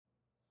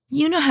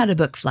You know how to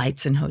book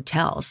flights and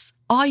hotels.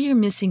 All you're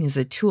missing is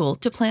a tool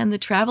to plan the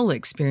travel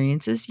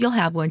experiences you'll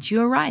have once you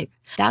arrive.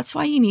 That's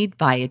why you need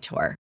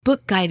Viator.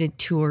 Book guided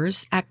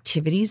tours,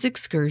 activities,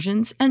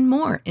 excursions, and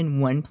more in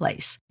one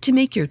place to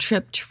make your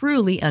trip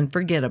truly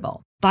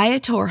unforgettable.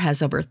 Viator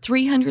has over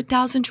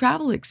 300,000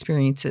 travel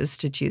experiences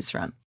to choose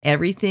from.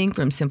 Everything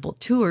from simple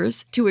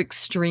tours to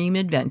extreme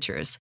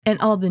adventures and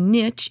all the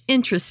niche,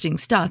 interesting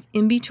stuff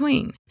in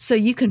between. So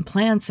you can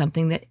plan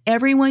something that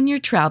everyone you're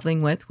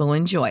traveling with will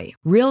enjoy.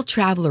 Real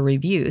traveler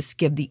reviews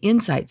give the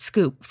inside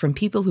scoop from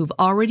people who've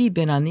already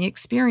been on the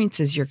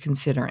experiences you're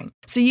considering.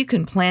 So you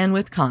can plan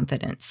with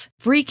confidence.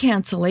 Free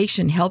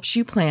cancellation helps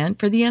you plan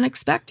for the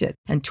unexpected.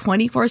 And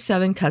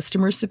 24/7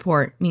 customer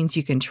support means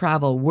you can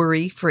travel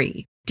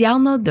worry-free.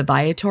 Download the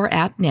Viator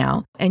app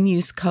now and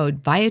use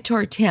code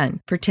Viator10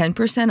 for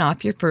 10%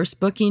 off your first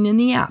booking in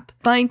the app.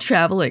 Find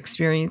travel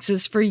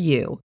experiences for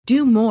you.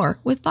 Do more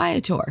with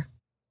Viator.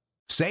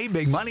 Save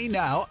big money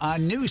now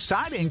on new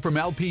siding from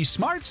LP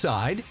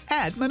SmartSide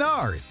at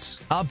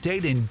Menards.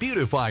 Update and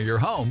beautify your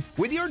home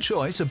with your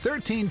choice of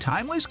 13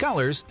 timeless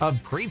colors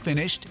of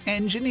pre-finished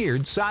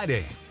engineered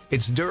siding.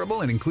 It's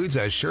durable and includes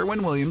a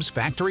Sherwin-Williams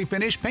factory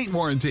finish paint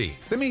warranty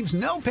that means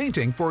no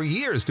painting for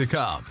years to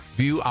come.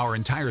 View our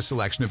entire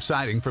selection of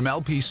siding from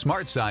LP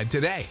SmartSide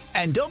today.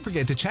 And don't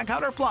forget to check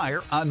out our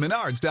flyer on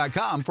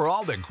Menards.com for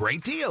all the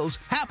great deals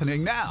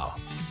happening now.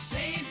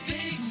 Save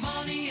big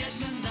money at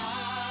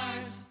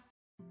Menards.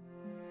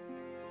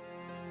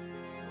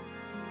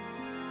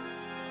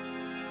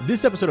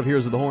 This episode of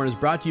Heroes of the Horn is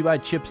brought to you by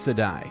Chip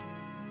Sadai.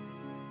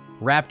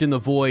 Wrapped in the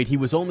void, he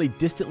was only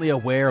distantly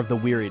aware of the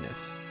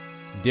weariness,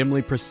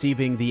 dimly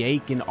perceiving the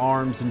ache in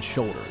arms and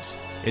shoulders,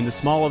 in the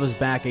small of his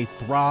back a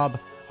throb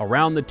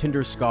around the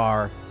tender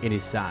scar in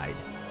his side.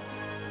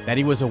 That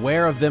he was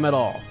aware of them at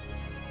all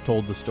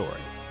told the story.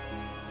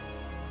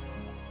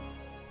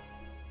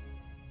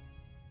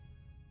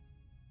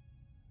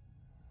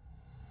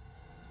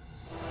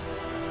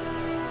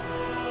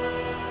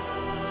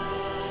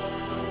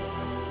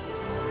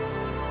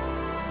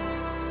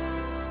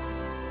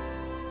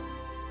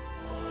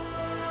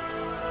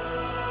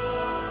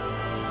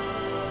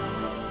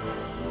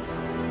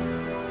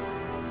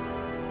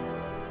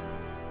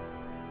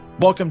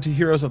 Welcome to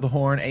Heroes of the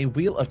Horn, a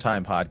Wheel of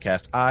Time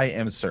podcast. I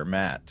am Sir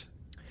Matt.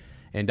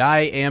 And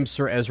I am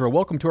Sir Ezra.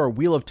 Welcome to our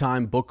Wheel of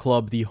Time book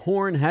club. The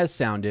horn has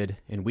sounded,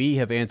 and we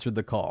have answered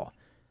the call.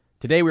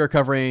 Today we are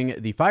covering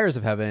The Fires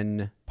of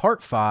Heaven,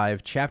 Part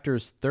 5,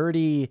 Chapters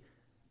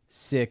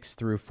 36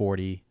 through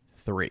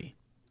 43.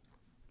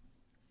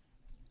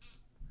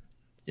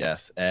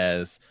 Yes,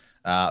 as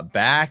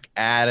back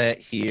at it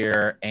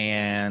here,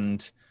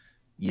 and,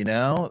 you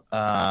know,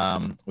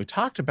 we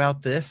talked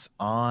about this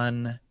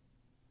on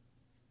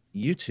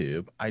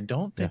YouTube. I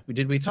don't think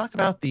we talk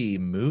about the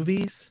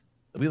movies,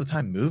 the Wheel of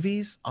Time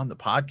movies on the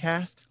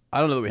podcast? I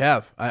don't know that we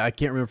have. I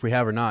can't remember if we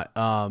have or not.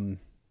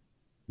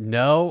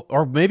 No,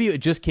 or maybe it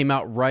just came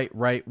out right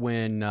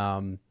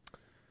when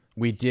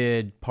we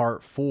did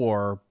part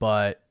 4.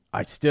 But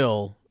I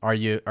still are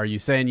you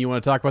saying you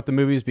want to talk about the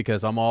movies,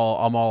 because I'm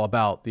all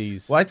about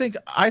these. Well, I think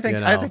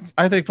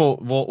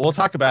we'll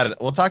talk about it.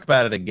 We'll talk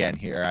about it again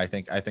here. I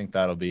think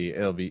it'll be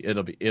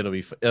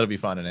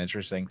fun and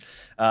interesting.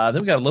 Then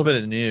we got a little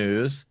bit of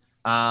news.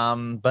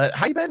 But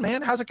how you been,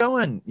 man? How's it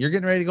going? You're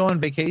getting ready to go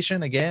on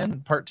vacation again,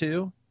 part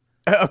 2?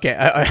 Okay,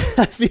 I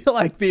feel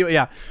like people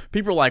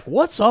are like,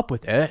 what's up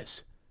with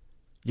this?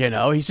 You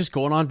know, he's just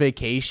going on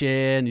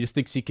vacation. He just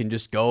thinks he can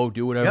just go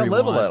do whatever he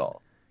wants.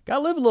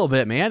 Gotta live a little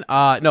bit, man.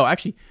 No,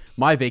 actually,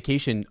 my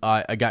vacation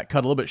I got cut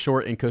a little bit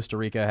short in Costa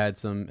Rica. I had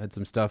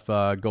some stuff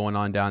going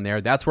on down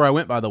there. That's where I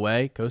went, by the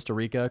way. Costa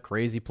Rica,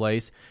 crazy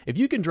place. If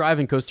you can drive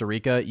in Costa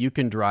Rica, you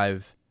can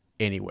drive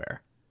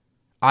anywhere.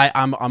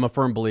 I'm a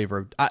firm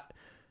believer.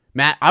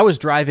 Matt, I was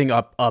driving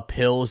up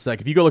hills.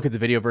 Like, if you go look at the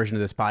video version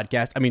of this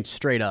podcast, I mean,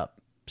 straight up.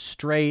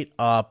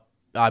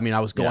 I mean,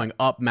 I was going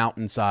up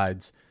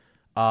mountainsides,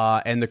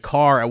 and the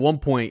car at one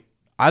point,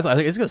 I thought,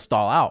 it's gonna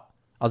stall out.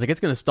 I was like,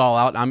 it's going to stall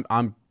out.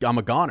 I'm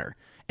a goner.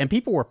 And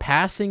people were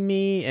passing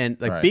me, and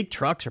big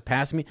trucks are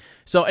passing me.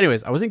 So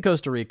anyways, I was in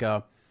Costa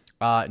Rica.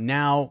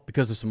 Now,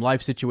 because of some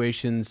life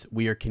situations,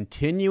 we are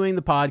continuing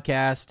the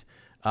podcast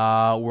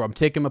where I'm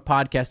taking my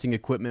podcasting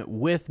equipment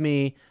with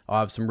me.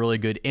 I have some really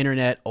good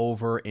internet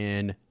over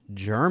in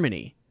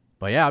Germany.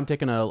 But yeah, I'm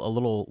taking a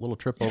little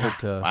trip over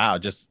to... Wow,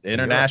 just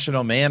international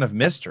Europe. Man of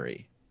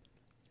mystery.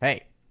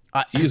 Hey.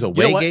 Do you use a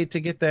Waygate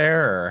to get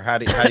there, or how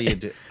do you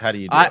do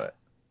it?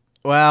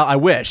 Well, I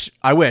wish.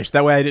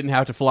 That way I didn't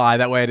have to fly.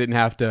 That way I didn't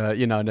have to,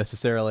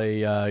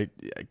 necessarily...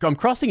 I'm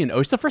crossing an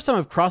ocean. It's the first time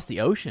I've crossed the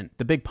ocean,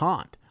 the big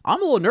pond.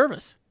 I'm a little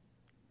nervous.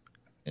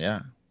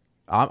 Yeah.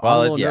 I'm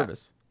a little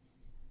nervous.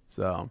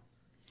 So,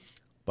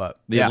 but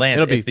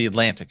it's the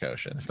Atlantic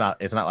Ocean. It's not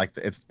like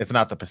it's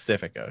not the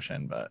Pacific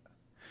Ocean, but...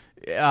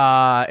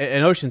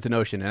 an ocean's an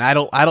ocean, and I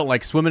don't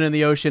like swimming in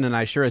the ocean, and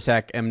I sure as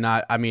heck am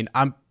not. I mean,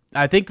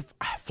 I think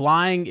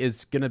flying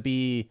is going to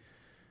be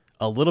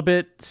a little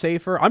bit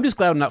safer. I'm just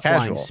glad I'm not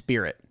flying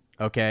Spirit.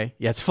 Okay.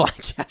 Yeah, it's flying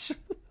casual.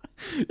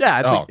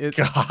 Yeah.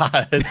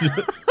 God.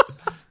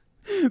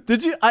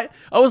 Did you? I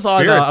was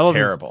on. Spirit's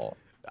terrible.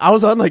 I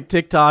was on like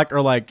TikTok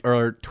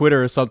or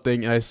Twitter or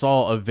something, and I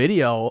saw a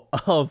video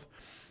of.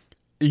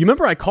 You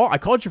remember I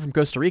called you from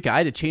Costa Rica. I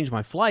had to change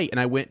my flight, and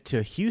I went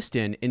to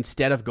Houston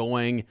instead of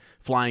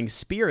flying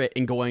Spirit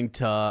and going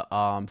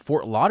to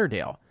Fort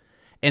Lauderdale.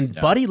 And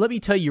buddy, let me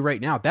tell you right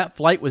now, that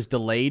flight was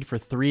delayed for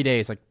 3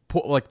 days.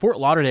 Like Fort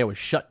Lauderdale was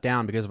shut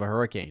down because of a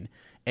hurricane.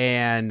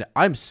 And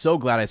I'm so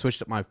glad I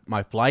switched up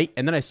my flight.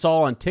 And then I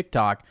saw on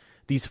TikTok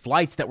these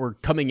flights that were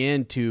coming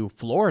into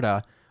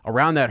Florida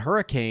around that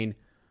hurricane.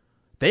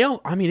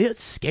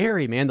 It's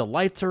scary, man. The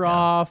lights are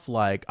off,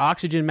 like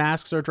oxygen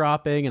masks are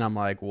dropping. And I'm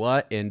like,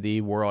 what in the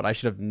world? I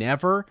should have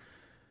never.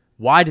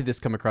 Why did this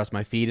come across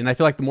my feed? And I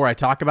feel like the more I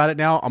talk about it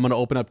now, I'm going to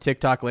open up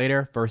TikTok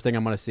later. First thing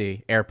I'm going to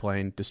see,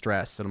 airplane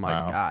distress. And I'm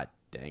like, God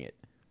dang it.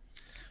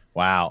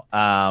 Wow.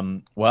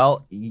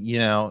 Well,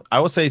 I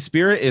will say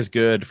Spirit is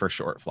good for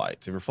short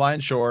flights. If you're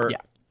flying short,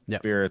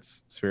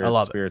 Spirit's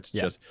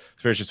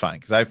just fine.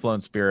 Because I've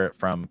flown Spirit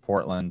from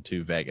Portland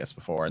to Vegas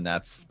before, and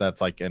that's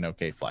like an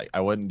okay flight.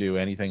 I wouldn't do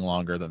anything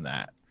longer than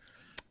that.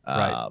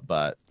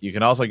 But you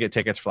can also get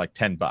tickets for like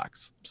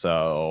 $10.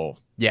 So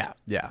yeah.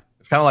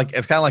 It's kind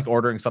of like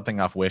ordering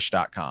something off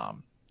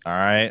wish.com. All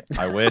right.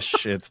 I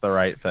wish it's the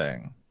right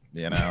thing,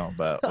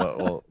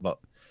 but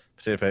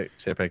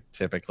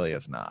typically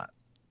it's not.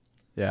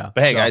 Yeah.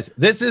 But hey, guys,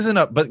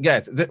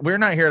 we're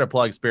not here to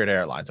plug Spirit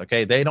Airlines.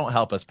 Okay. They don't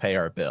help us pay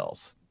our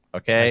bills.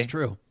 Okay. That's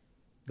true.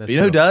 You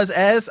know who does?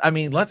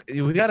 We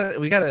got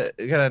an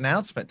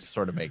announcement to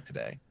sort of make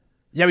today.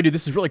 Yeah, we do.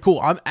 This is really cool.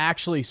 I'm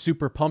actually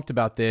super pumped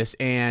about this.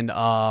 And,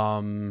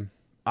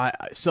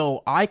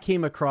 I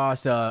came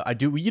across,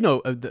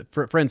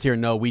 friends here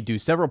know we do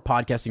several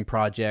podcasting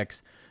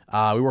projects.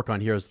 We work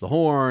on Heroes of the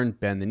Horn,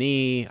 Bend the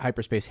Knee,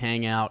 Hyperspace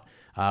Hangout.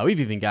 We've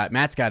even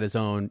Matt's got his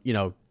own,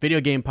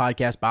 video game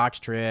podcast, Box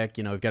Trick.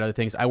 We've got other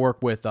things. I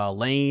work with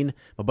Lane,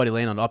 my buddy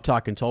Lane on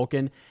Uptalk and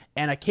Tolkien.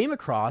 And I came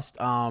across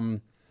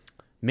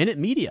Minute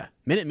Media.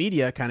 Minute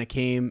Media kind of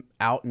came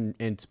out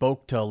and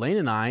spoke to Lane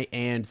and I,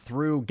 and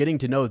through getting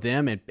to know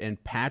them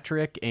and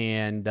Patrick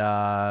and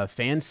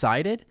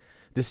Fansided,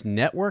 this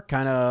network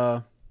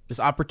this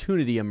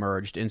opportunity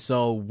emerged. And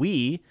so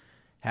we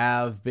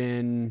have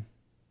been,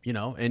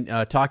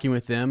 talking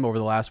with them over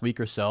the last week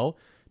or so,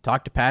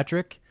 talked to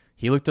Patrick.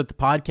 He looked at the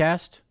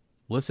podcast,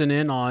 listened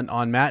in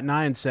on Matt and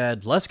I, and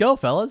said, let's go,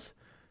 fellas.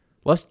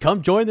 Let's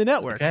come join the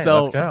network. Okay,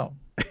 so let's go.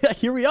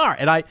 Here we are.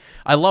 And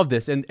I love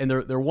this. And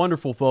they're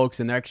wonderful folks,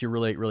 and they're actually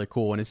really, really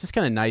cool. And it's just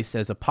kind of nice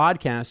as a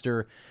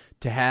podcaster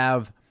to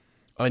have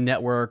a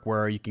network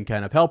where you can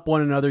kind of help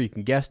one another. You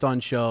can guest on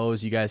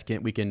shows.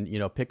 We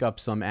can pick up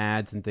some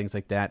ads and things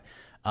like that.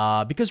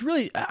 Because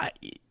really,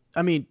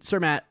 Sir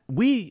Matt,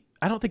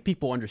 I don't think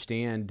people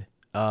understand.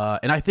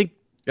 And I think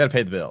you got to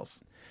pay the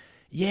bills.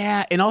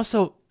 Yeah. And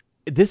also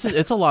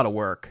it's a lot of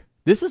work.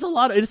 It's a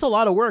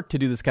lot of work to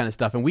do this kind of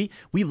stuff. And we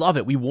love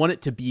it. We want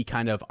it to be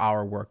kind of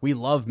our work. We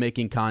love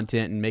making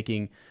content and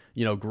making,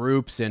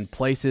 groups and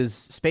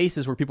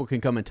spaces where people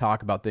can come and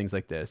talk about things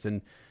like this.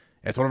 And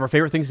it's one of our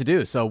favorite things to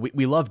do. So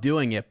we love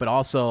doing it, but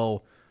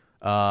also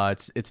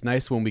it's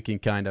nice when we can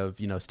kind of,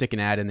 stick an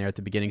ad in there at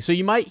the beginning. So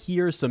you might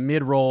hear some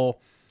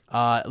mid-roll,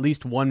 at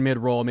least one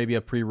mid-roll, maybe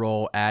a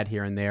pre-roll ad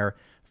here and there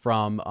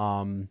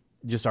from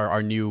just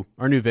our new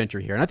venture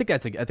here. And I think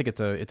it's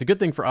a good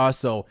thing for us.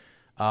 So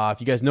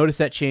if you guys notice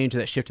that change,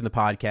 that shift in the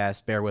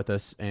podcast, bear with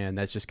us. And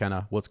that's just kind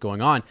of what's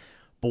going on.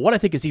 But what I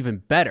think is even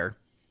better.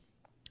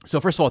 So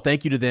first of all,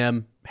 thank you to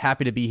them.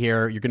 Happy to be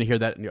here. You're going to hear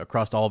that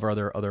across all of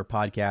our other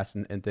podcasts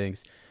and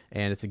things.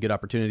 And it's a good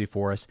opportunity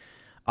for us.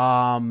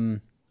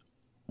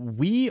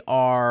 We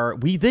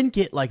then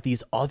get like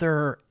these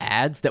other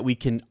ads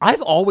that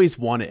I've always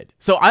wanted.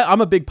 So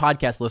I'm a big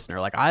podcast listener.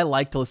 Like I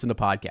like to listen to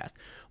podcasts.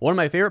 One of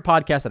my favorite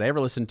podcasts that I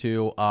ever listened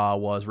to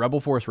was Rebel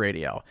Force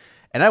Radio.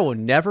 And I will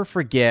never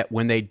forget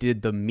when they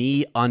did the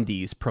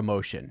MeUndies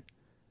promotion.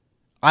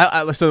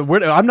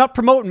 I'm not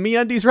promoting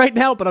MeUndies right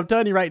now, but I'm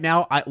telling you right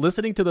now,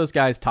 listening to those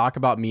guys talk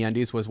about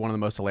MeUndies was one of the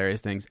most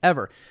hilarious things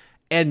ever.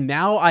 And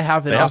now I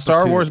have They have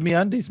Star Wars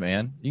MeUndies,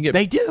 man.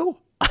 They do.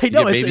 I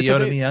know. It's Baby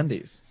Yoda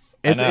MeUndies.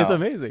 It's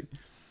amazing.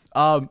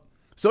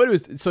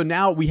 So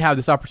now we have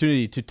this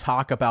opportunity to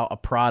talk about a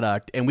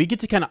product, and we get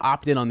to kind of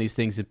opt in on these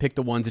things and pick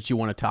the ones that you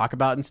want to talk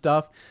about and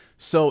stuff.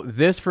 So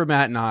this for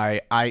Matt and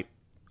I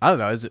don't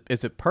know. Is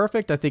it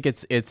perfect? I think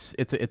it's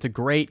a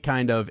great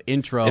kind of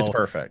intro. It's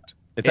perfect.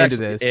 It's into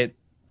actually, this.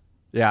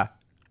 Yeah.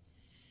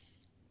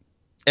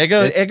 It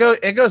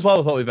goes well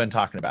with what we've been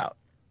talking about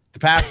the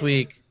past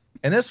week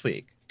and this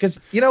week. Because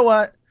you know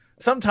what?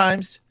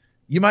 Sometimes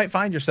you might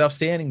find yourself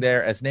standing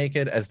there as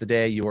naked as the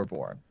day you were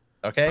born.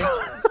 Okay.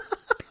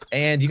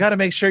 And you got to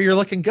make sure you're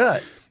looking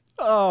good.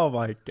 Oh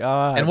my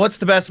God. And what's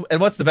the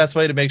best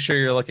way to make sure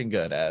you're looking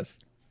good as?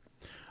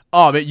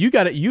 Oh, but you've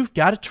got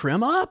to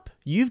trim up.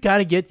 You've got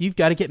to get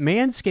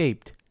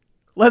Manscaped.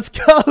 Let's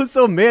go.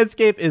 So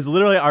Manscaped is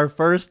literally our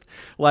first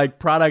like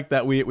product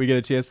that we get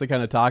a chance to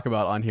kind of talk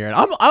about on here. And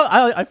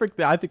I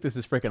think this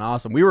is freaking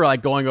awesome. We were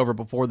like going over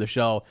before the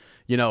show,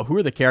 you know, who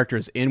are the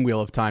characters in Wheel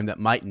of Time that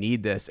might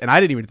need this? And I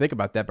didn't even think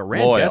about that, but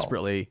ran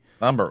desperately.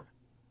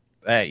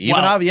 Hey,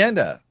 even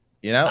Avienda,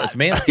 you know, it's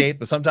Manscaped,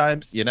 but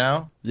sometimes, you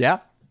know. Yeah.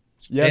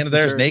 Yeah. And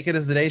there's naked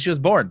as the day she was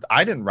born.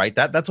 I didn't write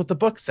that. That's what the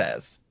book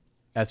says.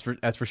 That's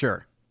for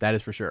sure. That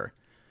is for sure.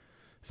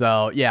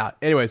 So yeah.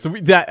 Anyway, so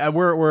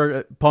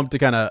we're pumped to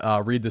kind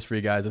of read this for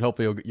you guys, and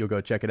hopefully you'll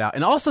go check it out.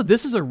 And also,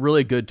 this is a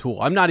really good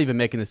tool. I'm not even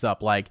making this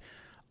up. Like,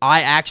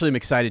 I actually am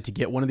excited to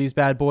get one of these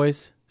bad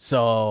boys.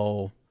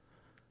 So,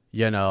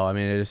 you know, I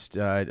mean, it's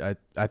I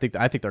think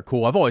they're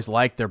cool. I've always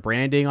liked their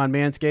branding on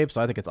Manscaped, so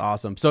I think it's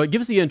awesome. So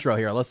give us the intro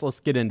here. Let's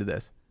get into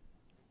this.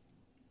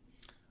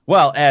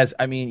 Well,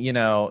 you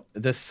know,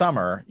 this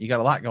summer, you got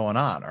a lot going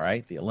on, all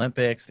right? The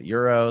Olympics, the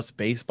Euros,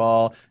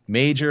 baseball,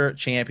 major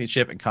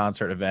championship and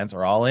concert events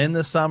are all in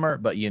the summer,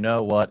 but you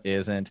know what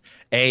isn't?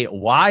 A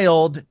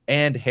wild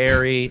and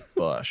hairy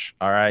bush,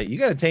 all right? You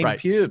got to tame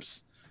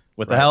pubes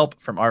with the help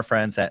from our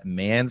friends at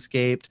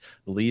Manscaped,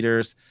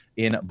 leaders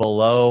in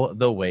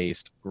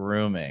below-the-waist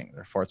grooming.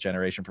 Their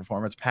 4th-generation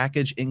performance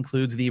package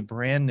includes the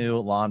brand-new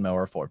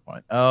Lawnmower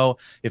 4.0.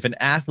 If an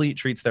athlete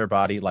treats their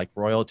body like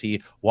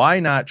royalty, why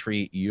not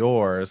treat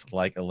yours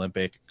like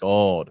Olympic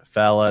gold?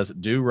 Fellas,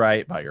 do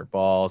right by your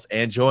balls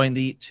and join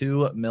the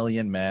 2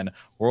 million men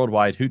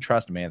worldwide who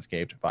trust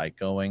Manscaped by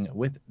going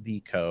with the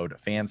code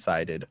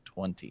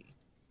FANSIDED20.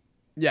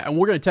 Yeah, and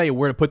we're going to tell you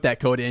where to put that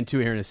code into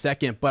here in a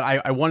second, but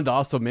I wanted to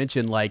also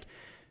mention, like,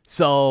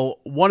 so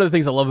one of the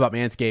things I love about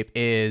Manscaped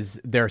is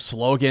their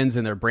slogans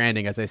and their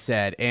branding, as I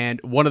said.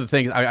 And one of the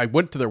things, I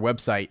went to their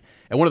website,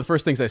 and one of the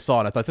first things I saw,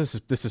 and I thought,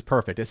 this is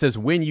perfect. It says,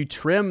 when you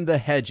trim the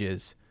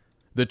hedges,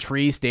 the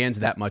tree stands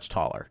that much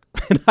taller.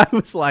 And I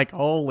was like,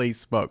 holy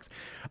smokes.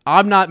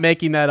 I'm not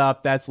making that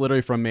up. That's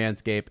literally from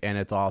Manscaped, and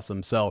it's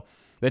awesome. So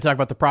they talk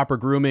about the proper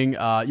grooming,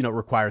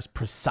 requires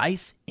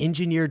precise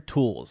engineered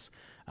tools.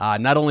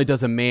 Not only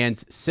does a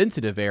man's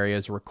sensitive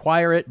areas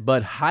require it,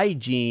 but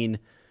hygiene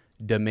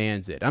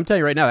demands it. I'm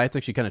telling you right now, that's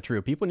actually kind of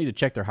true. People need to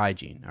check their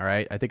hygiene. All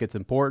right. I think it's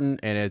important,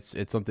 and it's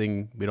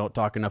something we don't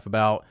talk enough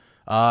about.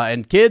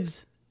 And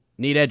kids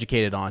need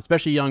educated on,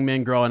 especially young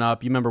men growing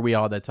up. You remember we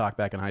all had that talk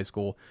back in high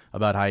school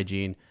about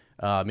hygiene.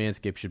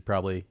 Manscaped should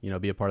probably,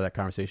 be a part of that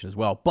conversation as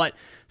well. But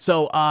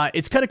so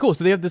it's kind of cool.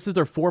 So this is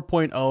their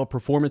 4.0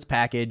 performance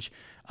package,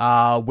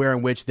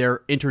 in which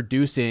they're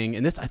introducing,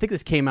 and I think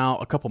this came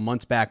out a couple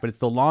months back, but it's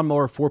the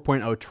Lawnmower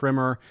 4.0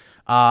 trimmer.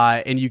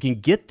 And you can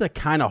get the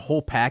kind of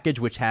whole package,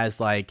 which has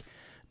like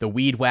the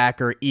Weed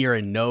Whacker ear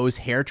and nose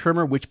hair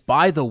trimmer, which,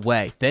 by the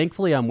way,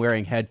 thankfully I'm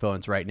wearing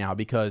headphones right now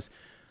because,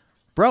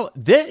 bro,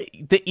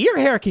 the ear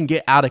hair can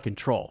get out of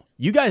control.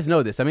 You guys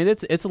know this. I mean,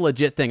 it's a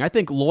legit thing. I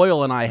think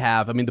Loyal and I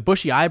have, the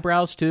bushy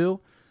eyebrows too.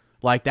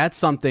 Like, that's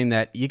something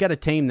that you got to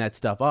tame that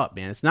stuff up,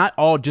 man. It's not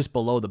all just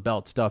below the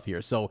belt stuff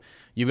here. So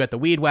you've got the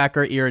Weed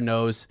Whacker ear and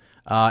nose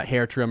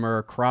hair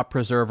trimmer, crop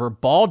preserver,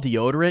 ball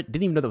deodorant.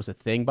 Didn't even know that was a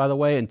thing, by the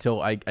way,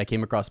 until I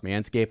came across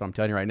Manscaped. I'm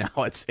telling you right now,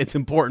 it's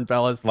important,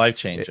 fellas.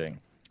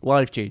 Life-changing.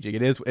 Life-changing.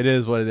 It is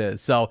what it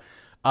is. So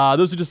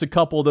those are just a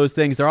couple of those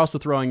things. They're also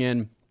throwing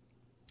in,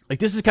 like,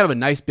 this is kind of a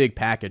nice big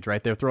package,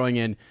 right? They're throwing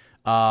in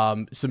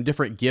some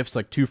different gifts,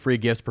 like 2 free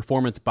gifts,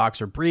 performance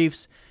boxer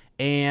briefs,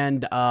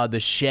 and the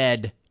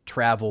Shed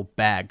travel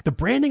bag. The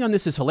branding on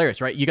this is hilarious,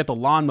 right? You got the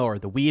Lawnmower,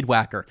 the Weed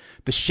Whacker,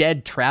 the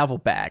Shed travel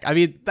bag. I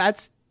mean,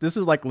 this is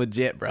like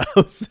legit, bro.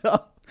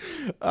 So,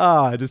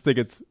 I just think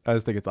it's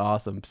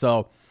awesome.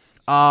 So,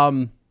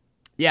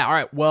 yeah. All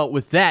right. Well,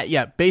 with that,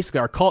 yeah,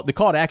 basically the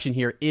call to action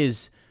here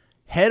is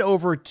head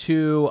over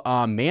to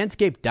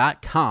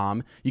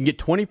manscaped.com. You can get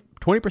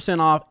 20%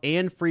 off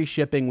and free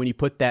shipping when you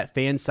put that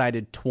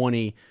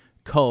FANSIDED20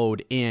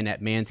 code in at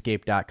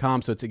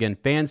manscaped.com. So it's, again,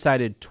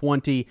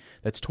 FANSIDED20.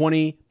 That's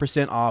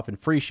 20% off and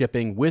free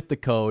shipping with the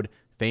code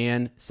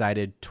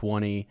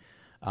FANSIDED20.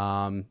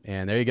 And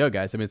there you go,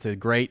 guys. I mean, it's a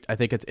great, I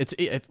think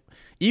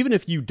even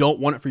if you don't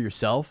want it for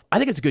yourself, I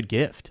think it's a good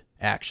gift,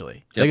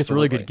 actually. I think it's a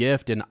really good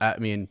gift. And I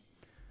mean,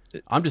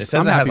 it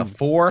says it has a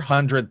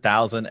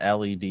 400,000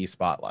 LED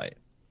spotlight.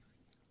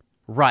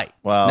 Right.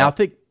 Well, now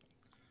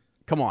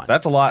come on.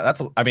 That's a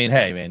lot.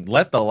 Hey, man,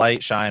 let the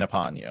light shine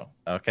upon you.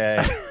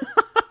 Okay.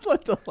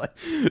 Let the light.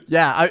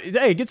 Yeah.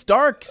 Hey, it gets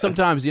dark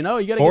sometimes, you got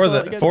to for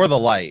the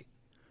light.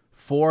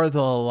 For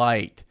the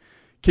light.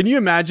 Can you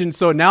imagine?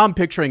 So now I'm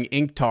picturing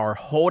Inktar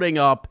holding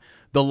up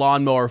the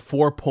Lawnmower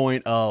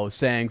 4.0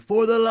 saying,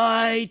 for the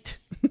light.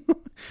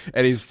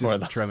 And he's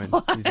just trimming.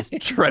 He's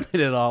just trimming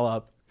it all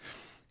up.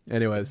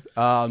 Anyways,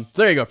 so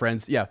there you go,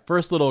 friends. Yeah,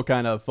 first little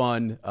kind of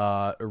fun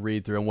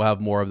read through, and we'll have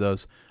more of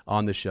those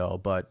on the show.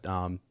 But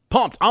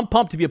pumped. I'm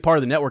pumped to be a part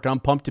of the network. I'm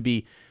pumped to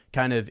be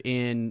kind of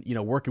in,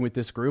 working with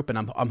this group. And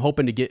I'm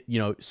hoping to get,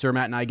 Sir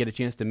Matt and I get a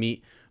chance to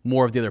meet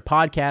more of the other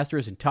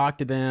podcasters and talk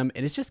to them.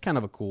 And it's just kind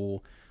of a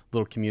cool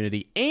little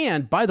community.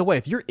 And by the way,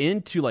 if you're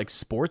into like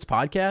sports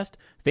podcast,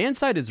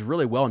 Fanside is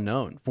really well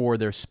known for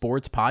their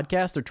sports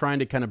podcast. They're trying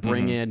to kind of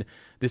bring in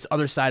this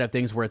other side of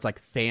things where it's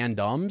like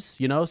fandoms,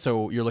 you know?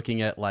 So you're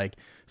looking at like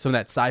some of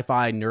that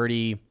sci-fi,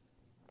 nerdy,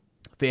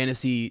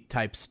 fantasy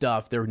type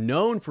stuff. They're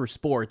known for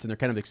sports, and they're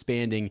kind of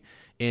expanding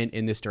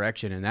in this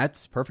direction. And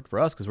that's perfect for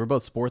us because we're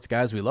both sports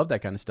guys. We love that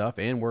kind of stuff,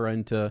 and we're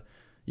into,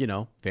 you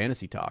know,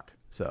 fantasy talk.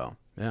 So,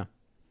 yeah.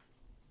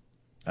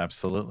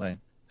 Absolutely.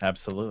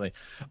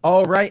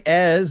 All right,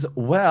 as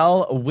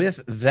well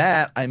with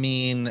that, I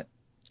mean, a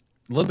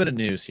little bit of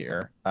news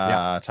here.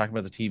 Talking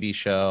about the TV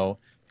show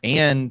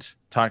and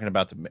talking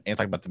about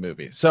the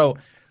movie. So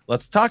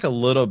let's talk a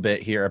little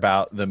bit here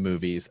about the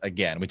movies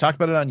again. We talked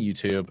about it on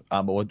YouTube,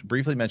 but we'll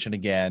briefly mention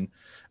again.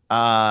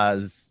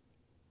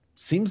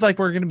 Seems like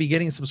we're going to be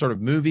getting some sort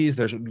of movies.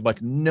 There's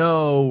like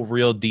no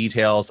real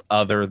details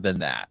other than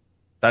that.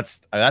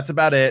 That's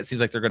about it. Seems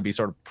like they're going to be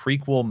sort of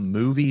prequel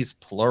movies,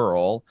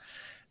 plural.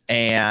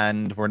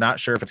 And we're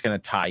not sure if it's going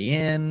to tie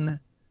in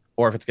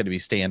or if it's going to be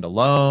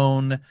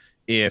standalone.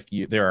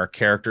 There are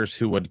characters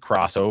who would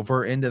cross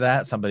over into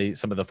that. Some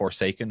of the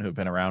Forsaken who've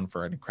been around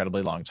for an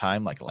incredibly long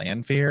time, like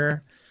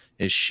Lanfear.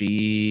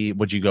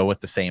 Would you go with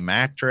the same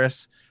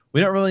actress?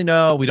 We don't really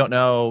know. We don't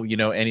know,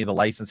 any of the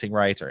licensing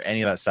rights or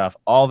any of that stuff.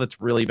 All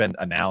that's really been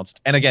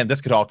announced. And again,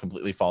 this could all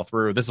completely fall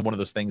through. This is one of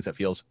those things that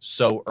feels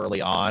so early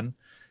on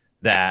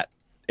that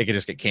it could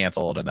just get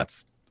canceled, and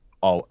that's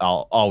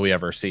all we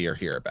ever see or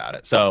hear about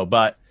it. So,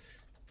 but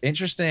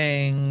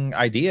interesting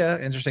idea,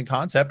 interesting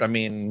concept. I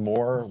mean,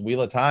 more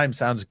Wheel of Time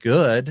sounds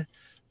good,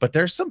 but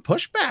there's some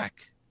pushback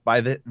by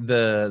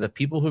the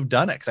people who've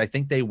done it, because I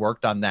think they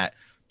worked on that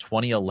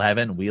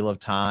 2011 Wheel of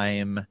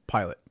Time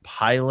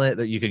pilot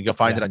that you can go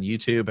find it on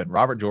YouTube, and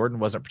Robert Jordan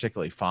wasn't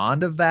particularly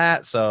fond of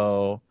that,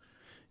 so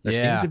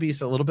there seems to be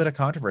a little bit of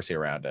controversy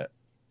around it.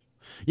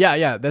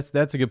 Yeah,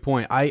 that's a good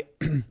point. I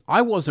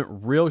wasn't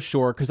real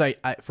sure, because I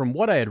from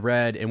what I had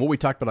read and what we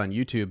talked about on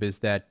YouTube is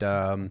that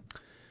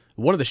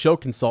one of the show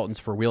consultants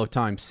for Wheel of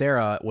Time,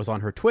 Sarah, was on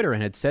her Twitter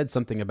and had said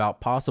something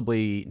about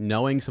possibly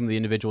knowing some of the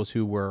individuals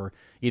who were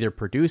either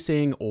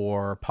producing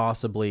or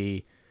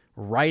possibly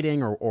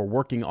writing or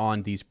working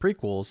on these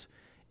prequels.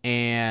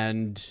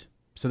 And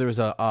so there was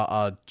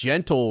a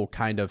gentle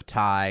kind of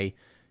tie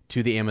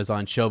to the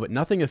Amazon show, but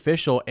nothing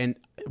official. And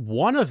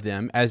one of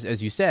them,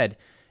 as you said,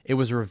 it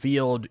was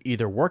revealed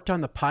either worked on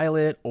the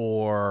pilot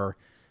or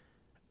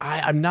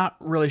I'm not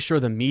really sure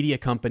the media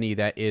company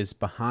that is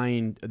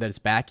backing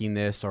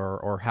this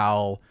or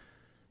how,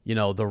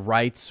 the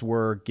rights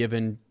were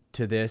given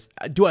to this.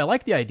 Do I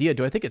like the idea?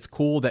 Do I think it's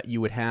cool that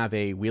you would have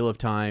a Wheel of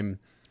Time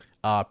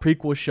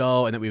prequel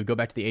show and that we would go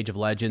back to the Age of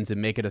Legends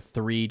and make it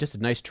just a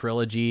nice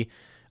trilogy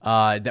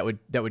that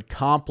would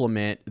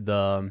complement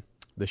the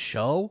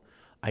show?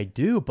 I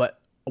do, but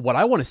what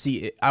I want to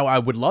see, I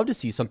would love to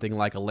see something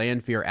like a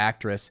Lanfear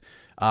actress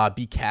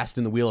be cast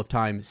in the Wheel of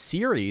Time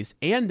series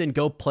and then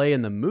go play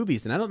in the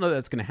movies. And I don't know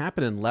that's going to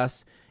happen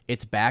unless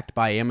it's backed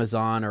by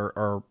Amazon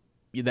or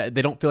they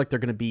don't feel like they're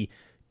going to be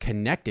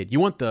connected.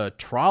 You want the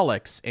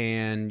Trollocs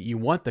and you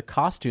want the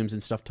costumes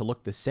and stuff to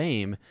look the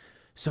same.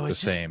 So it's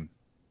just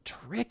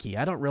tricky.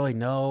 I don't really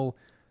know.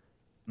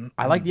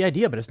 I like the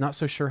idea, but it's not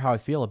so sure how I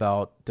feel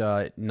about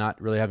not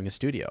really having a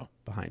studio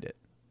behind it.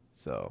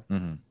 So,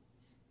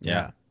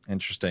 yeah.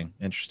 Interesting.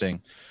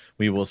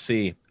 We will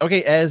see.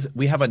 Okay, as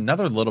we have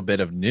another little bit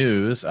of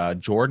news,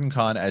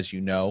 JordanCon, as you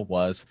know,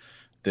 was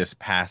this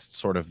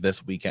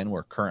weekend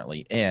we're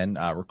currently in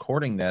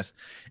recording this,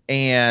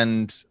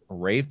 and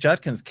Rafe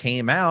Judkins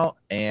came out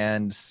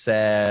and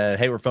said,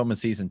 hey, we're filming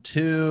season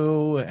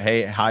 2.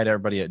 Hey, hi to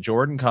everybody at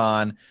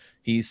JordanCon.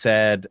 He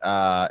said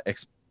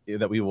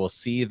that we will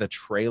see the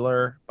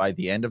trailer by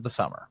the end of the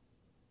summer.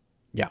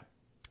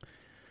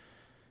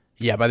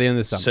 Yeah, by the end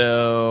of the summer.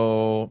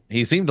 So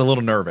he seemed a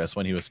little nervous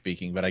when he was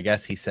speaking, but I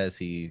guess he says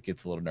he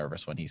gets a little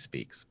nervous when he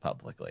speaks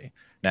publicly.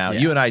 Now,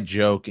 you and I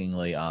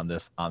jokingly on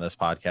this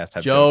podcast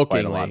have joked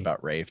quite a lot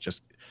about Rafe.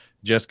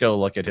 Just go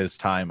look at his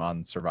time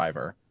on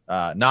Survivor.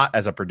 Not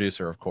as a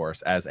producer, of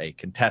course, as a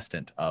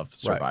contestant of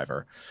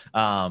Survivor.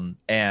 Right.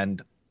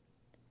 And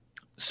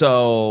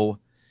so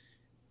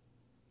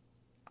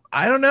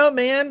I don't know,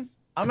 man.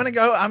 I'm going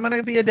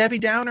to be a Debbie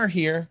Downer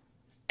here.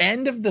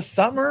 End of the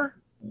summer.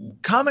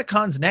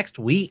 Comic-Con's next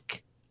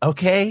week.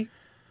 Okay.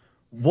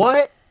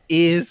 What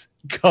is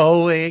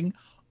going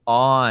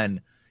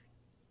on?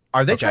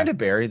 Are they trying to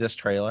bury this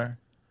trailer?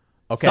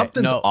 Okay.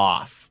 Something's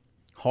off.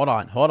 Hold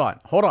on.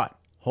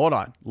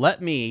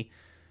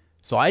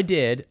 So I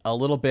did a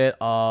little bit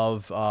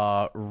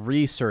of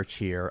research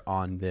here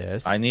on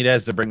this. I need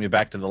Ez to bring me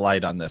back to the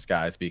light on this,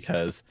 guys,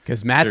 because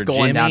Matt's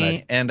going down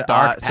a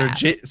dark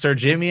path. Sir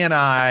Jimmy and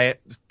I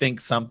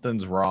think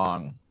something's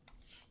wrong.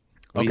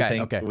 Okay.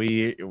 Let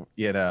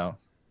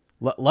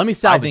me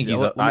salvage.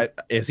 I think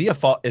is he a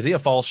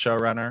false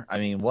showrunner? I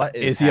mean, what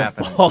is he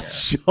happening? A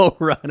false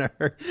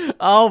showrunner?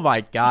 Oh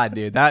my god,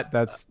 dude,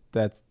 that's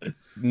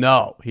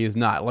No, he is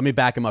not. Let me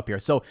back him up here.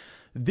 So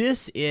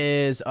this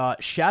is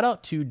shout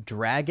out to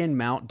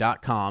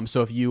dragonmount.com.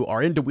 So if you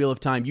are into Wheel of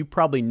Time, you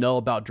probably know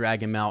about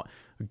Dragon Mount.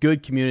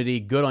 Good community,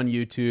 good on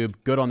YouTube,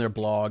 good on their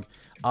blog.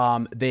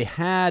 They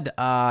had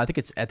I think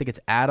it's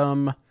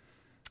Adam.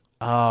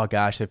 Oh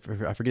gosh, I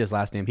forget his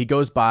last name. He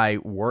goes by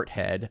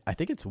Werthead. I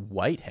think it's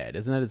Whitehead.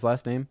 Isn't that his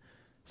last name?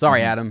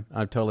 Sorry, Adam.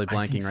 I'm totally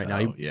blanking right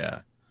now.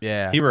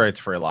 Yeah. He writes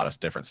for a lot of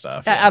different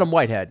stuff. Yeah. Adam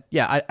Whitehead.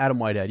 Yeah, Adam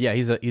Whitehead. Yeah,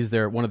 he's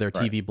one of their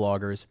TV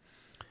bloggers.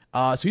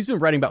 So he's been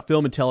writing about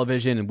film and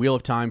television and Wheel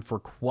of Time for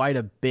quite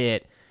a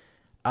bit.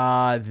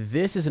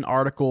 This is an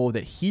article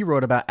that he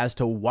wrote about as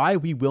to why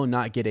we will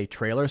not get a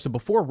trailer. So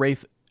before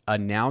Rafe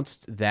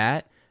announced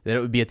that it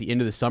would be at the end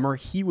of the summer,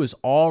 he was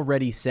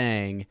already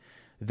saying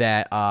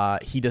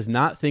that he does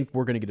not think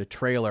we're going to get a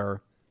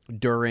trailer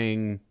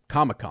during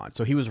Comic-Con.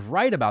 So he was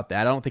right about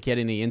that. I don't think he had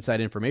any inside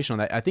information on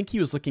that. I think he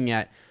was looking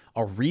at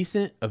a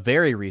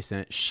very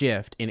recent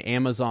shift in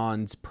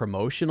Amazon's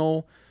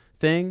promotional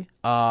thing.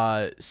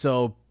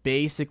 So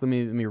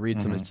basically, let me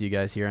read some of this to you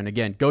guys here. And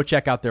again, go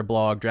check out their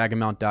blog,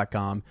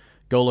 dragonmount.com.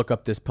 Go look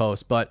up this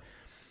post. But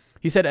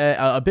he said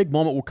a big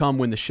moment will come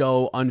when the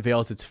show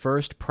unveils its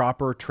first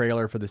proper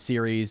trailer for the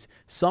series.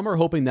 Some are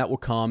hoping that will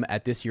come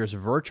at this year's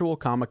virtual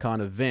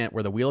Comic-Con event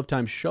where the Wheel of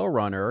Time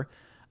showrunner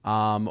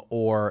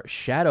or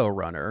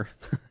shadowrunner,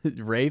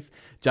 Rafe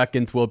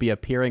Judkins, will be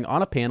appearing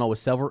on a panel with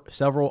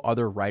several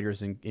other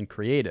writers and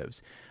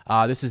creatives.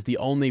 This is the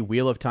only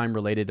Wheel of Time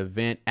related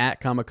event at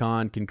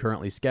Comic-Con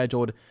concurrently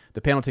scheduled.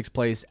 The panel takes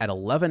place at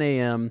 11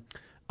 a.m.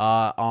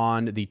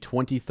 On the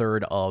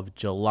 23rd of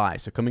July,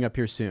 so coming up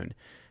here soon.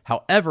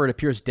 However, it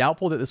appears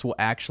doubtful that this will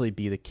actually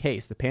be the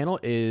case. The panel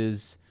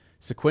is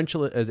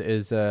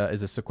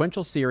a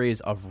sequential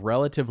series of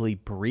relatively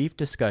brief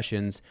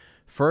discussions,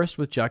 first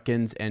with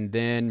Judkins, and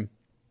then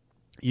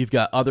you've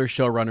got other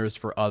showrunners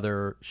for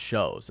other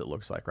shows, it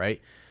looks like,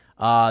 right?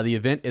 The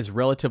event is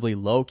relatively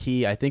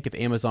low-key. I think if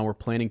Amazon were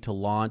planning a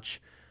launch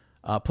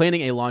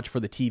for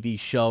the TV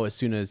show as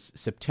soon as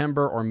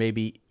September or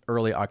maybe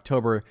early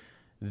October,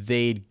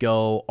 they'd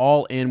go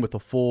all in with a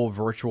full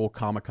virtual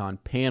Comic-Con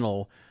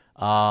panel.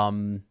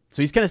 So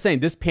he's kind of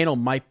saying this panel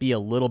might be a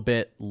little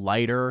bit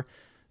lighter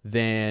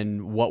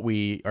than what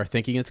we are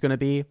thinking it's going to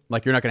be.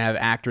 Like, you're not going to have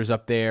actors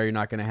up there. You're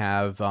not going to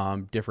have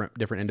different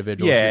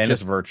individuals. Yeah, and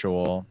it's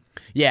virtual.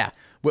 Yeah,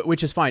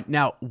 which is fine.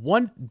 Now,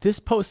 this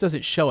post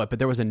doesn't show it, but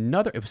there was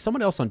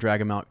someone else on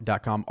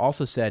dragonmount.com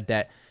also said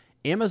that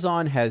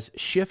Amazon has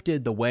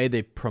shifted the way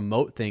they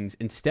promote things.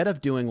 Instead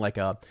of doing like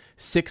a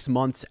 6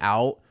 months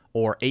out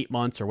or 8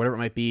 months or whatever it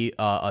might be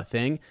a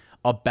thing,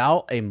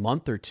 about a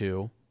month or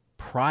two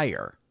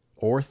prior,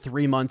 or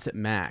 3 months at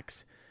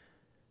max.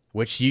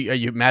 Which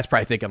Matt's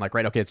probably thinking like,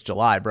 right, okay, it's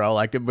July, bro.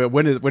 Like,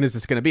 when is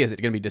this going to be? Is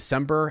it going to be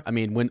December? I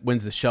mean,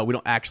 when's the show? We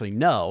don't actually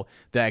know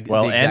the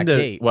exact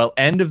date. Well,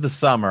 end of the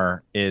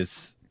summer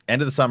is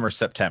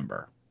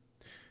September.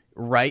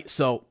 Right.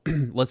 So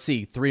let's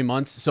see, 3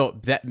 months. So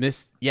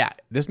this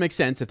makes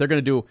sense. If they're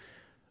going to do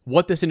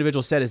what this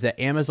individual said, is that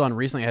Amazon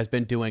recently has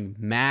been doing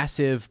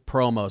massive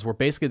promos where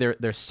basically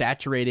they're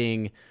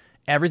saturating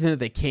everything that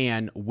they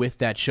can with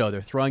that show.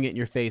 They're throwing it in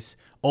your face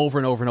over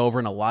and over and over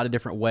in a lot of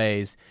different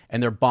ways,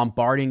 and they're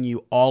bombarding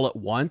you all at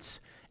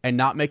once and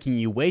not making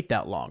you wait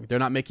that long. They're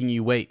not making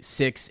you wait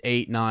 6,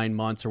 8, 9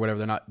 months or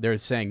whatever. They're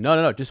saying,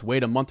 no, just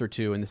wait a month or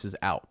two and this is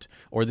out,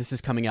 or this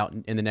is coming out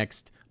in the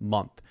next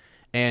month.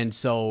 And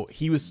so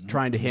he was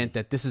trying to hint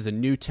that this is a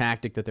new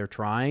tactic that they're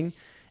trying,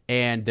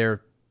 and they're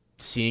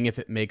seeing if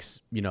it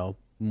makes,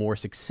 more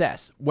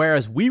success.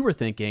 Whereas we were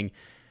thinking,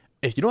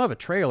 if you don't have a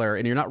trailer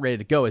and you're not ready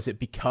to go, is it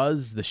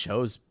because the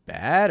show's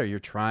bad, or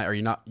you're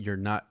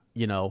not,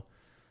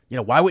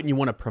 why wouldn't you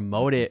want to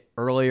promote it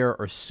earlier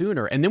or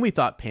sooner? And then we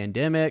thought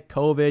pandemic,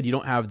 COVID, you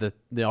don't have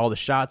all the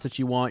shots that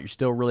you want. You're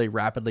still really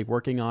rapidly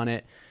working on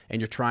it, and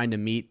you're trying to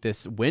meet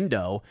this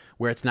window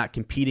where it's not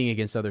competing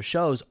against other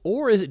shows.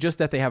 Or is it just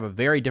that they have a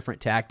very different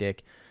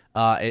tactic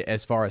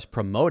as far as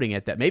promoting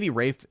it that maybe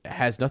Rafe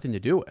has nothing to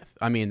do with?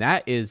 I mean,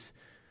 that is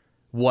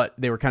what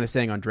they were kind of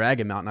saying on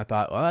Dragon Mount, and I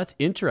thought, well, that's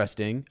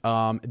interesting.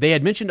 They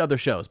had mentioned other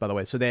shows, by the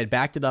way, so they had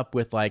backed it up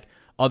with like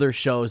other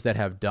shows that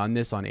have done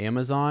this on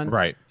Amazon.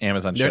 Right,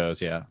 Amazon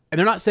shows, yeah. And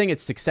they're not saying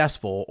it's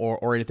successful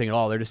or anything at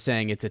all. They're just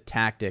saying it's a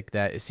tactic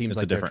that it seems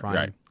like they're trying.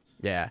 Right.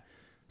 Yeah.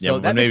 So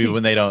that maybe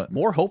when they don't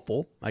more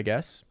hopeful, I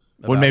guess.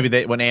 When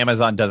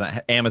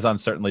Amazon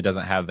certainly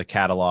doesn't have the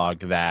catalog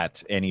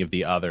that any of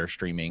the other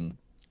streaming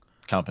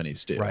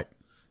companies do. Right.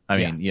 I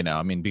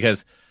mean,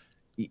 because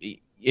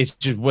it's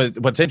just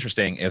what's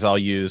interesting is I'll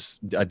use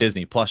a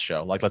Disney Plus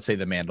show, like let's say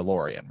The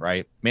Mandalorian,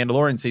 right?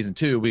 Mandalorian season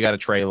 2, we got a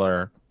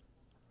trailer,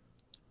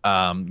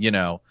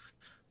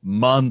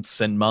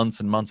 months and months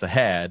and months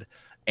ahead,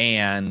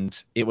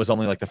 and it was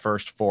only like the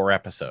first 4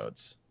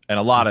 episodes, and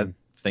a lot of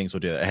things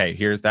will do that.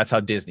 Hey, that's how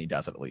Disney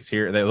does it. At least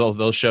here,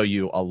 they'll show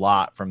you a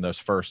lot from those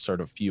first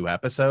sort of few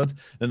episodes,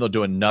 then they'll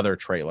do another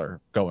trailer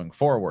going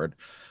forward,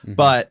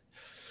 but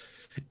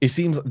it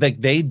seems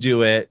like they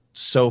do it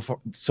so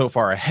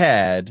far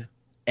ahead.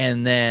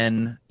 and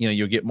then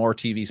you'll get more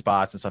TV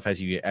spots and stuff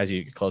as you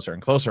get closer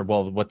and closer.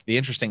 Well, what the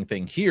interesting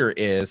thing here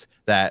is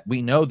that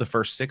we know the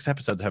first 6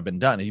 episodes have been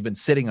done, and you've been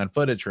sitting on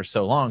footage for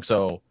so long.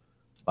 So,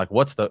 like,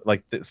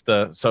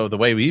 so the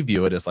way we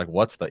view it is like,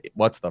 what's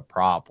the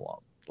problem?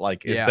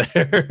 Like, is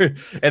there?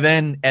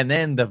 and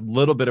then the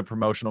little bit of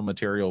promotional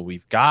material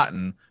we've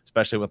gotten,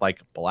 especially with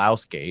like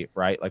Blouse's,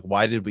 right? Like,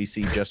 why did we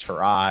see just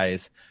her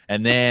eyes?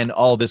 And then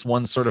this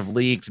one sort of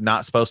leaked,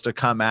 not supposed to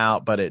come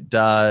out, but it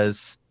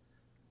does.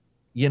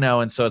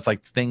 And so it's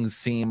like things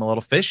seem a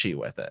little fishy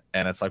with it,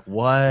 and it's like,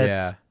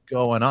 what's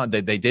going on?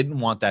 They didn't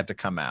want that to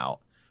come out,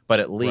 but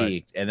it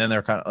leaked, and then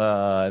they're kind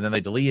of and then they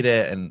delete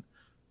it, and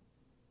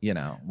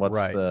what's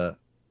the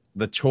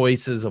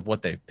choices of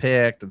what they've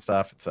picked and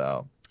stuff.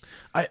 So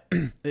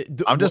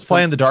I'm just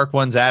playing the Dark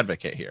One's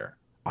advocate here.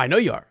 I know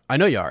you are,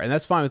 and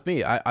that's fine with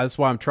me. That's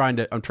why I'm trying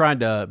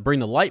to bring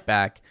the light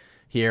back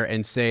here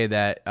and say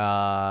that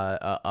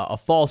a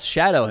false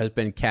shadow has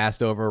been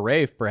cast over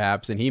Rafe,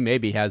 perhaps, and he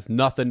maybe has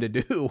nothing to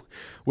do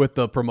with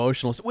the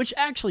promotional, which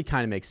actually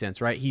kind of makes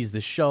sense, right? He's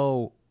the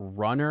show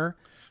runner.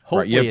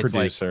 Hopefully, you have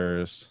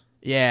producers.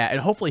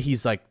 And hopefully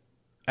he's like,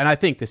 and I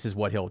think this is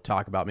what he'll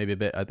talk about maybe a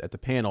bit at the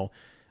panel,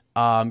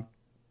 because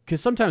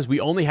sometimes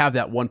we only have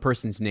that one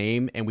person's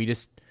name and we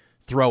just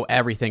throw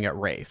everything at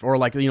Rafe, or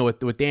like,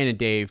 with Dan and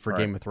Dave for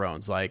Game of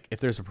Thrones. Like, if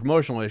there's a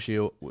promotional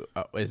issue,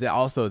 is it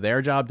also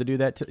their job to do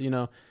that? Kind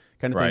of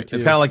thing. Too?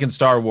 It's kind of like in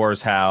Star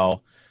Wars,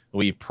 how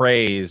we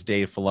praise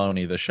Dave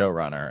Filoni, the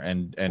showrunner,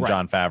 and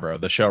Jon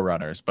Favreau, the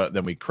showrunners, but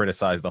then we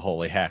criticize the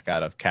holy heck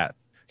out of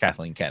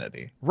Kathleen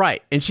Kennedy.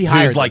 Right, and she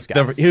hired those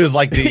guys. He was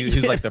like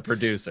the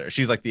producer.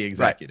 She's like the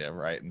executive,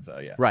 right? And so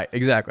right,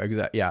 exactly,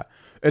 yeah.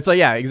 It's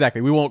like,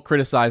 exactly. We won't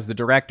criticize the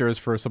directors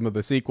for some of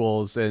the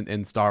sequels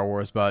in Star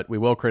Wars, but we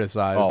will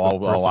criticize. I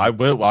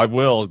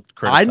will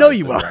criticize. I know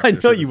you will. I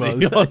know you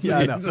will.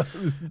 Yeah,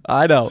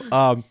 I know.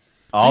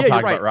 I'll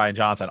talk about Rian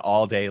Johnson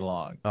all day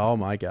long. Oh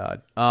my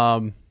God.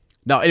 No.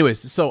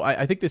 Anyways, so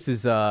I think this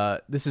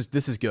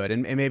is good,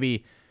 and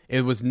maybe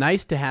it was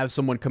nice to have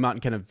someone come out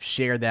and kind of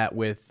share that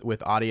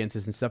with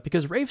audiences and stuff,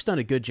 because Rafe's done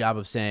a good job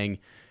of saying,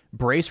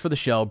 brace for the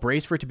show,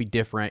 brace for it to be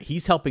different.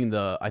 He's helping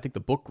I think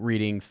the book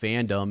reading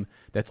fandom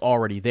that's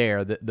already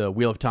there, the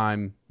Wheel of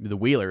Time, the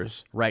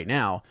Wheelers right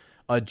now,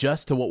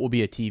 adjust to what will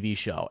be a TV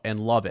show and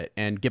love it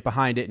and get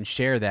behind it and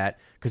share that,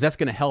 because that's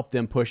going to help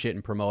them push it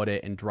and promote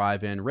it and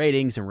drive in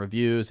ratings and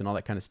reviews and all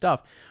that kind of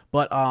stuff.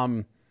 But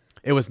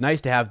it was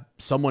nice to have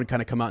someone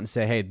kind of come out and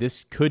say, hey,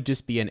 this could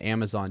just be an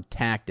Amazon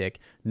tactic.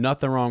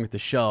 Nothing wrong with the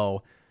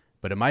show,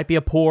 but it might be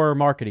a poor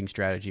marketing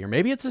strategy, or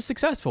maybe it's a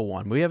successful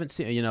one. We haven't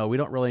seen, we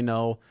don't really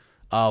know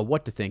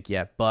what to think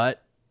yet,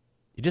 but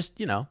you just,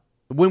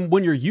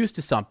 when you're used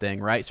to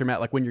something, right, Sir Matt,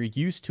 like when you're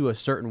used to a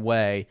certain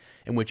way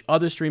in which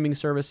other streaming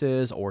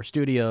services or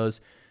studios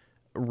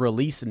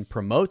release and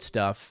promote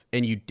stuff,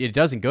 and it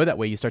doesn't go that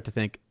way, you start to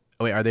think,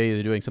 oh, wait, are they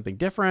either doing something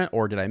different,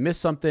 or did I miss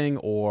something,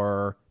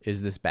 or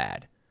is this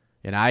bad?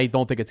 And I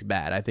don't think it's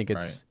bad. I think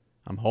it's,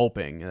 I'm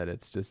hoping that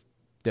it's just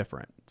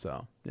different.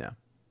 So, yeah.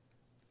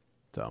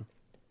 So.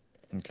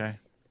 Okay.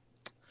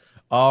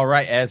 All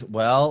right. As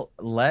well,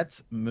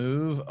 let's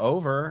move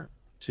over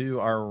to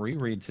our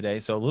reread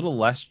today. So a little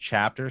less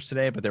chapters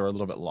today, but they were a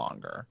little bit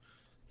longer.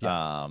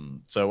 Yeah.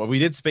 So we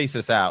did space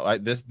this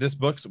out. This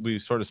book, we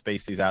sort of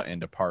spaced these out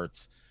into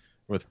parts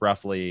with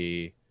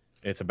roughly,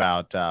 it's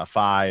about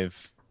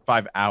 5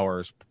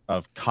 hours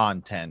of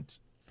content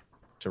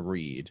to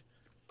read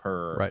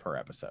per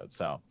episode.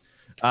 So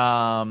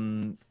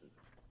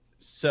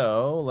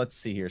let's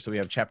see here. So we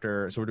have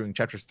we're doing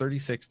chapters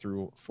 36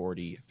 through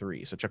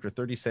 43. So chapter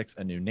 36,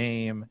 A New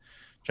Name.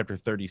 Chapter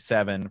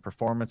 37,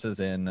 Performances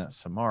in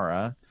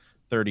Samara.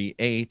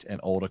 38,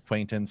 An Old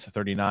Acquaintance.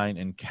 39,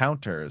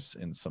 Encounters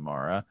in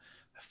Samara.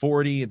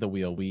 40, The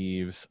Wheel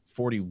Weaves.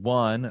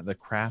 41, The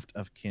Craft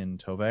of Kin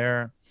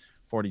Tover.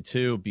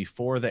 42,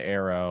 Before the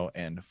Arrow.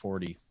 And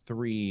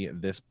 43,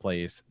 This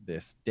Place,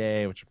 This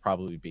Day, which would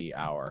probably be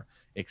our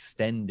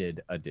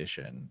extended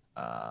edition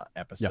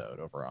episode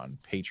over on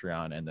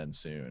Patreon, and then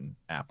soon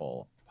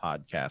Apple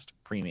Podcast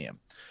Premium.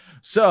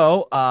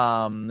 So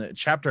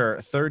chapter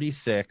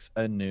 36,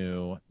 A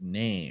New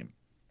Name.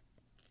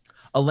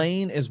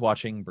 Elaine is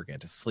watching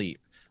Brigitte sleep,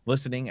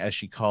 listening as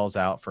she calls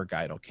out for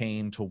Guido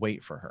Kane to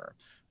wait for her.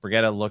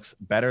 Brigitte looks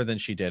better than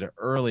she did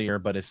earlier,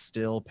 but is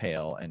still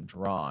pale and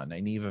drawn.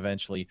 Nynaeve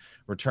eventually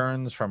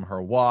returns from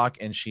her walk,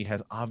 and she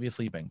has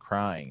obviously been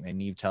crying.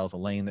 Nynaeve tells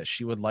Elaine that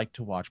she would like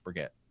to watch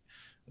Brigitte.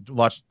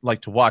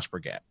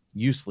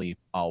 You sleep,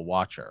 I'll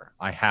watch her.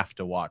 I have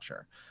to watch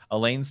her.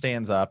 Elaine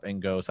stands up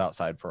and goes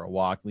outside for a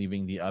walk,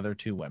 leaving the other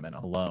 2 women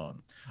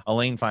alone.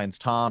 Elaine finds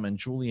Tom and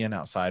Julian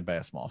outside by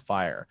a small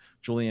fire.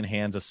 Julian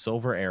hands a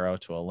silver arrow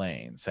to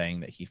Elaine,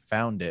 saying that he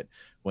found it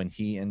when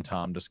he and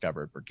Tom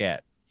discovered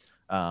Brigitte.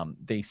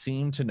 They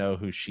seem to know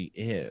who she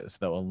is,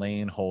 though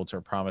Elaine holds her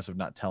promise of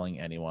not telling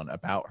anyone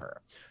about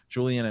her.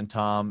 Julian and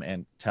Tom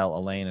tell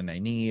Elaine and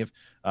Nynaeve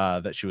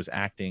that she was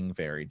acting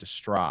very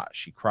distraught.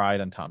 She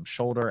cried on Tom's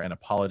shoulder and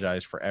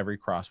apologized for every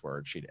cross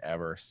word she'd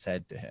ever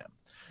said to him.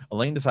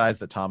 Elaine decides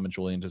that Tom and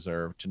Julian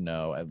deserve to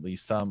know at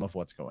least some of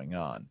what's going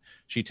on.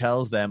 She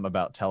tells them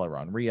about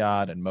Teleron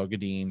Riyadh and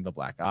Mogadeen, the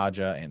Black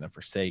Aja, and the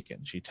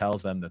Forsaken. She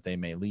tells them that they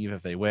may leave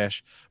if they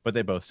wish, but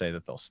they both say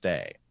that they'll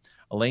stay.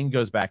 Elaine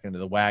goes back into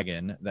the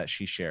wagon that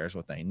she shares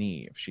with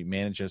Nynaeve. She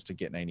manages to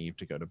get Nynaeve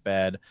to go to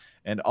bed,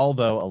 and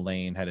although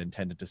Elaine had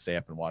intended to stay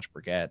up and watch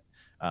Brigitte,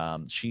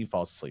 she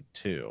falls asleep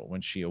too.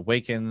 When she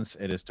awakens,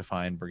 it is to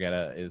find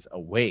Brigitte is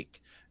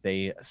awake.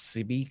 They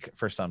speak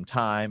for some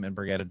time, and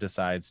Brigitte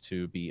decides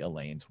to be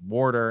Elaine's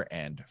warder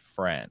and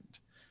friend.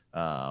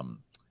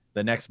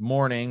 The next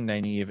morning,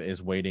 Nynaeve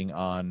is waiting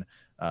on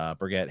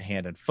Brigitte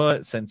hand and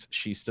foot, since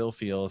she still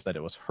feels that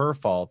it was her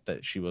fault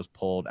that she was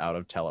pulled out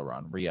of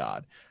Teleron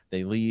Riyadh.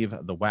 They leave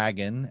the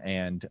wagon,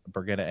 and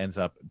Brigitte ends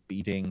up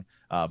beating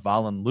betting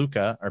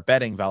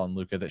Valen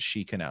Luca that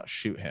she can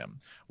outshoot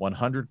him.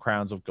 100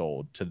 crowns of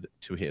gold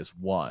to his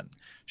 1.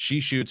 She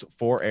shoots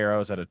 4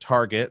 arrows at a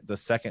target, the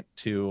second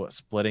 2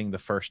 splitting the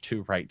first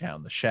 2 right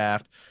down the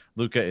shaft.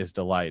 Luca is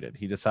delighted.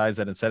 He decides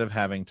that instead of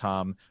having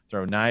Tom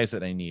throw knives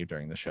at Nynaeve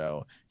during the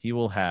show, he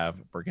will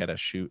have Brigitte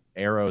shoot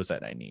arrows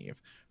at Nynaeve.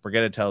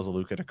 Brigitte tells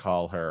Luca to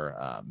call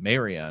her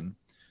Marion,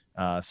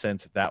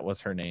 since that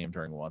was her name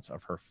during once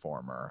of her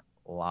former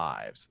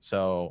lives.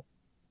 So,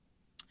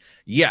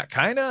 yeah,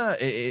 kind of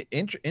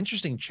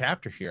interesting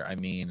chapter here. I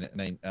mean,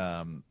 Brigitte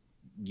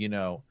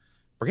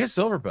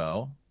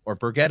Silverbow, or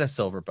Brigitte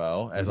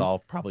Silverbow, as I'll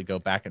probably go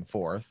back and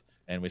forth,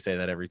 and we say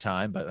that every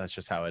time, but that's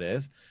just how it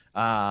is.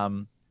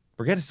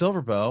 Brigitte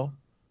Silverbow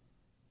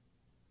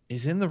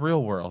is in the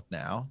real world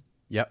now.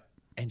 Yep.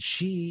 And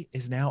she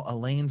is now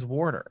Elaine's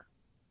warder.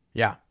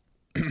 Yeah.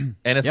 And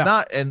it's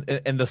not, and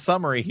the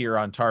summary here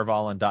on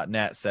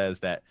tarvalin.net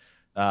says that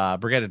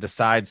Brigitte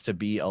decides to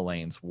be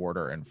Elaine's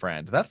warder and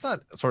friend. That's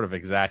not sort of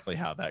exactly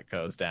how that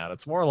goes down.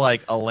 It's more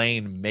like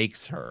Elaine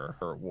makes her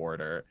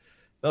warder.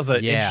 That was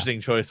an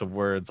interesting choice of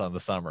words on the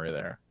summary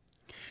there.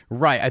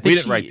 Right. I think we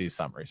didn't write these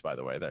summaries, by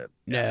the way.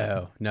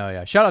 No.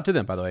 Yeah. Shout out to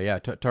them, by the way. Yeah.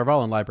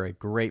 Tarvalin Library,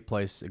 great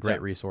place, a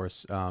great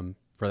resource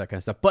for that kind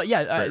of stuff. But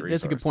yeah,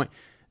 that's a good point.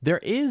 There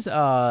is,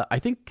 I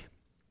think,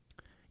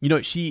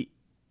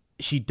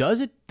 she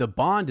does it. The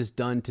bond is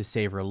done to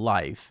save her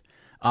life,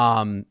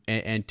 and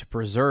to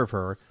preserve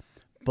her.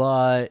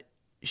 But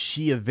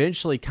she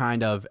eventually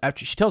kind of,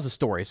 after she tells a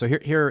story. So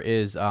here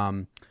is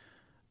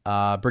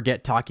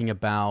Brigitte talking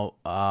about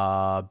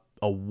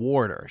a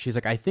warder. She's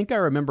like, I think I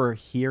remember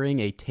hearing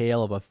a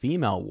tale of a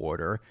female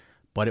warder,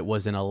 but it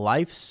was in a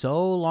life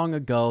so long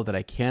ago that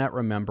I cannot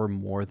remember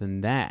more than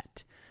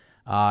that.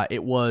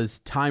 It was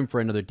time for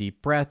another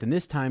deep breath, and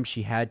this time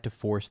she had to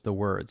force the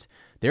words.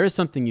 There is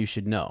something you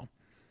should know.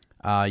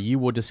 You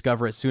will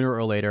discover it sooner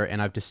or later,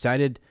 and I've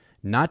decided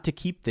not to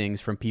keep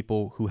things from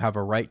people who have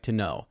a right to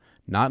know,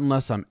 not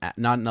unless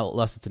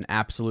it's an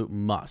absolute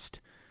must.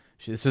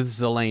 So this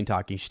is Elaine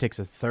talking. She takes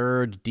a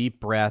third deep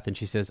breath, and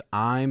she says,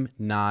 I'm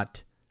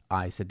not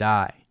Aes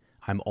Sedai.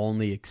 I'm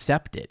only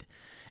accepted.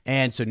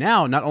 And so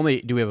now, not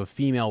only do we have a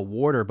female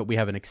warder, but we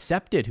have an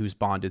accepted who's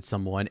bonded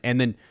someone. And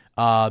then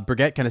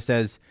Brigitte kind of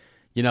says,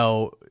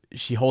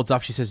 she holds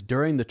off. She says,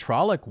 during the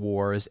Trolloc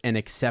Wars, an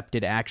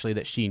accepted actually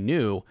that she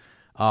knew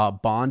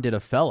bonded a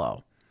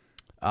fellow.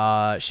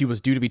 She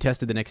was due to be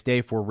tested the next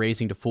day for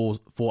raising to full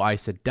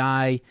Aes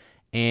Sedai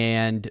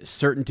and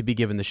certain to be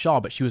given the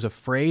shawl, but she was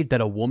afraid that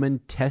a woman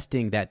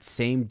testing that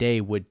same day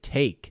would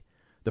take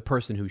the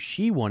person who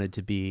she wanted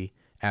to be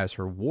as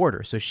her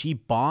warder. So she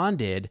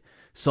bonded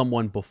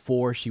someone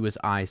before she was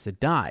Aes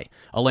Sedai.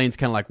 Elaine's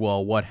kind of like,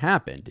 well, what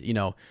happened?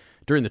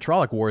 During the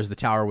Trolloc Wars, the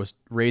Tower was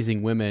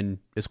raising women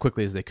as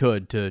quickly as they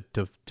could to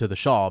the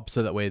shawl,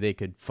 so that way they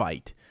could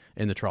fight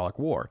in the Trolloc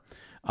War.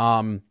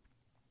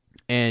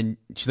 And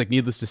she's like,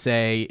 needless to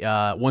say,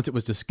 once it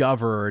was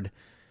discovered,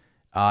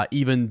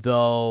 even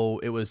though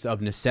it was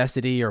of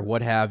necessity or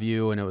what have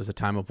you, and it was a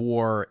time of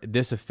war,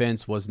 this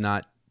offense was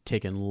not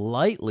taken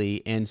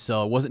lightly. And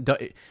so it wasn't,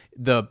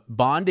 the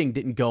bonding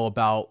didn't go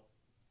about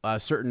a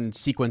certain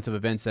sequence of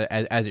events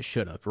as it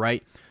should have,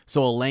 right?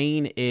 So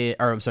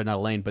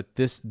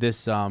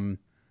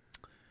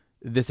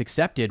this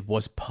accepted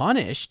was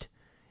punished,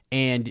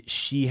 and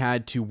she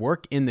had to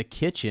work in the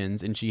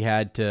kitchens, and she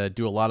had to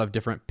do a lot of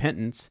different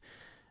penance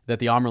that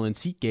the Amerlin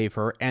seat gave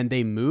her, and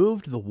they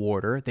moved the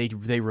warder,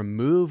 they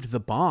removed the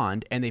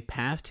bond, and they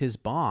passed his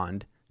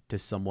bond to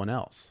someone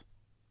else.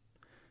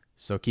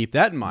 So keep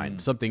that in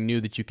mind. Something new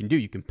that you can do.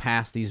 You can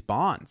pass these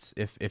bonds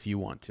if you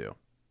want to,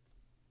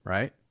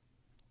 right?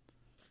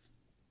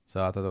 So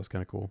I thought that was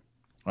kind of cool.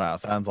 Wow,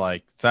 sounds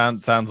like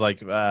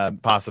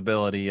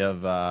possibility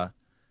of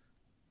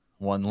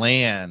one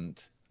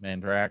land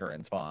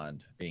Mandragoran's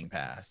bond being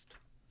passed.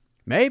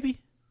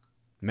 Maybe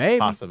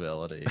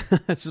possibility.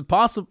 It's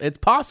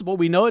possible.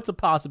 We know it's a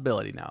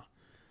possibility now.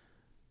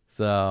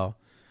 So,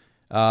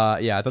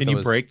 yeah. I thought can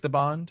you break the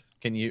bond?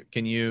 Can you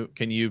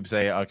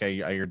say, okay,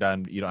 you're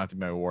done. You don't have to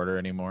be my warder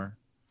anymore?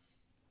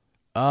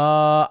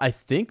 I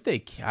think they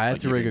can.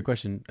 That's a really good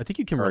question. I think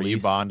you can release. Are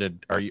you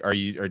bonded? Or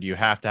do you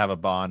have to have a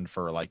bond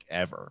for like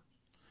ever?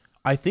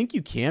 I think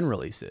you can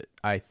release it.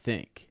 I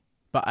think,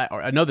 but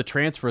I know the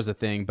transfer is a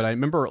thing, but I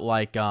remember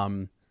like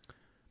when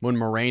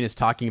Moiraine is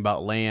talking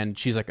about land,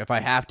 she's like, if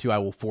I have to, I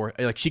will force.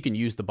 Like she can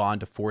use the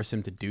bond to force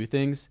him to do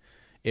things,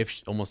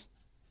 almost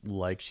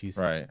like she's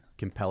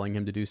compelling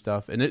him to do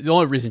stuff. And the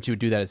only reason she would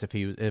do that is if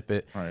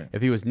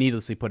he was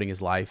needlessly putting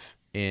his life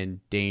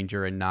in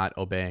danger and not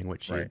obeying,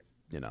 which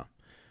yeah,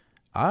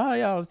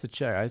 I'll have to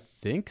check. I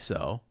think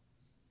so.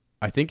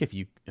 I think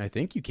you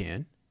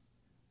can.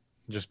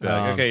 Just be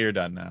like, okay, you're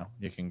done now.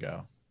 You can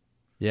go.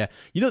 Yeah.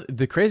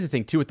 The crazy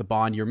thing, too, with the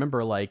bond, you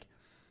remember, like,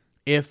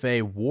 if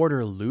a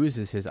warder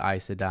loses his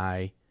Aes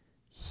Sedai,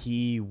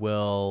 he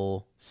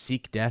will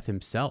seek death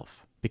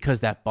himself because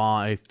that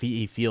bond, if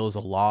he feels a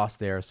loss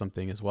there or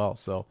something as well.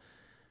 So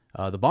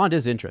the bond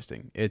is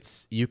interesting.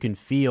 You can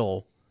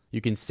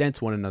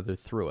sense one another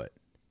through it.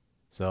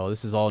 So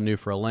this is all new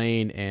for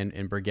Elaine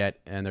and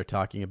Brigitte, and they're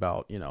talking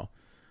about,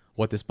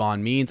 what this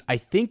bond means. I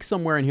think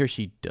somewhere in here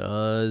she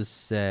does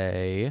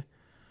say...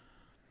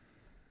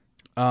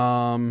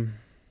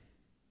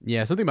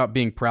 something about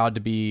being proud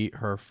to be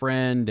her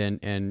friend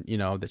and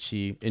that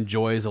she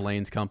enjoys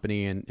Elaine's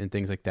company and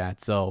things like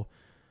that. So,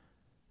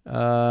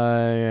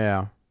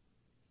 yeah.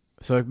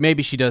 So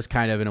maybe she does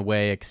kind of, in a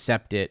way,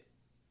 accept it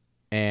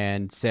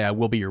and say, I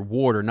will be your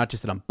warder. Not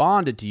just that I'm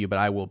bonded to you, but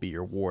I will be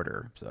your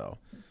warder. So,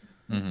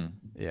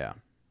 yeah.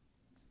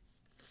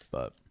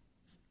 But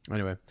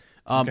anyway,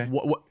 okay.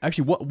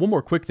 One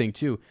more quick thing,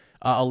 too.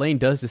 Elaine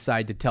does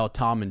decide to tell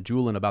Tom and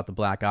Juilin about the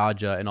Black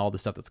Aja and all the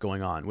stuff that's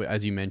going on,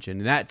 as you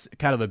mentioned. And that's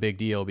kind of a big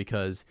deal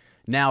because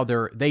now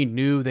they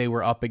knew they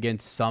were up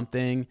against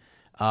something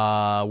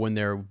when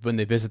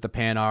they visit the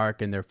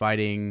Panarch and they're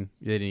fighting.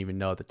 They didn't even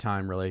know at the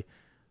time, really,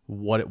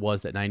 what it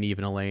was that Nynaeve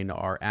and Elaine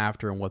are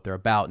after and what they're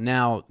about.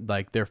 Now,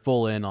 like, they're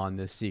full in on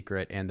this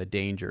secret and the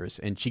dangers.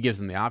 And she gives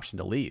them the option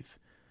to leave.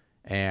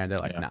 And they're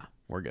like, nah,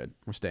 we're good.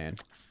 We're staying.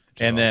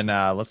 And then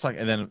let's talk.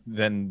 And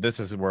then this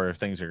is where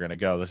things are going to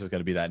go. This is going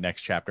to be that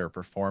next chapter of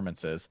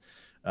performances.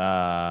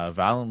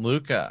 Val and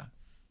Luca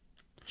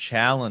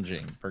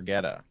challenging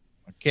Brigitte.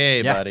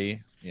 Okay,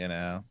 buddy.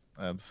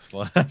 That's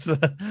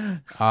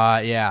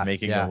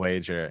making a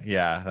wager.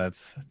 Yeah.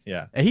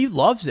 And he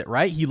loves it,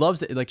 right? He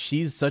loves it. Like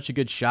she's such a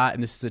good shot,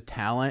 and this is a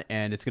talent,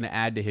 and it's going to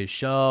add to his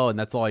show, and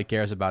that's all he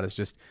cares about is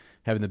just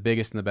having the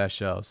biggest and the best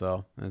show.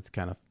 So it's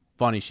kind of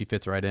funny. She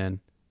fits right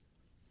in.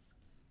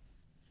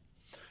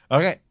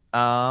 Okay.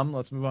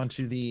 Let's move on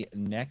to the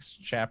next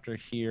chapter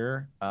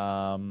here,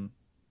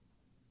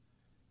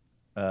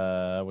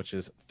 which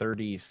is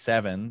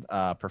 37,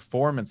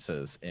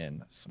 performances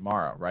in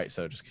Samara, right?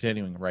 So just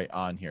continuing right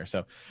on here.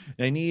 So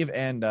Nynaeve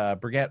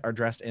and Brigitte are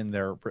dressed in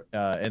their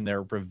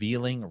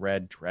revealing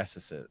red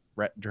dresses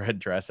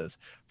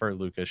for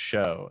Luca's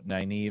show.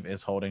 Nynaeve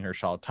is holding her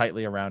shawl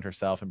tightly around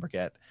herself, and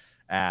Brigitte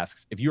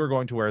asks, if you are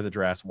going to wear the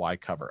dress, why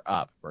cover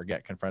up?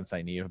 Brigitte confronts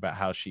Nynaeve about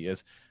how she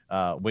is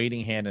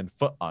waiting hand and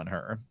foot on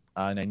her.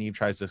 Nynaeve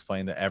tries to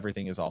explain that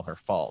everything is all her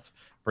fault.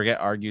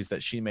 Brigitte argues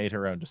that she made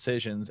her own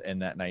decisions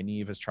and that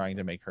Nynaeve is trying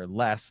to make her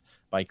less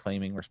by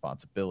claiming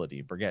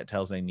responsibility. Brigitte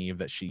tells Nynaeve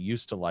that she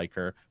used to like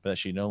her, but that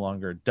she no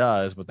longer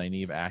does, with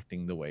Nynaeve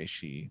acting the way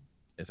she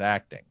is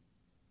acting.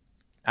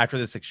 After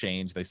this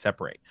exchange, they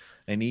separate.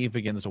 Nynaeve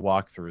begins to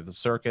walk through the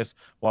circus,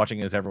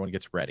 watching as everyone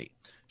gets ready.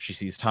 She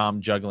sees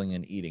Tom juggling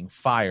and eating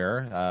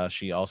fire.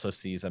 She also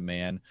sees a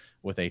man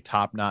with a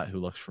top knot who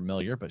looks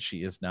familiar, but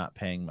she is not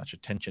paying much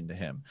attention to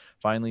him.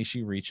 Finally,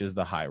 she reaches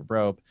the high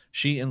rope.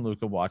 She and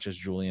Luca watch as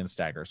Juilin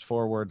staggers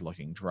forward,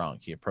 looking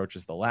drunk. He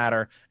approaches the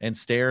ladder and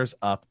stares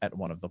up at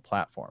one of the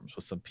platforms,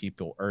 with some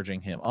people urging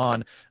him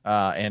on,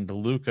 and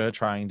Luca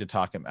trying to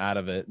talk him out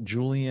of it.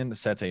 Juilin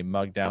sets a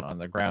mug down on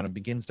the ground and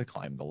begins to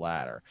climb the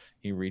ladder.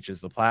 He reaches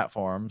the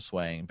platform,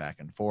 swaying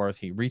back and forth.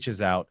 He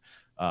reaches out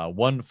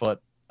 1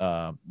 foot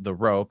the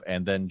rope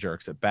and then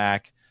jerks it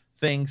back,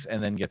 thinks,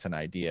 and then gets an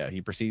idea. He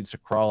proceeds to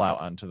crawl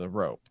out onto the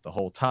rope. The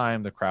whole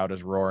time, the crowd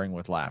is roaring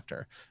with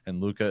laughter,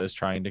 and Luca is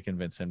trying to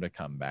convince him to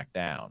come back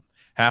down.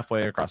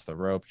 Halfway across the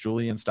rope,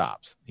 Juilin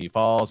stops. He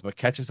falls, but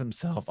catches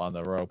himself on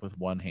the rope with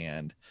one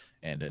hand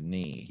and a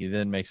knee. He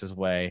then makes his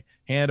way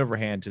hand over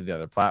hand to the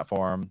other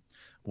platform.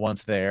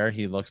 Once there,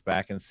 he looks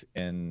back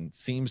and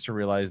seems to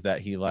realize that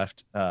he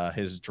left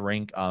his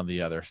drink on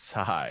the other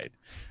side.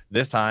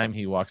 This time,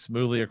 he walks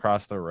smoothly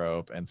across the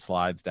rope and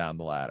slides down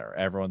the ladder.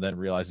 Everyone then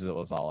realizes it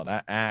was all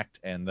an act,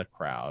 and the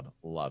crowd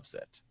loves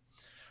it.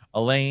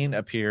 Elaine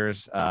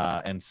appears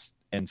and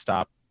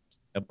stops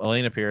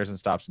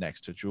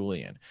next to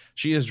Juilin.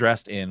 She is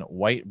dressed in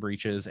white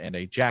breeches and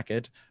a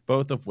jacket,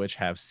 both of which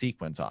have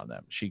sequins on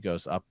them. She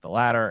goes up the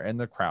ladder, and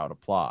the crowd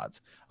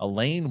applauds.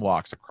 Elaine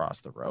walks across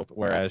the rope,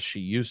 whereas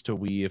she used to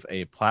weave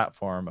a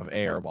platform of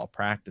air while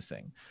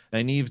practicing.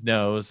 Nynaeve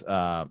knows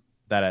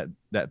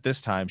that this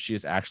time she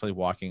is actually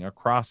walking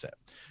across it.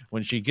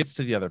 When she gets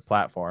to the other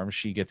platform,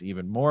 she gets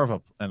even more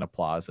of an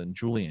applause than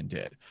Juilin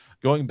did.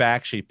 Going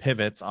back, she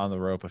pivots on the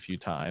rope a few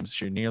times.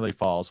 She nearly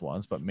falls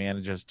once, but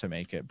manages to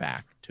make it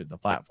back to the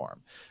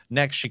platform.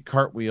 Next, she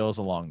cartwheels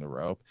along the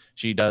rope.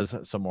 She does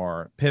some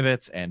more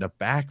pivots and a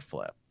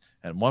backflip.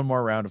 and one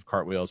more round of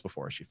cartwheels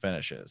before she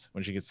finishes.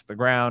 When she gets to the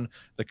ground,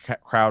 the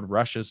crowd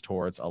rushes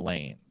towards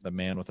Elaine. The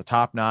man with the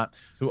top knot,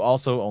 who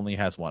also only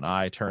has one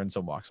eye, turns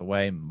and walks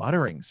away,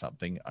 muttering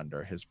something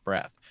under his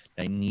breath.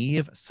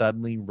 Nynaeve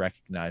suddenly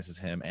recognizes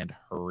him and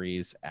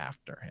hurries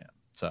after him.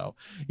 So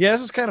yeah,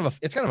 this was kind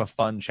of a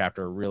fun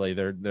chapter. Really,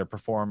 they're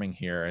performing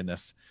here in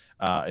this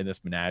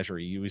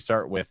menagerie. We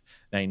start with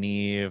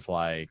Nynaeve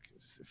like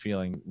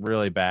feeling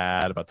really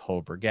bad about the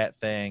whole Brigitte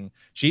thing.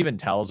 She even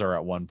tells her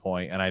at one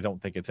point, and I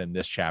don't think it's in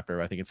this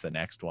chapter, I think it's the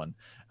next one,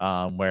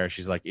 where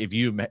she's like, if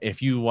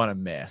you want to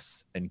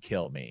miss and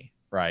kill me,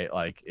 right?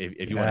 Like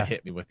if you want to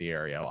hit me with the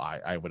arrow,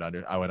 I would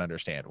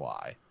understand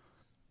why.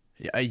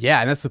 Yeah,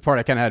 and that's the part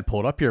I kind of had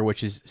pulled up here,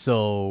 which is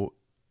so.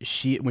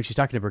 When she's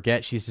talking to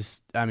Brigitte, she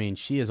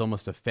is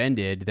almost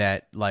offended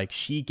that like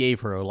she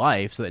gave her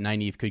life so that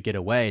Nynaeve could get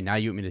away. Now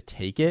you want me to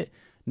take it?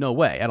 No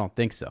way. I don't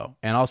think so.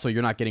 And also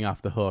you're not getting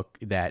off the hook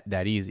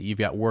that easy. You've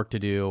got work to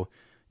do,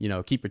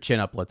 keep your chin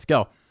up. Let's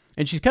go.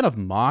 And she's kind of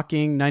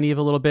mocking Nynaeve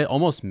a little bit,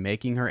 almost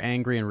making her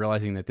angry and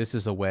realizing that this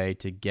is a way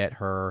to get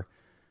her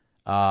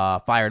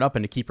fired up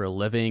and to keep her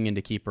living and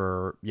to keep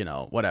her,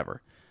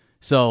 whatever.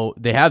 So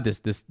they have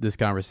this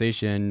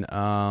conversation.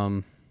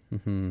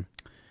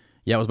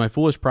 Yeah, it was my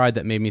foolish pride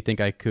that made me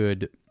think I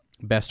could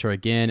best her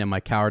again, and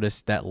my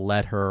cowardice that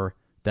let her.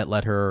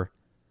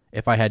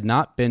 If I had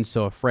not been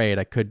so afraid,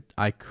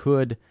 I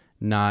could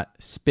not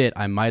spit.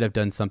 I might have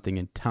done something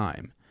in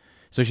time.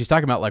 So she's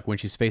talking about like when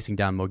she's facing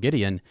down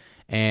Moghedien,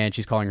 and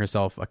she's calling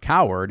herself a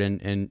coward,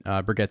 and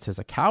Brigitte says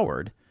a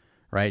coward,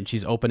 right? And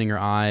she's opening her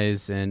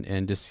eyes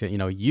and just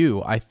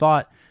I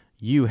thought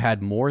you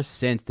had more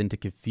sense than to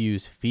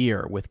confuse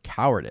fear with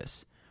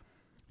cowardice.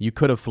 You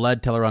could have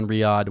fled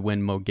Tel'aran'rhiod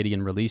when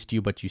Moghedien released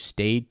you, but you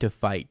stayed to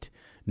fight.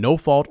 No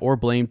fault or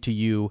blame to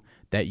you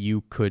that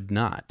you could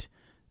not.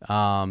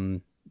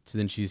 So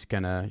then she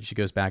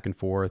goes back and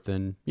forth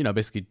and,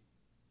 basically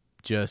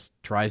just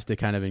tries to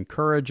kind of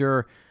encourage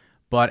her.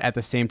 But at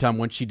the same time,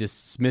 once she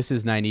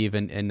dismisses Nynaeve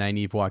and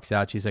Nynaeve walks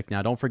out, she's like,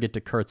 now don't forget to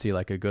curtsy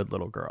like a good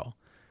little girl.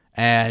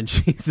 And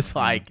she's just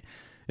like,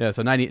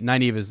 so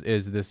Nynaeve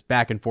is this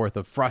back and forth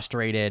of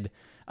frustrated,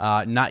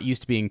 not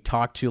used to being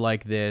talked to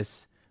like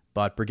this.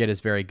 But Brigitte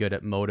is very good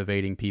at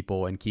motivating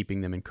people and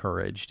keeping them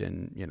encouraged,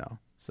 and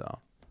so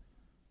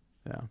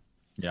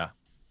yeah.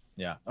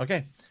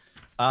 Okay,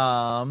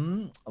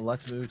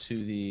 let's move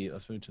to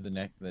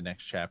the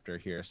next chapter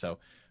here. So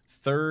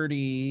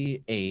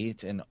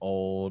 38, an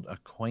old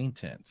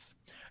acquaintance.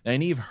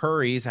 Nynaeve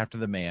hurries after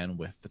the man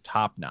with the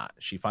top knot.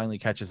 She finally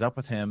catches up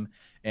with him,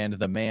 and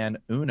the man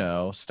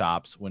Uno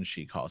stops when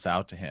she calls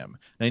out to him.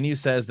 Nynaeve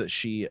says that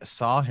she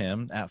saw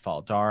him at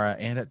Fal Dara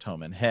and at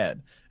Toman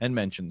Head, and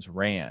mentions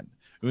Rand.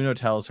 Uno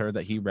tells her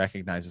that he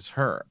recognizes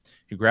her.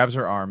 He grabs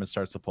her arm and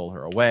starts to pull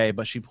her away,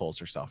 but she pulls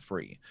herself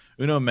free.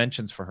 Uno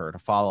mentions for her to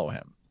follow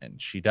him,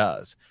 and she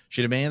does.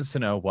 She demands to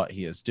know what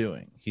he is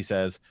doing. He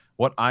says,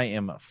 "What I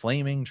am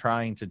flaming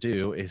trying to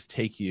do is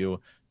take you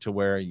to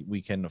where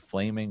we can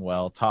flaming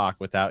well talk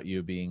without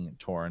you being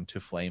torn to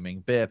flaming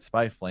bits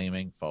by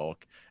flaming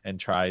folk and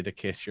try to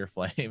kiss your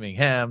flaming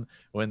hem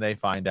when they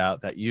find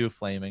out that you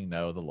flaming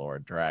know the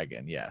Lord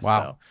Dragon." Yes.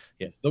 Wow. So,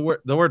 yes,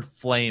 the word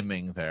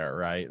flaming there,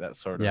 right? That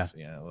sort of,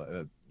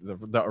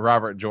 the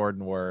Robert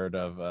Jordan word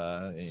of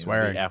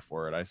swearing, the F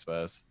word, I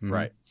suppose. Mm-hmm.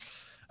 Right.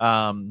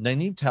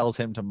 Nynaeve tells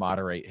him to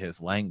moderate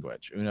his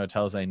language. Uno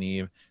tells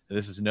Nynaeve that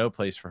this is no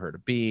place for her to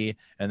be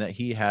and that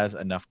he has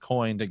enough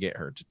coin to get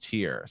her to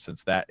Tyr,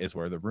 since that is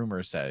where the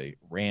rumors say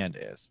Rand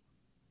is.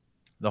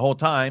 The whole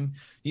time,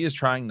 he is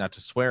trying not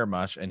to swear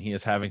much, and he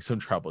is having some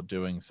trouble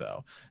doing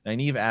so.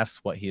 Nynaeve asks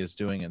what he is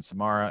doing in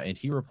Samara, and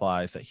he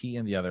replies that he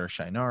and the other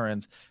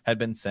Shienarans had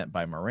been sent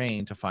by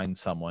Moiraine to find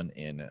someone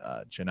in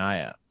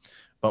Genaya.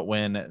 But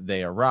when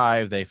they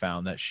arrived, they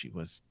found that she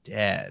was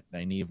dead.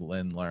 Nynaeve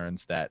then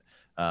learns that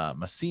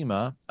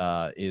Masema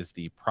is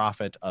the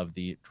prophet of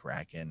the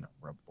Dragon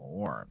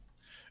Reborn.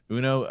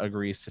 Uno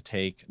agrees to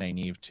take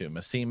Nynaeve to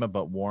Masema,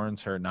 but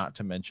warns her not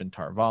to mention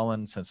Tar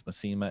Valon, since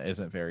Masema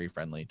isn't very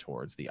friendly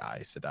towards the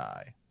Aes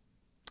Sedai.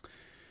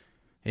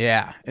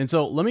 Yeah, and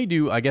so let me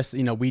do, I guess,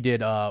 we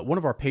did one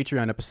of our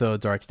Patreon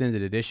episodes, our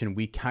extended edition,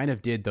 we kind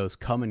of did those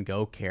come and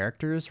go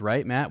characters,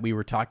 right, Matt? We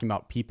were talking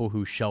about people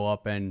who show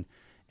up and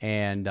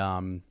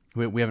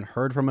we haven't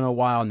heard from in a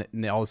while,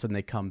 and all of a sudden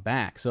they come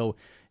back. So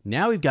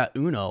now we've got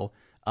Uno,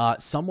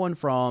 someone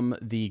from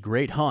the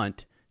Great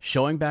Hunt,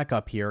 showing back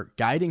up here,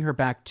 guiding her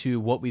back to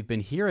what we've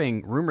been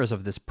hearing rumors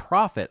of, this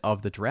prophet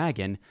of the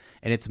dragon,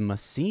 and it's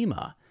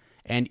Masema.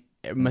 And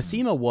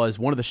Masema was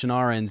one of the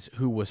Shienarans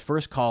who was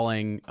first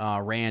calling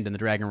Rand and the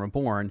Dragon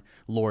Reborn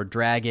Lord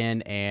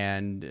Dragon,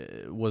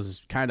 and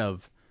was kind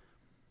of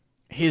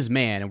his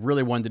man, and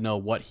really wanted to know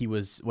what he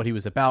was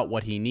about,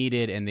 what he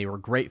needed, and they were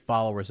great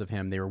followers of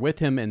him. They were with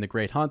him in the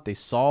Great Hunt. They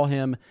saw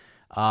him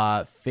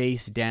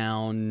face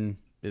down.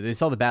 They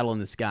saw the battle in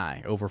the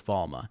sky over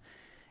Falme.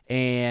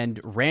 And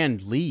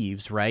Rand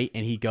leaves, right?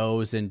 And he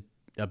goes and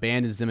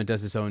abandons them and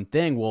does his own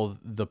thing. Well,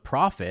 the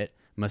prophet,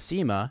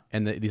 Masema,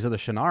 and these other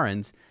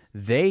Shienarans,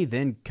 they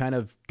then kind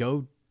of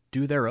go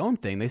do their own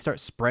thing. They start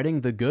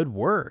spreading the good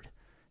word.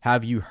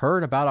 Have you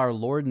heard about our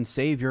Lord and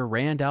Savior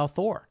Rand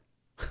al'Thor?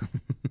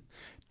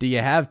 Do you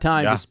have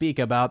time to speak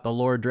about the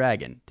Lord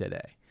Dragon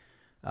today?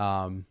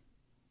 And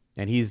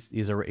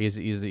he's a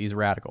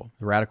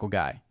radical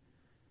guy.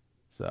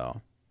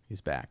 So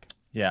he's back.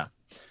 Yeah.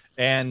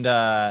 And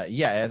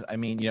as I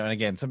mean, and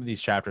again, some of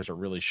these chapters are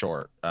really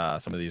short.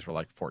 Some of these were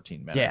like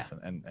 14 minutes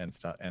and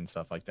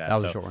stuff like that. That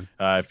was a short one.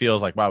 It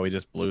feels like, wow, we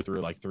just blew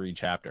through like 3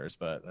 chapters,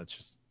 but that's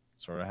just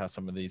sort of how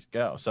some of these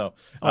go. So,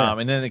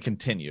 and then it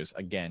continues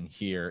again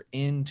here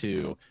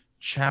into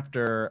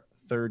chapter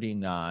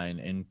 39,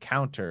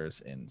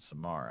 Encounters in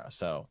Samara.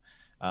 So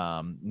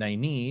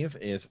Nynaeve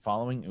is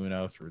following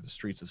Uno through the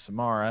streets of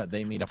Samara.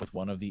 They meet up with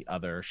one of the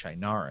other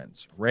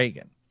Shienarans,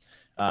 Regan,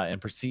 and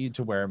proceed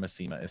to where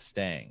Masema is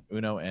staying.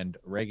 Uno and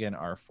Regan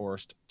are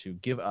forced to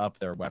give up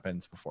their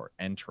weapons before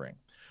entering.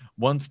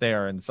 Once they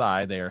are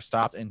inside, they are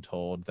stopped and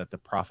told that the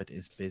prophet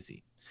is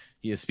busy.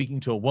 He is speaking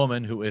to a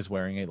woman who is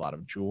wearing a lot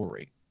of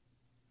jewelry.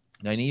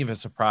 Nynaeve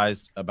is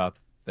surprised about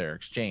their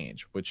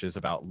exchange, which is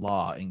about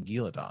law in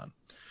Ghealdan.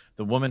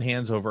 The woman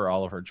hands over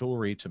all of her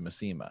jewelry to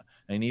Masema.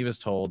 Nynaeve is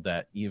told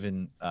that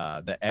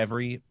that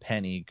every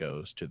penny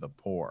goes to the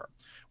poor.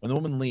 When the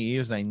woman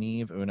leaves,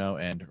 Nynaeve, Uno,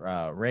 and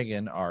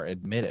Regan are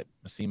admitted.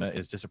 Masema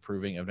is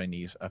disapproving of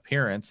Nynaeve's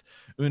appearance.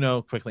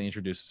 Uno quickly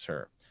introduces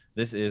her.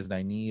 This is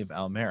Nynaeve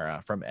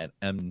Almera from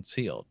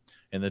Emsfield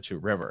in the Two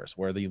Rivers,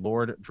 where the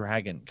Lord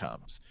Dragon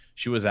comes.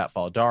 She was at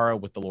Faldara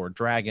with the Lord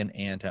Dragon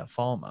and at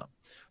Falma.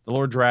 The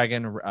Lord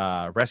Dragon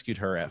rescued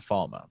her at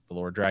Falma. The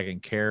Lord Dragon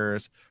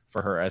cares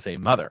for her as a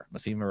mother.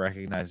 Masema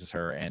recognizes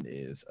her and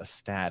is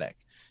ecstatic.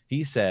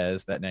 He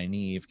says that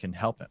Nynaeve can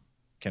help him,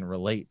 can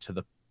relate to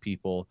the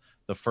people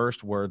the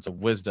first words of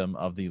wisdom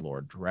of the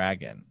Lord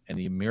Dragon and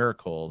the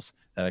miracles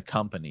that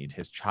accompanied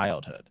his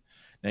childhood.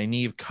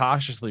 Nynaeve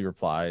cautiously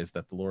replies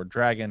that the Lord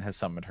Dragon has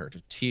summoned her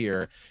to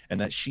Tyr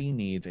and that she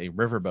needs a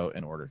riverboat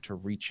in order to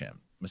reach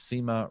him.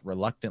 Masema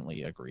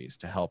reluctantly agrees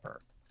to help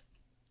her.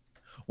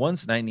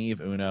 Once Nynaeve,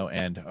 Uno,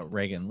 and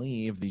Regan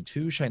leave, the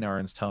 2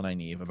 Shienarans tell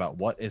Nynaeve about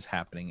what is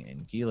happening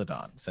in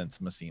Ghealdan since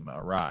Masema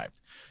arrived.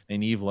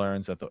 Nynaeve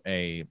learns that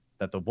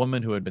the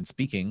woman who had been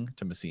speaking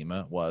to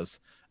Masema was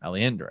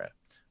Aliendra,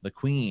 the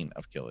queen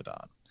of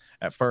Ghealdan.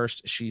 At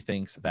first, she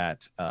thinks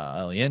that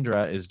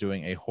Aliendra is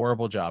doing a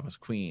horrible job as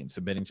queen,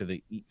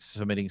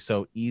 submitting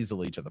so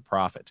easily to the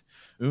prophet.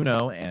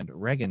 Uno and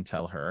Regan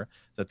tell her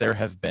that there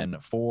have been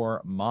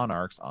 4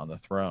 monarchs on the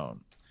throne.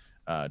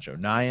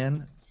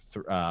 Jonian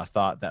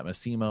thought that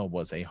Masema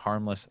was a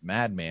harmless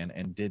madman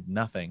and did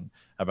nothing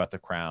about the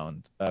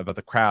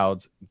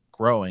crowds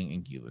growing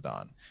in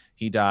Ghealdan.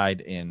 He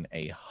died in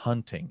a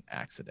hunting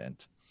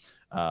accident.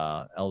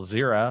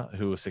 Elzira,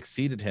 who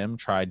succeeded him,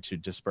 tried to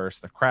disperse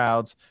the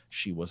crowds.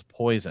 She was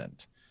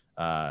poisoned.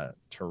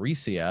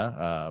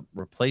 Teresia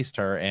replaced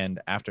her, and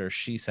after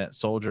she sent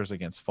soldiers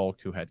against folk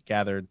who had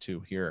gathered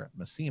to hear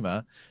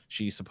Masema,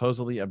 she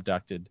supposedly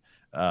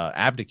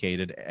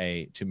abdicated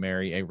to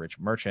marry a rich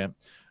merchant,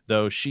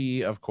 though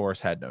she, of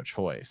course, had no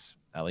choice.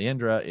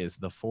 Aliendra is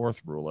the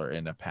 4th ruler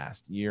in the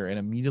past year, and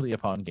immediately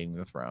upon gaining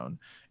the throne,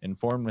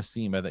 informed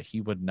Masema that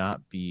he would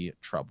not be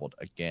troubled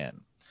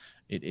again.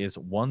 It is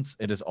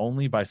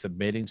only by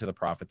submitting to the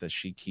prophet that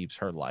she keeps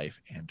her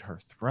life and her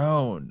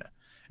throne.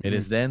 Mm-hmm. It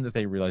is then that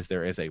they realize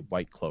there is a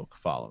white cloak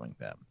following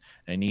them.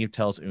 Nynaeve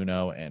tells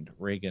Uno and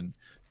Regan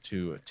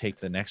to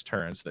take the next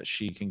turn so that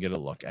she can get a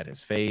look at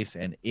his face,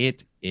 and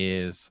it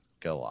is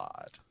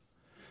Galad.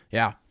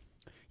 Yeah.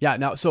 Yeah.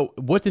 Now, so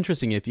what's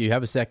interesting, if you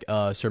have a sec,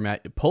 Sir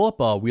Matt, pull up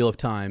a Wheel of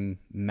Time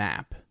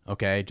map,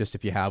 okay? Just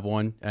if you have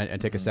one, and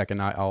take a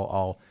second,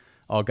 I'll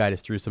guide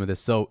us through some of this.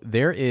 So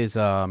there is,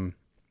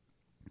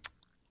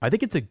 I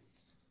think it's a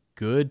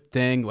good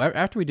thing.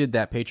 After we did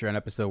that Patreon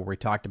episode where we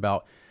talked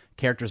about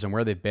characters and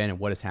where they've been and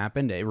what has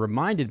happened, it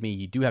reminded me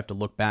you do have to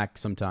look back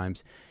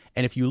sometimes.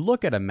 And if you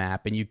look at a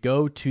map and you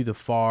go to the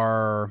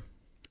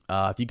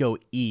if you go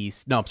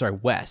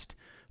west,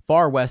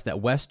 far west, that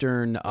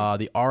western,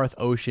 the Arth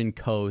Ocean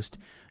coast,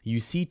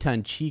 you see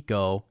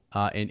Tanchico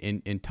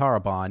in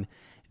Tarabon.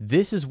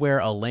 This is where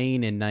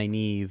Elaine and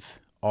Nynaeve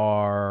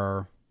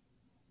are.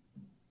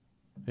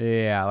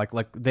 Yeah,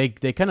 like they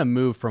kind of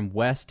move from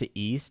west to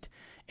east,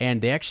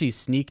 and they actually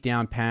sneak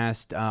down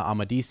past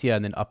Amadisia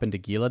and then up into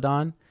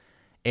Ghealdan.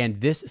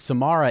 And this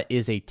Samara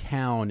is a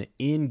town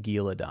in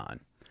Ghealdan.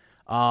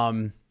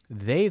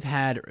 They've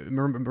had,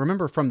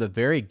 remember from the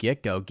very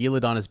get-go,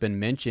 Ghealdan has been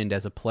mentioned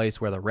as a place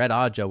where the Red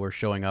Aja were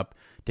showing up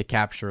to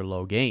capture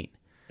Logain.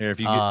 Here, if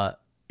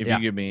you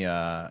give me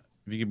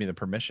the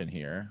permission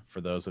here,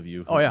 for those of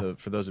you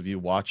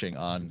watching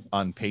on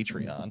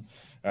Patreon,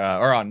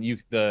 or on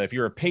if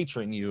you're a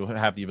patron, you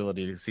have the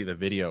ability to see the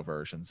video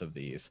versions of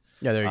these.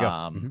 Yeah, there you go.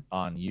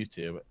 On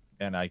YouTube,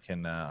 and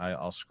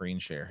I'll screen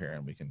share here,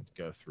 and we can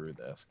go through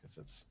this because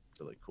it's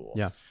really cool.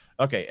 Yeah.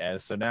 Okay,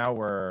 so now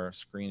we're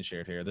screen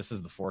shared here. This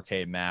is the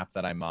 4K map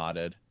that I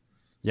modded.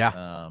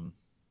 Yeah.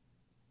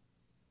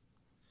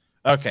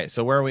 Okay,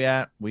 so where are we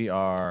at? We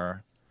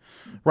are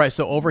right.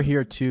 So over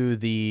here to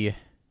the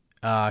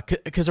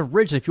because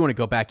originally, if you want to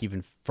go back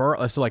even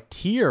further, so like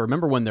Tyr,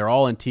 remember when they're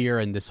all in Tyr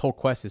and this whole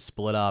quest is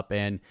split up,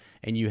 and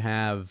you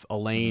have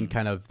Elaine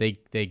kind of they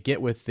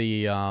get with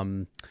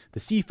the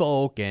sea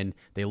folk, and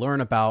they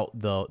learn about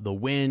the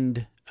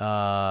wind,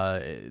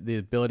 the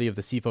ability of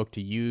the sea folk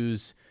to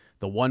use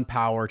the one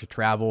power to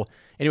travel.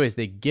 Anyways,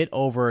 they get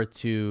over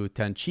to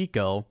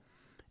Tanchico,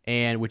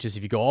 and which is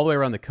if you go all the way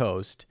around the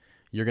coast,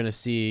 you're gonna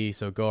see.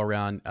 So go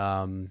around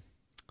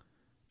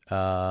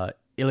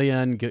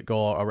Ilion,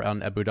 go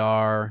around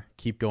Ebudar,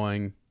 keep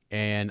going,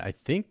 and I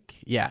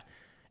think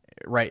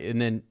right, and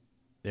then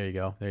there you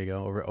go,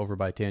 over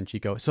by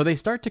Tanchico. So they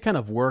start to kind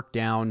of work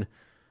down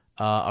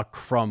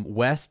from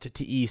west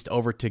to east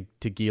over to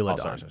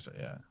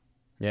Gillidan.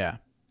 Yeah.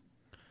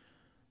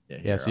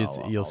 Here,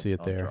 You'll see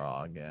it there.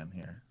 Draw again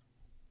here.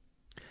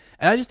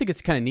 And I just think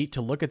it's kind of neat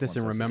to look at this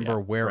and remember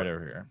where, right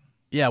over here.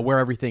 Yeah, where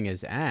everything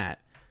is at,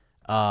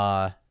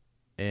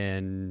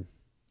 and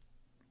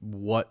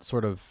what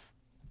sort of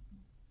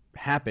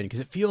happened, because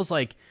it feels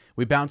like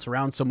we bounce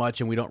around so much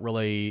and we don't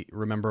really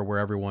remember where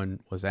everyone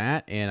was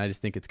at. And I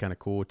just think it's kind of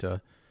cool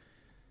to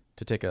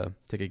take a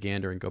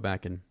gander and go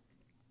back and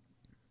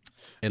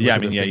yeah, I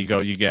mean, yeah, you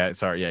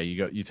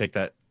take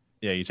that.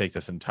 Yeah, you take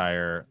this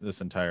entire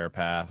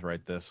path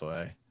right this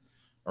way,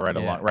 or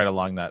right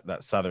along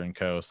that southern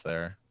coast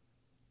there.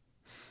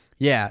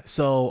 Yeah.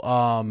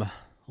 So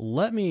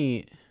let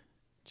me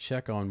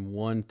check on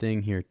one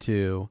thing here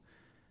too,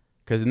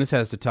 because this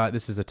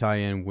is a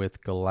tie-in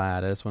with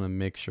Galad. I just want to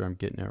make sure I'm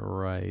getting it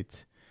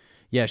right.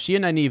 Yeah, she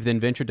and Nynaeve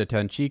then ventured to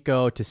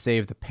Tanchico to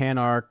save the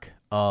Panarch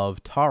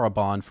of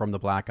Tarabon from the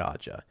Black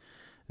Aja.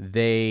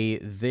 They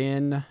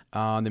then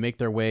they make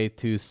their way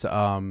to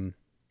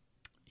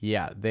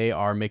they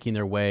are making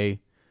their way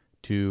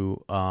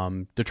to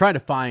they're trying to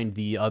find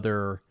the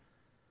other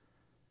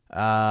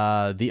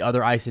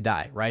Aes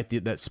Sedai, right?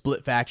 That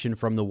split faction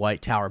from the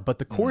White Tower. But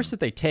the course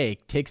that they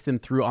takes them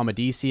through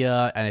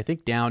Amadisia, and I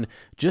think down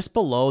just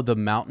below the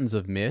Mountains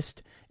of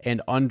Mist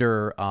and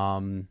under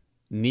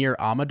near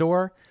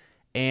Amador.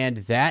 And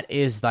that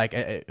is like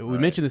we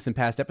mentioned this in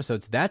past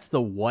episodes. That's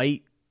the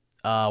White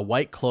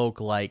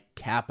Cloak like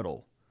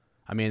capital.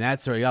 I mean,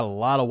 that's you got a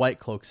lot of White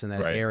Cloaks in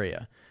that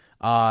area.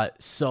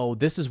 So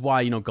this is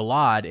why,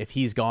 Galad, if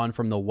he's gone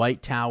from the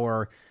White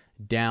Tower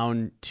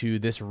down to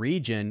this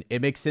region,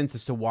 it makes sense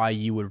as to why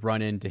you would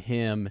run into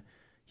him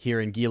here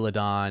in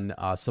Gillidan,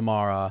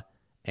 Samara,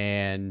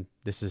 and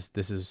this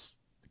is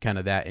kind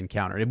of that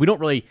encounter. And we don't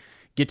really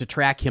get to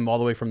track him all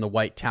the way from the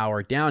White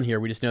Tower down here.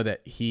 We just know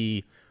that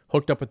he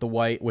hooked up with the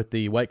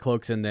White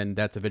Cloaks, and then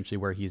that's eventually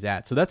where he's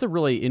at. So that's a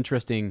really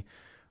interesting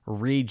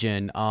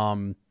region.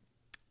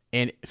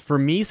 And for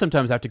me,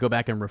 sometimes I have to go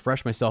back and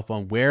refresh myself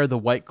on where the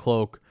White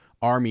Cloak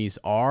armies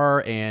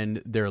are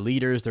and their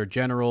leaders, their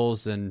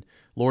generals, and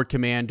Lord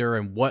Commander,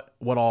 and what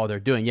all they're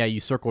doing. Yeah, you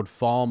circled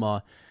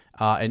Falma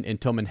and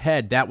Toman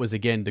Head. That was,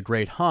 again, the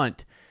Great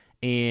Hunt.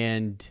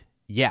 And,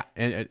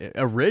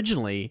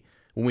 originally,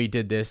 when we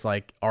did this,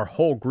 like, our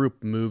whole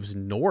group moves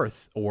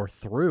north or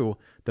through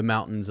the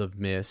Mountains of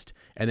Mist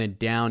and then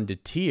down to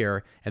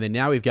Tyr. And then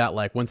now we've got,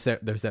 like, once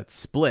there's that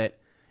split,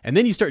 and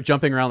then you start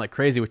jumping around like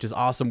crazy, which is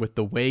awesome with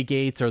the way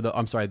gates or the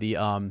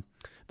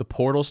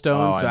portal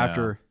stones. So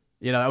after,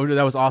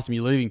 that was awesome.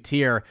 You're leaving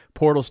Tyr,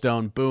 portal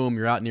stone, boom,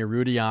 you're out near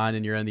Rudion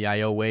and you're in the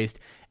Io Waste.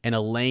 And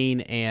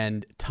Elaine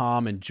and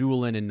Tom and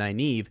Julian and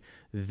Nynaeve,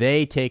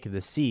 they take the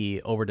sea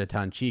over to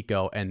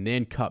Tanchico and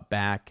then cut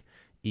back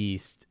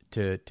east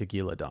to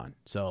Gillidan.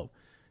 So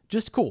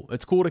just cool.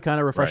 It's cool to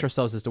kind of refresh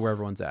ourselves as to where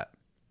everyone's at.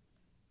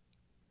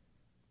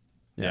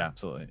 Yeah,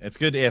 absolutely. It's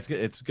good.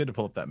 It's good to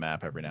pull up that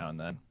map every now and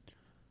then.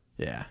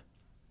 Yeah.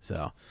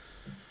 So,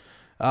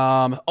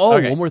 one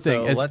more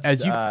thing. So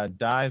let's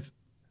dive.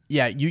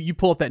 Yeah, you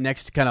pull up that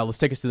next let's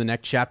take us to the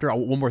next chapter.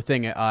 One more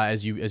thing,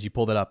 as you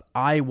pull that up,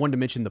 I wanted to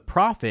mention the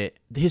prophet,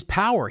 his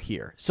power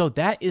here. So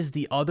that is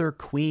the other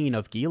queen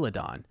of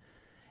Gillidan,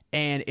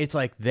 and it's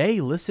like they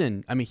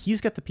listen. I mean,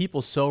 he's got the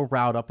people so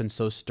riled up and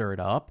so stirred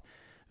up.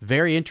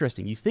 Very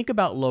interesting. You think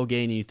about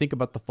Logain and you think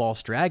about the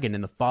false dragon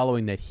and the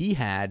following that he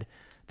had.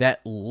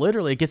 That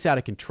literally gets out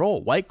of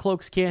control. White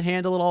Cloaks can't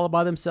handle it all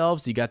by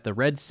themselves. You got the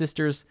Red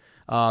Sisters,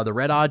 the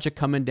Red Aja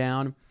coming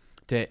down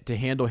to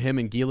handle him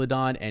in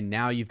Gillidan, and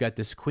now you've got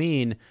this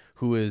queen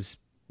who is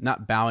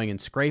not bowing and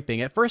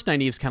scraping. At first,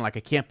 Nynaeve's kind of like, I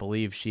can't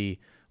believe she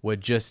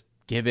would just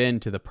give in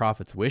to the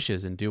prophet's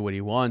wishes and do what he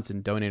wants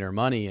and donate her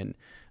money and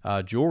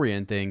jewelry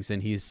and things.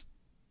 And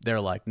they're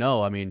like,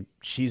 no, I mean,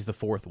 she's the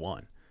fourth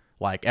one.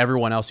 Like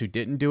everyone else who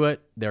didn't do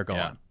it, they're gone.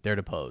 Yeah. They're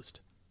deposed.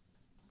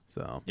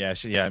 So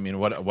I mean,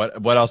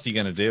 what else are you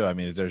gonna do? I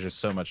mean, there's just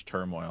so much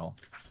turmoil,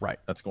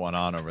 that's going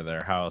on over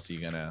there. How else are you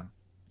gonna?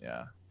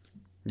 Yeah.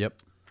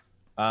 Yep.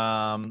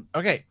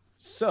 Okay.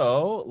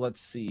 So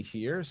let's see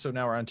here. So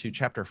now we're on to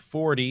chapter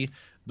 40.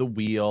 The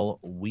Wheel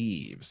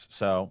Weaves.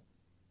 So,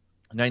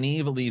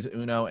 Nynaeve leads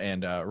Uno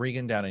and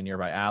Regan down a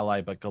nearby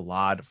ally, but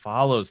Galad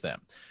follows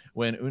them.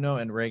 When Uno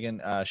and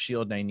Regan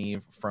shield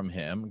Nynaeve from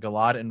him,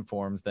 Galad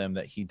informs them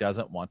that he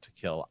doesn't want to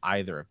kill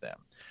either of them.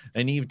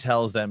 Nynaeve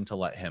tells them to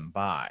let him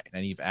by.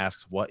 Nynaeve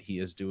asks what he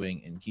is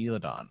doing in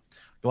Ghealdan.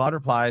 Galad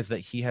replies that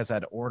he has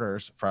had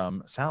orders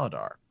from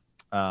Saladar,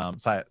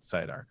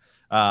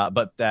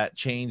 but that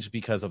changed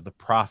because of the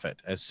prophet.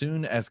 As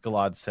soon as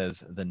Galad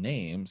says the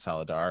name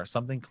Saladar,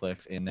 something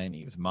clicks in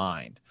Nynaeve's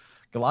mind.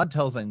 Galad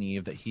tells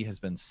Nynaeve that he has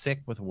been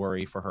sick with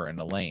worry for her and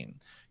Elaine.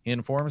 He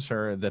informs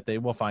her that they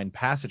will find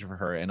passage for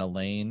her and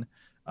Elaine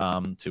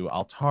to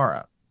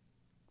Altara.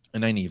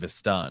 And Nynaeve is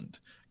stunned.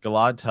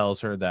 Galad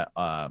tells her that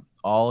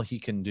all he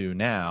can do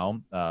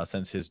now,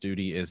 since his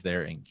duty is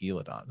there in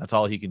Ghealdan. That's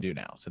all he can do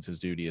now, since his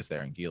duty is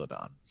there in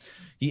Ghealdan.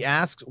 He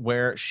asks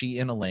where she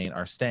and Elaine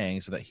are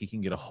staying so that he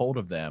can get a hold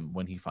of them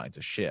when he finds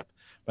a ship.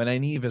 But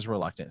Nynaeve is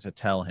reluctant to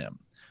tell him.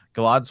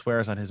 Galad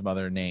swears on his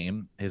mother's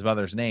name,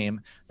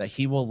 that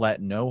he will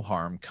let no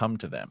harm come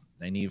to them.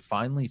 Nynaeve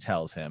finally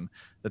tells him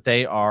that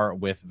they are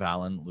with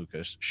Valen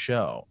Lucas'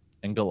 show,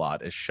 and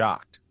Galad is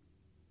shocked.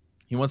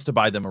 He wants to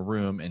buy them a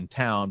room in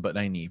town, but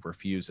Nynaeve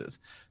refuses,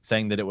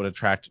 saying that it would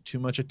attract too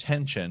much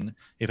attention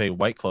if a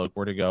White Cloak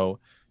were to go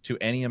to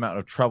any amount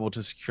of trouble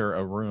to secure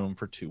a room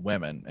for two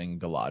women, and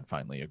Galad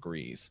finally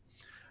agrees.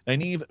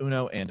 Nynaeve,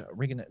 Uno, and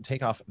Regan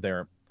take off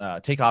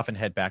and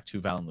head back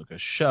to Valen Lucas'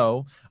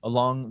 show.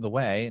 Along the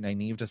way,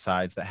 Nynaeve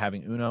decides that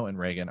having Uno and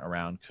Regan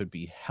around could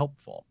be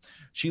helpful.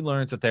 She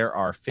learns that there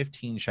are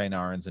 15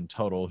 Shienarans in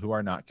total who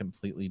are not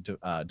completely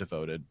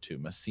devoted to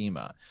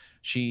Masema.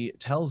 She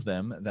tells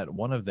them that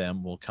one of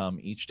them will come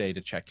each day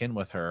to check in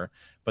with her,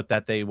 but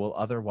that they will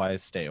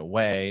otherwise stay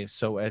away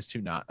so as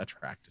to not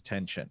attract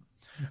attention,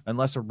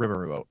 unless a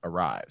riverboat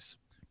arrives.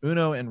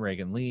 Uno and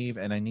Regan leave,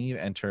 and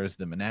Nynaeve enters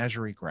the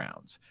menagerie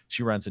grounds.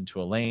 She runs into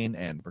Elaine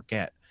and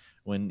Brigitte,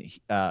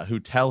 who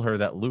tell her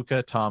that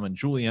Luca, Tom, and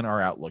Julian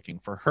are out looking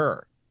for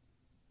her.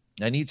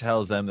 Nynaeve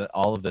tells them that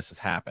all of this has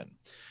happened,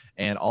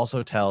 and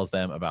also tells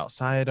them about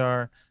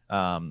Saladar.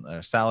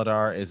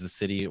 Saladar is the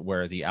city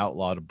where the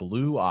outlawed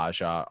Blue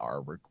Aja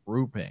are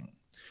regrouping.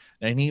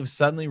 Nynaeve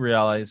suddenly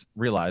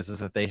realizes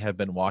that they have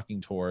been walking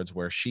towards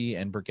where she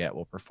and Brigitte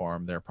will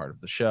perform their part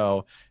of the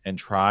show, and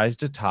tries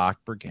to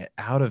talk Brigitte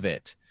out of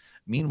it.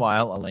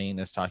 Meanwhile, Elaine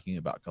is talking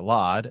about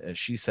Galad, as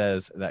she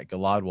says that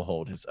Galad will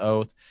hold his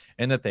oath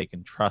and that they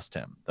can trust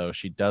him, though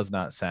she does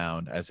not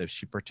sound as if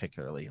she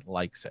particularly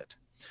likes it.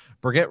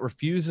 Brigitte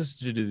refuses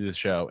to do the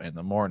show in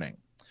the morning.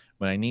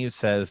 When Nynaeve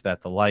says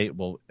that the light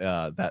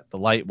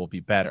will be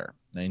better,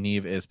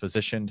 Nynaeve is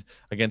positioned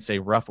against a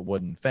rough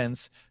wooden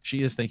fence.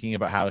 She is thinking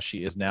about how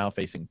she is now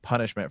facing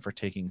punishment for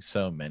taking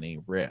so many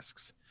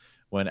risks.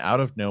 When out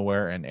of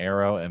nowhere, an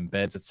arrow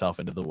embeds itself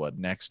into the wood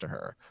next to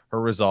her.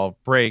 Her resolve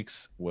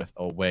breaks with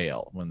a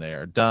wail. When they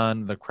are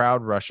done, the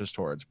crowd rushes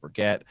towards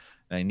Brigitte.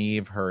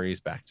 Nynaeve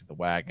hurries back to the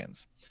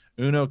wagons.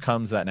 Uno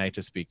comes that night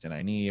to speak to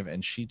Nynaeve,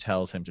 and she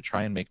tells him to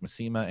try and make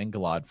Masema and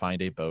Galad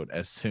find a boat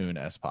as soon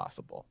as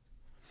possible.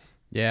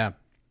 Yeah.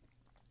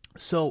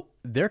 So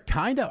they're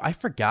kind of, I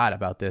forgot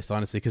about this,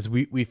 honestly, because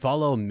we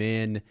follow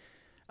Min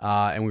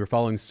and we were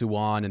following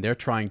Suwan, and they're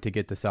trying to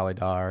get to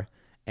Saladar.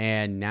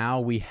 And now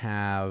we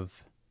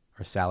have,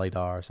 or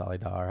Saladar,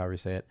 however you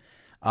say it.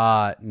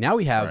 Now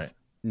we have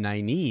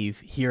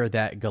Nynaeve hear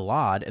that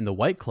Galad and the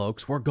White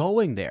Cloaks were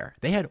going there.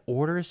 They had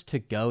orders to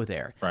go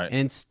there. Right. And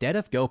instead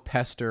of go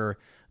pester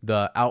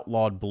the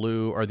outlawed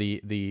Blue or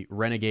the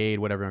renegade,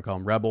 whatever you want to call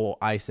them, rebel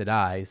Aes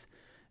Sedais,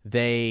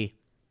 they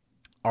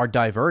are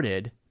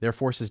diverted, their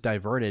forces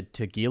diverted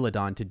to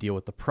Ghealdan to deal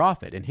with the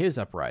Prophet and his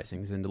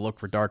uprisings and to look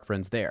for dark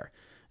friends there.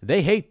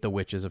 They hate the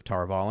witches of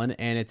Tar Valon,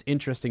 and it's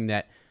interesting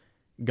that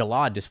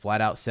Galad just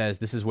flat out says,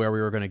 this is where we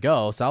were going to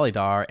go,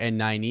 Saladar, and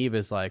Nynaeve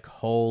is like,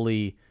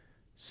 holy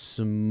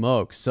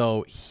smoke.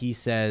 So he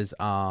says, in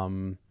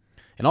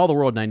all the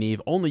world,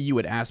 Nynaeve, only you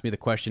would ask me the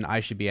question I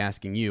should be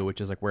asking you,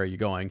 which is like, where are you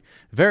going?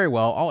 Very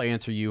well, I'll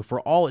answer you.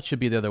 For all, it should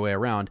be the other way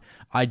around.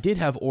 I did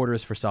have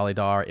orders for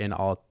Saladar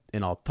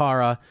in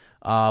Altara,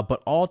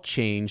 but all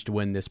changed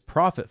when this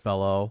prophet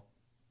fellow,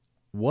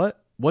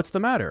 what's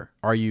the matter?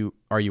 Are you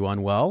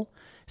unwell?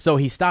 So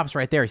he stops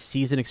right there,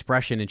 sees an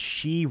expression, and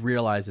she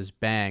realizes,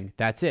 bang,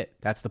 that's it.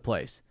 That's the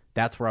place.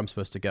 That's where I'm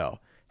supposed to go.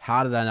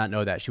 How did I not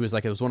know that? She was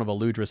like, it was one of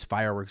Eludra's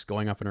fireworks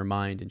going off in her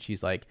mind, and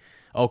she's like,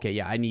 okay,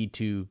 yeah,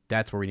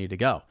 that's where we need to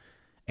go.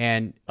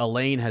 And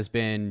Elaine has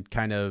been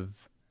kind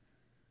of,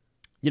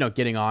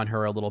 getting on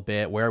her a little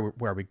bit. Where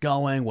are we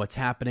going? What's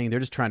happening? They're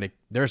just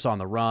they're just on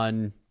the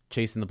run,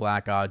 chasing the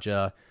Black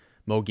Aja,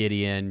 Mo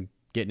Gideon,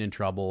 getting in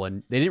trouble,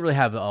 and they didn't really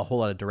have a whole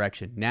lot of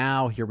direction.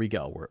 Now, here we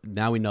go.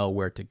 Now we know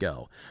where to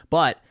go.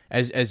 But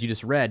as you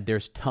just read,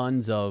 there's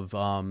tons of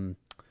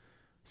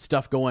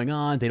stuff going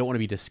on. They don't want to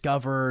be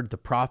discovered. The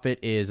prophet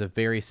is a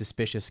very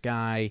suspicious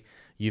guy.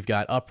 You've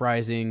got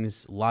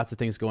uprisings, lots of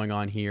things going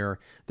on here.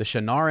 The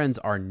Shienarans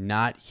are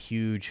not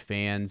huge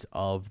fans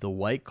of the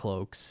White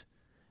Cloaks,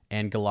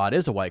 and Galad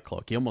is a White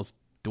Cloak. He almost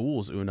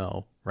duels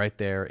Uno right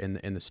there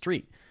in the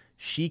street.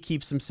 She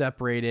keeps them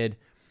separated.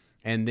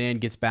 and then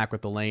gets back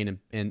with Elaine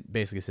and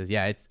basically says,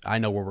 yeah, I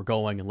know where we're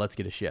going, and let's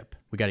get a ship.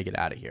 We got to get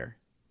out of here.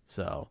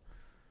 So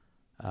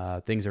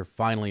things are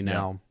finally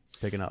now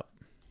picking up.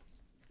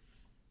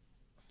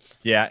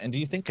 Yeah, and do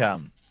you think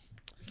and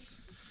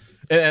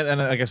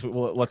I guess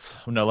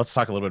let's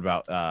talk a little bit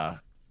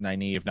about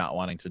Nynaeve not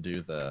wanting to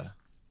do the.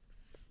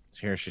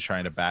 Here she's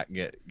trying to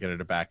get her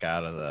to back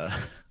out of the.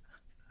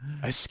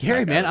 It's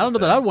scary, man. I don't know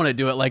that I would want to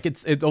do it. Like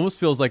it almost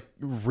feels like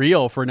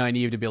real for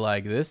Nynaeve to be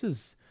like,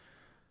 this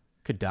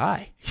could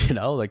die. You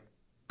know, like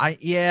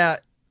I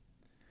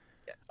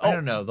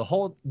don't know the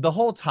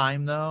whole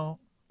time though.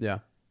 Yeah.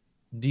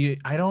 Do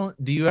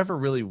you ever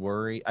really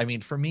worry? I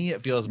mean, for me,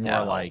 it feels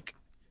more like.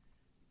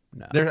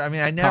 No.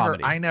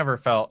 I never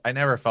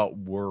felt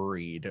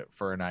worried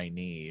for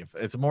Nynaeve.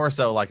 It's more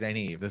so like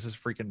Nynaeve. This is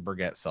freaking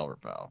Brigitte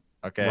Silverbow.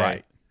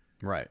 Okay.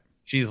 Right.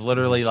 She's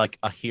literally like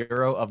a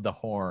hero of the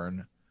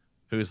Horn,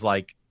 who's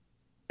like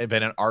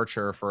been an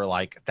archer for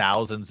like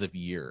thousands of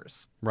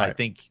years. Right. I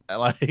think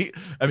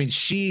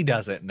she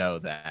doesn't know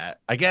that.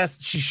 I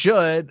guess she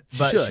should,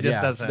 but she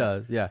just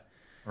doesn't. Yeah.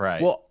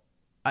 Right. Well,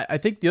 I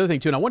think the other thing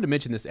too, and I wanted to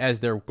mention this as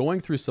they're going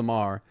through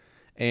Samar.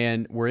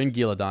 And we're in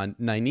Gillidan.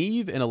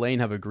 Nynaeve and Elaine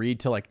have agreed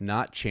to like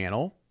not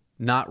channel,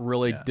 not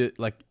really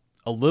like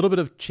a little bit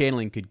of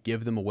channeling could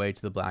give them away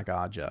to the Black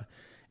Aja.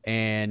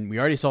 And we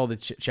already saw the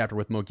chapter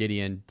with Mo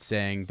Gideon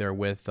saying they're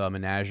with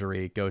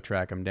Menagerie, go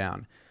track them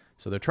down.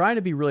 So they're trying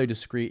to be really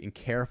discreet and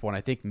careful. And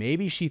I think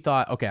maybe she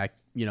thought, okay,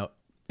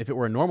 if it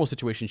were a normal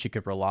situation, she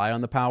could rely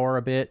on the power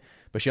a bit,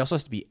 but she also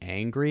has to be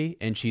angry,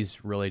 and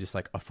she's really just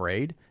like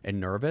afraid and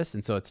nervous.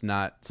 And so it's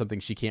not something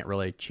she can't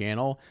really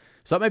channel.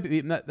 So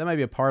that might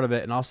be a part of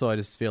it. And also I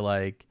just feel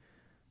like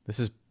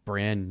this is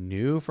brand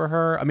new for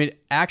her. I mean,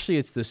 actually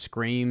it's the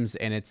screams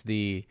and it's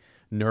the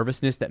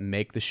nervousness that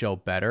make the show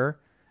better.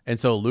 And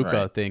so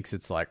Luca thinks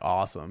it's like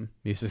awesome.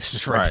 He's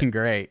just freaking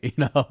great,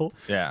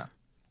 Yeah.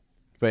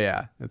 But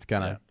yeah, it's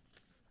kind of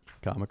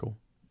comical.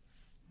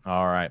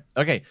 All right.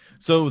 Okay.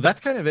 So that's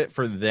kind of it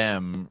for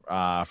them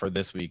for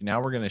this week. Now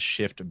we're going to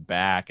shift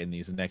back in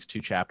these next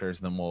two chapters,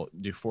 and then we'll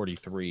do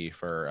 43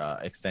 for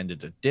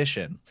extended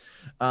edition.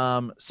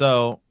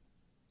 So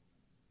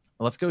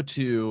let's go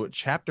to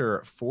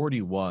chapter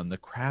 41, The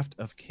Craft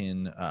of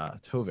Kin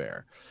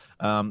Tover.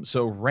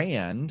 So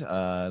Rand,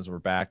 as we're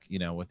back,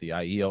 with the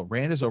Aiel,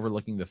 Rand is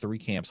overlooking the three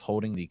camps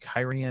holding the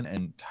Kyrian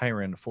and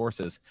Tyran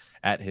forces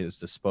at his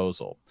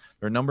disposal.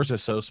 Their numbers are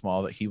so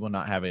small that he will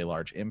not have a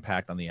large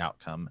impact on the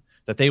outcome,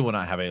 that they will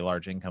not have a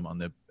large income on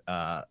the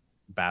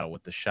battle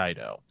with the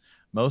Shido.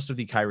 Most of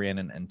the Kyrian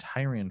and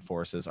Tyran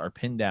forces are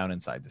pinned down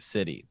inside the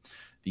city.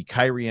 The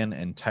Kyrian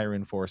and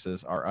Tyran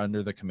forces are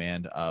under the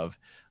command of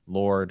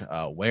Lord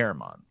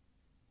Weremon.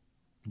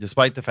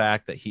 Despite the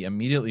fact that he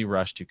immediately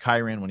rushed to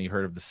Kyrian when he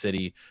heard of the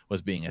city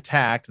was being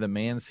attacked, the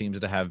man seems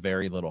to have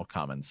very little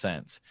common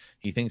sense.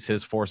 He thinks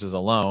his forces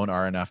alone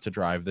are enough to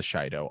drive the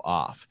Shido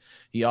off.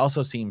 He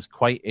also seems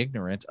quite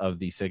ignorant of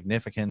the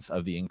significance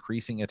of the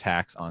increasing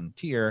attacks on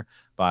Tyr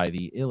by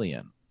the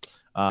Ilian.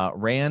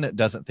 Rand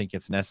doesn't think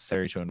it's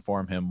necessary to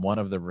inform him one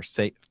of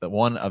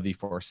the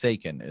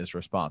Forsaken is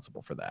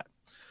responsible for that.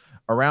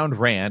 Around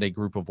Rand, a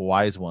group of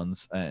wise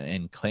ones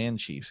and clan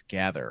chiefs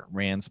gather.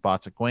 Rand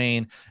spots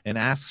Egwene and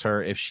asks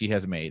her if she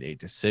has made a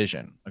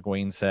decision.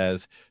 Egwene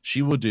says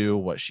she will do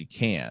what she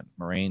can.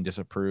 Moraine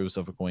disapproves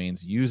of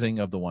Egwene's using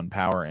of the One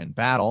Power in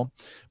battle,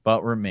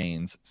 but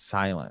remains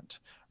silent.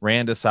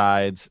 Rand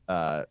decides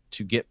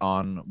to get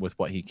on with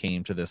what he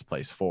came to this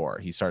place for.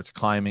 He starts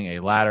climbing a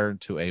ladder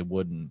to a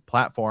wooden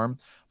platform,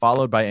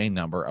 followed by a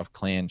number of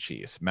clan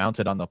chiefs.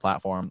 Mounted on the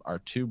platform are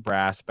two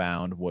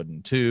brass-bound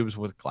wooden tubes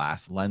with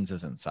glass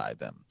lenses inside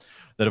them.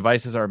 The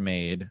devices are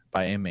made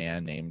by a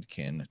man named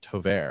Kin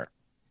Tover.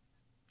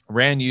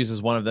 Rand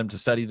uses one of them to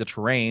study the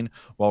terrain,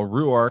 while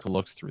Ruark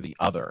looks through the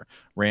other.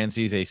 Rand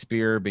sees a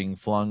spear being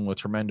flung with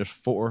tremendous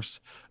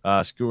force,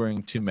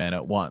 skewering two men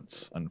at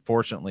once.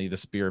 Unfortunately, the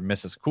spear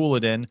misses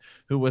Couladin,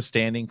 who was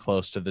standing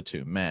close to the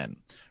two men.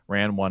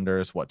 Rand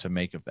wonders what to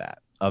make of that.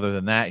 Other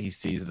than that, he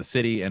sees the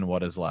city and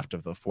what is left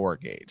of the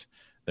Foregate.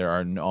 There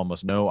are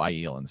almost no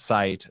Aiel in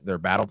sight. Their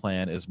battle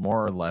plan is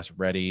more or less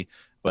ready,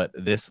 but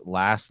this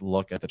last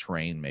look at the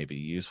terrain may be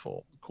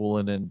useful.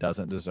 Couladin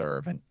doesn't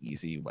deserve an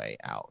easy way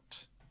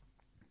out.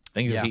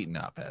 Things are heating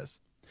up,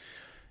 as.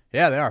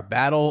 Yeah, they are.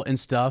 Battle and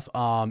stuff.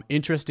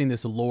 Interesting,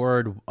 this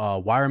Lord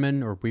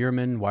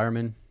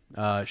Weirman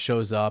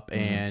shows up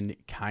and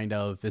kind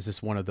of is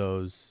this one of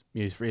those,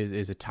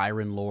 is a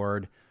Tyran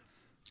Lord.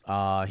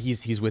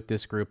 He's with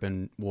this group,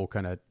 and we'll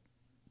kind of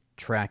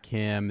track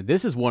him.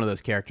 This is one of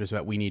those characters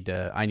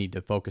that I need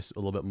to focus a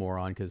little bit more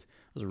on, because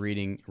I was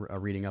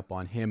reading up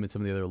on him and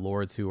some of the other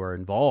lords who are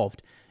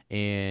involved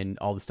in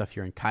all the stuff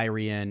here in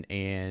Kyrian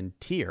and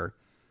Tyr.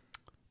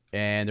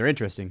 And they're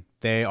interesting.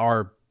 There's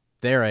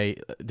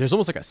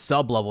almost like a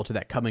sub level to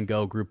that come and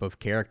go group of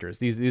characters.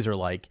 These are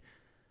like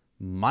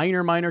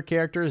minor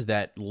characters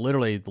that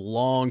literally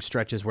long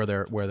stretches where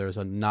there's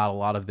not a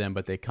lot of them,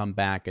 but they come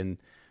back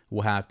and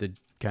we'll have to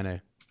kind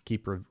of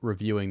keep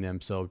reviewing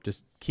them. So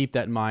just keep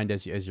that in mind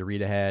as you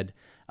read ahead.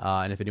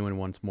 And if anyone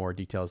wants more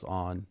details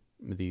on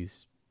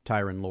these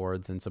Tyrant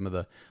lords and some of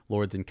the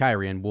lords in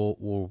Kyrian,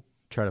 we'll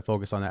try to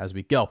focus on that as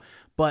we go.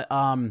 But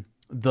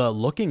the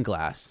looking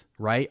glass,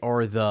 right,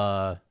 or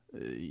the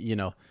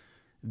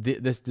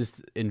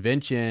this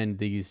invention,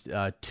 this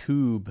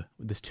tube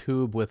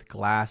with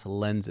glass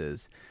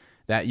lenses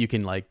that you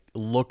can like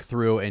look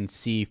through and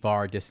see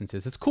far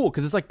distances. It's cool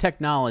because it's like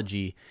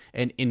technology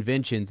and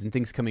inventions and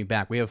things coming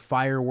back. We have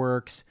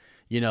fireworks.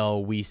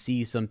 We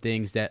see some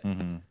things that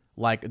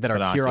that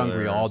are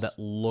Tir-en-Grial that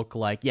look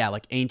like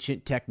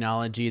ancient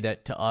technology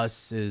that to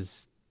us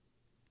is,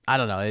 I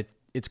don't know.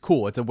 It's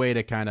cool. It's a way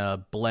to kind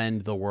of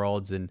blend the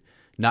worlds and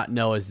not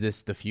know, is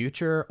this the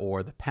future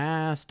or the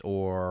past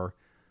or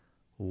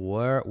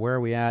where are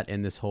we at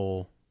in this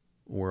whole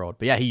world?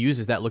 But yeah, he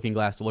uses that looking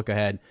glass to look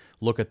ahead,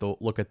 look at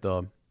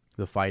the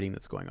fighting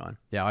that's going on.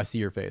 Yeah, I see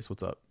your face.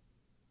 What's up?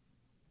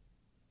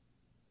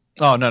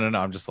 Oh, no.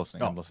 I'm just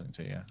listening. I'm listening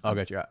to you. Oh,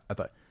 got you. I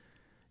thought.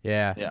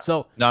 Yeah.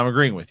 So no, I'm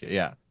agreeing with you.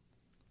 Yeah.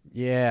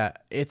 Yeah.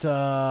 It's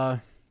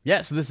so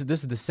this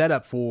is the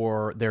setup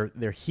for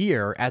they're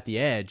here at the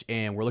edge,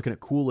 and we're looking at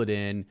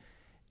Couladin,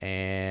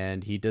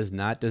 and he does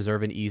not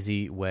deserve an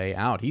easy way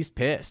out. He's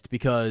pissed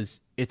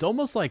because it's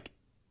almost like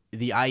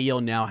the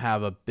Aiel now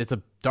it's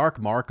a dark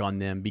mark on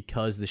them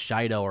because the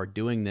Shaido are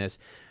doing this.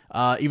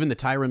 Even the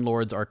Tyrant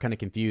lords are kind of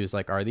confused.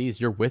 Like,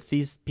 you're with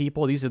these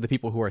people? These are the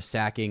people who are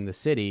sacking the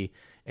city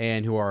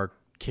and who are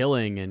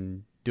killing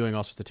and doing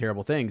all sorts of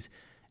terrible things.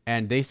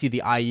 And they see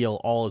the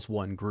Aiel all as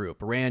one group.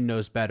 Rand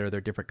knows better.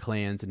 They're different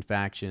clans and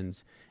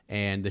factions,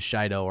 and the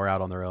Shaido are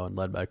out on their own,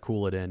 led by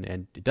Couladin,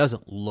 and it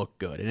doesn't look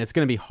good. And it's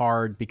going to be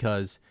hard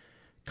because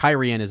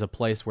Kyrian is a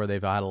place where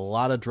they've had a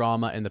lot of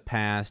drama in the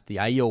past. The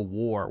Aiel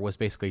War was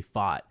basically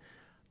fought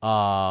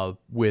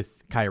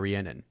with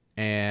Kyrianen.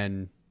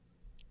 And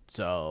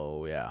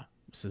so, yeah,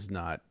 this is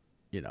not,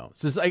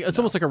 it's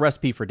almost like a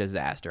recipe for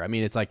disaster. I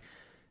mean, it's like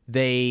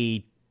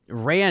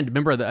Rand,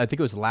 remember, I think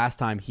it was the last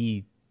time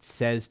he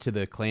says to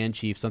the clan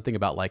chief something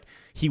about like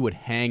he would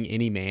hang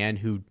any man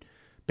who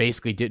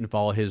basically didn't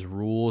follow his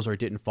rules or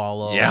didn't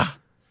follow. Yeah.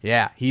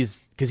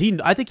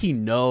 I think he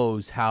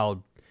knows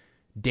how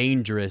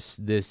dangerous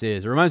this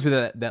is. It reminds me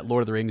of that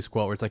Lord of the Rings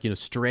quote where it's like,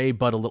 stray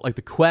but a little, like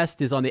the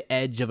quest is on the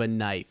edge of a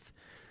knife,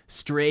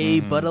 stray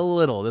but a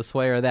little this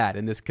way or that,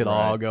 and this could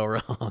all go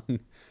wrong.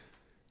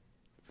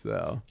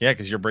 So yeah,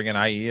 because you're bringing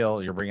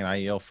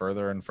Aiel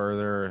further and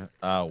further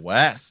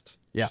west.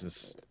 Yeah,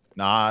 just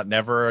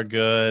never a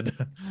good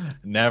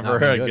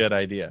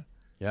idea.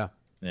 Yeah.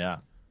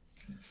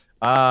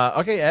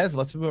 Okay, Ez,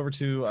 let's move over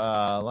to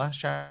last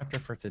chapter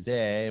for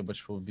today,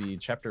 which will be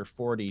chapter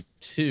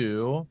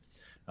 42.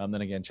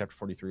 Then again, chapter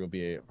 43 will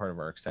be a part of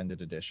our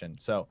extended edition.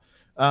 So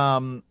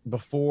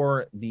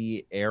before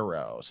the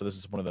arrow. So this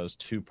is one of those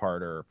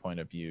two-parter point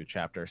of view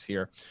chapters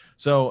here.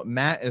 So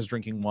Mat is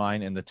drinking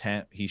wine in the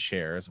tent he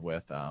shares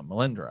with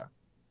Melindara.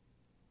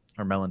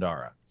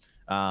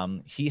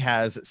 He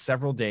has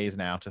several days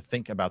now to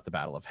think about the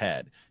Battle of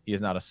Head. He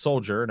is not a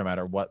soldier, no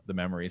matter what the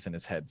memories in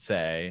his head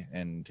say,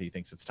 and he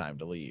thinks it's time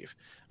to leave.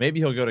 Maybe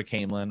he'll go to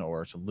Caemlyn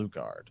or to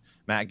Lugard.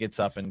 Mat gets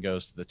up and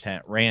goes to the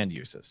tent Rand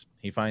uses.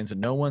 He finds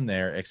no one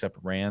there except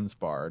Rand's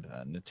bard,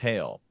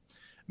 Natael.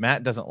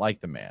 Mat doesn't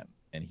like the man,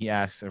 and he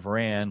asks if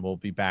Rand will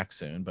be back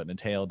soon, but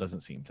Natael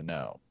doesn't seem to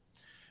know.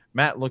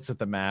 Mat looks at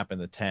the map in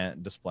the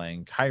tent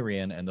displaying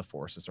Kyrian and the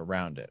forces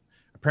around it.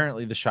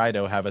 Apparently, the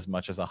Shaido have as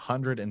much as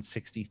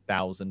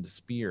 160,000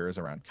 spears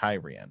around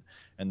Kyrian,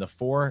 and the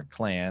 4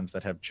 clans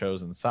that have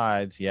chosen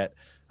sides yet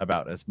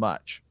about as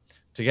much.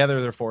 Together,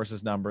 their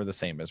forces number the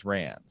same as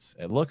Rand's.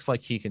 It looks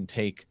like he can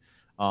take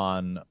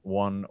on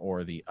one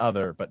or the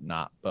other, but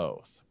not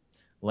both.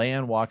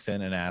 Lan walks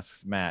in and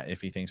asks Mat if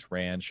he thinks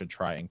Rand should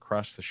try and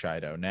crush the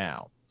Shaido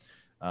now.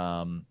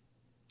 And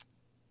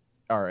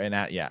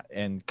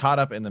caught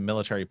up in the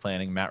military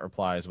planning, Mat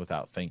replies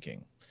without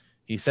thinking.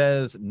 He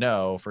says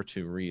no for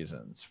 2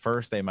 reasons.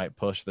 First, they might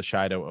push the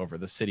Shaido over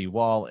the city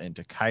wall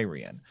into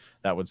Kyrian.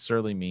 That would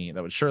surely mean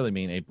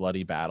a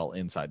bloody battle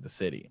inside the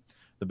city.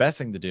 The best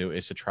thing to do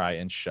is to try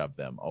and shove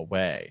them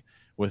away.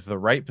 With the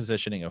right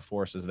positioning of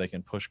forces, they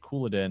can push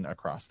Couladin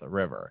across the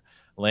river.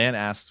 Lan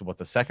asks what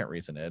the second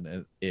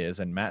reason is,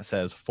 and Mat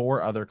says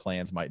 4 other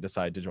clans might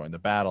decide to join the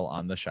battle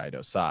on the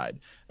Shaido side.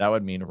 That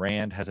would mean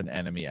Rand has an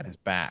enemy at his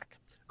back.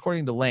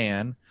 According to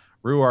Lan,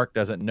 Rhuarc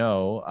doesn't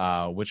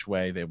know which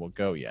way they will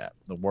go yet.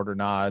 The warder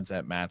nods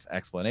at Mat's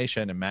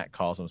explanation, and Mat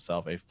calls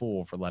himself a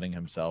fool for letting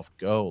himself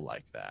go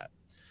like that.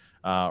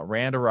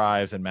 Rand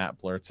arrives, and Mat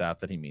blurts out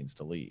that he means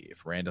to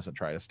leave. Rand doesn't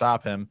try to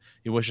stop him.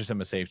 He wishes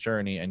him a safe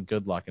journey and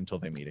good luck until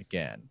they meet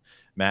again.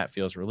 Mat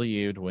feels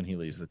relieved when he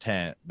leaves the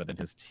tent, but in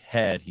his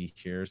head, he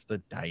hears the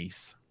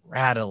dice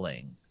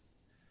rattling.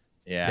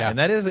 Yeah, and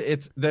that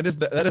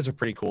is a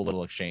pretty cool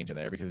little exchange in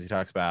there, because he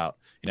talks about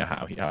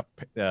how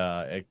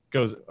it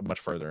goes much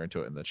further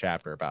into it in the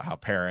chapter about how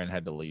Perrin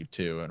had to leave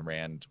too, and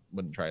Rand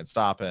wouldn't try and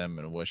stop him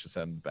and wishes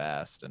him the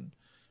best and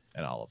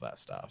all of that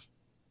stuff.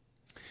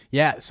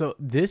 Yeah, so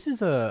this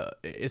is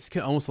it's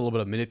almost a little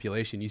bit of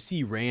manipulation. You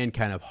see Rand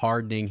kind of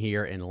hardening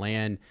here, and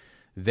Lan,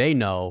 they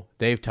know,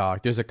 they've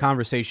talked. There's a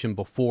conversation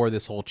before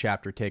this whole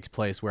chapter takes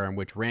place in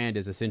which Rand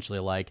is essentially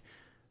like,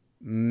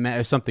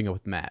 something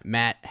with Mat.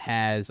 Mat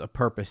has a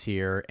purpose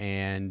here,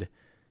 and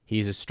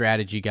he's a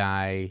strategy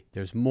guy.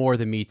 There's more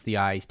than meets the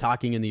eye. He's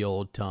talking in the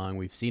old tongue.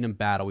 We've seen him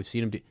battle. We've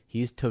seen him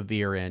he's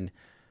ta'veren.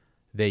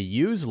 They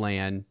use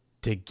Lan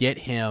to get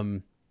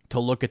him to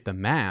look at the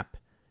map,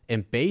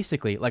 and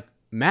basically, like,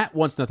 Mat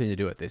wants nothing to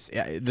do with this.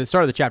 At the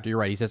start of the chapter, you're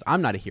right. He says,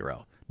 I'm not a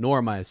hero, nor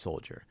am I a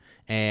soldier.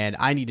 And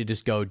I need to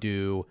just go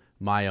do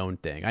my own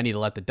thing. I need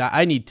to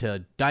I need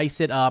to dice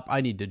it up.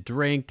 I need to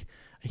drink.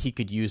 He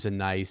could use a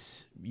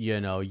nice,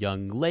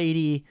 young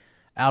lady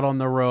out on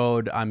the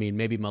road. I mean,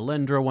 maybe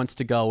Melindra wants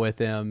to go with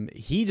him.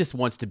 He just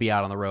wants to be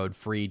out on the road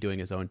free, doing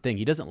his own thing.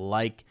 He doesn't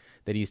like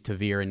that he's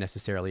ta'veren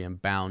necessarily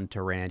and bound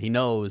to Rand. He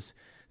knows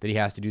that he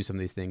has to do some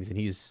of these things, and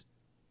he's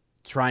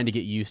trying to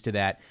get used to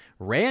that.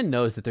 Rand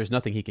knows that there's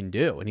nothing he can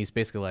do, and he's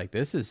basically like,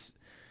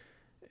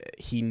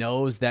 he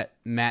knows that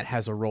Mat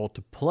has a role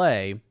to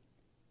play,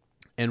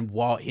 and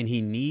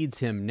he needs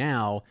him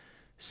now,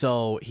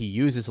 so he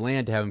uses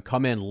Lan to have him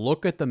come in,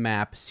 look at the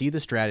map, see the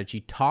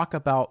strategy, talk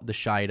about the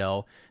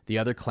Shaido, the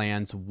other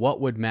clans, what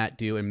would Mat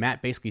do, and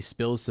Mat basically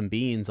spills some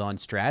beans on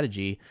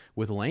strategy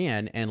with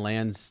Lan, and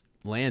Lan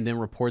then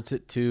reports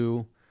it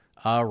to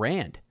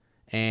Rand,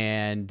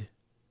 and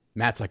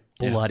Mat's like,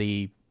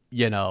 bloody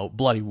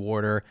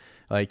water.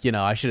 Like,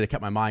 I should have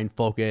kept my mind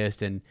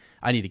focused, and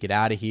I need to get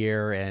out of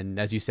here. And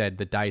as you said,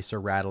 the dice are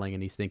rattling,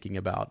 and he's thinking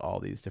about all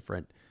these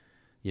different,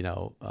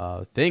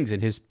 things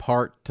and his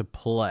part to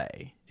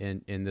play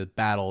in the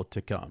battle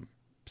to come.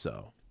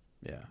 So,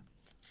 yeah.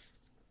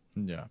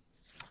 Yeah.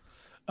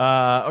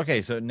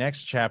 Okay. So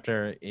next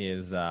chapter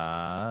is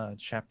the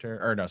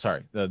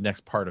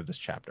next part of this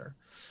chapter.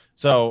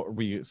 So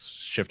we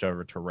shift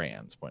over to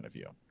Rand's point of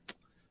view.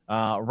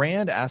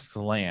 Rand asks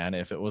Lan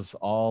if it was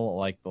all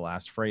like the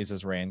last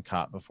phrases Rand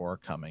caught before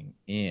coming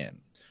in.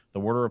 The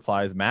warder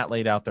replies, Mat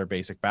laid out their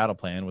basic battle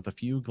plan with a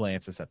few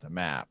glances at the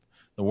map.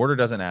 The warder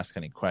doesn't ask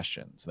any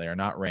questions. They are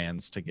not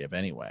Rand's to give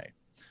anyway.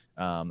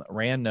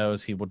 Rand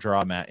knows he will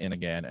draw Mat in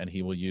again, and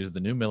he will use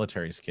the new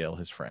military skill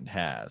his friend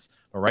has.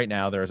 But right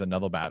now, there is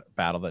another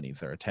battle that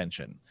needs their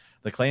attention.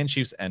 The clan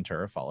chiefs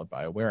enter, followed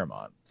by a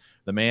Weramon.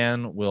 The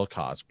man will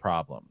cause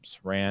problems.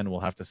 Rand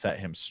will have to set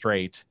him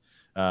straight.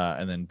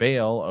 And then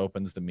Bael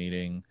opens the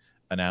meeting,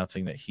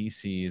 announcing that he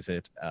sees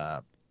it.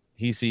 The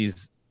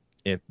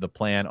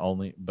plan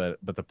only, but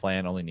the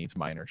plan only needs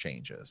minor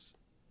changes.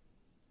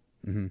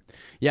 Mm-hmm.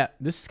 Yeah,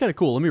 this is kind of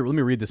cool. Let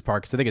me read this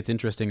part because I think it's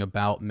interesting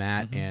about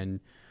Mat and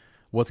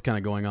what's kind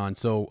of going on.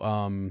 So,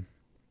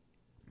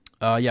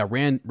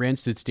 Rand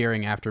stood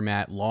staring after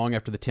Mat long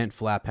after the tent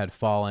flap had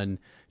fallen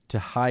to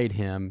hide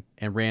him,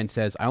 and Rand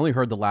says, "I only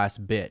heard the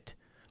last bit.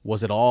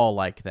 Was it all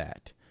like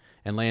that?"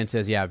 And Lan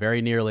says, yeah, very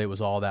nearly it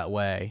was all that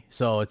way.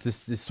 So it's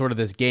this sort of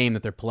this game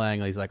that they're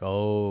playing. He's like,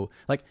 oh,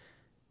 like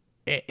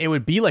it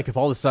would be like if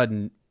all of a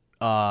sudden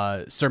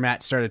Sir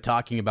Mat started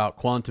talking about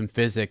quantum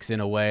physics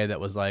in a way that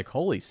was like,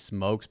 holy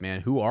smokes,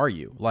 man, who are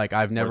you? Like,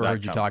 I've never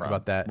heard you talk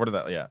about that. Where'd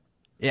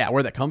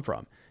that come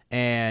from?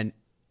 And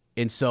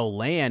so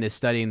Lan is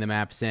studying the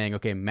map saying,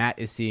 okay, Mat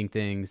is seeing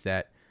things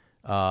that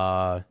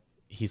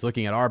he's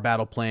looking at our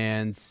battle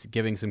plans,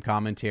 giving some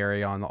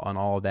commentary on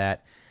all of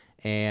that.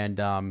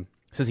 And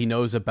says he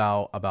knows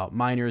about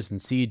miners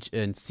and siege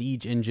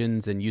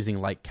engines and using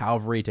light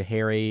cavalry to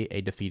harry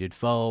a defeated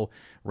foe.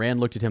 Rand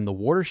looked at him. The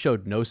warder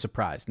showed no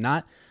surprise,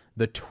 not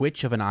the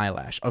twitch of an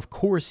eyelash. Of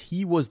course,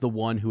 he was the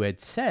one who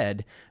had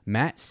said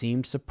Mat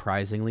seemed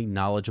surprisingly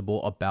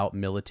knowledgeable about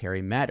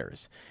military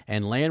matters,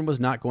 and Lan was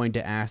not going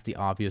to ask the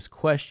obvious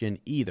question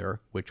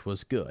either, which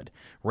was good.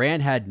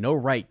 Rand had no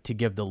right to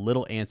give the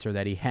little answer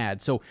that he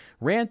had, so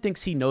Rand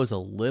thinks he knows a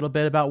little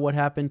bit about what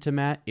happened to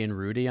Mat in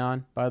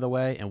Rudion, by the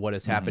way, and what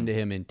has happened to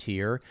him in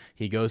Tyr.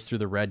 He goes through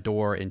the red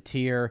door in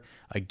Tyr.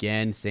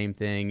 Again, same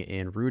thing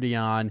in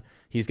Rudion.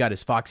 He's got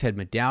his Foxhead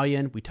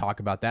medallion. We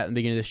talk about that in the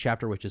beginning of this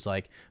chapter, which is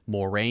like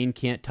Moraine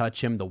can't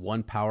touch him. The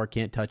One Power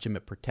can't touch him.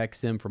 It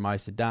protects him from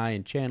Aes Sedai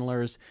and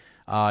Channelers.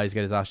 He's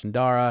got his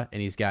Ashendara,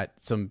 and he's got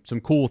some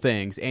cool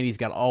things. And he's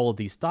got all of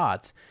these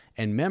thoughts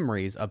and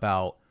memories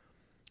about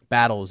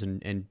battles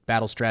and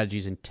battle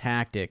strategies and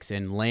tactics.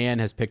 And Lan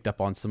has picked up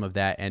on some of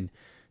that. And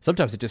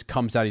sometimes it just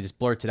comes out. He just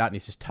blurts it out, and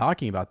he's just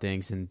talking about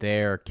things. And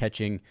they're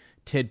catching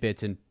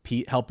tidbits and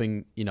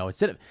helping,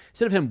 instead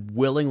of him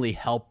willingly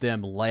help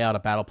them lay out a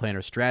battle plan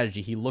or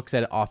strategy, he looks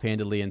at it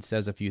offhandedly and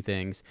says a few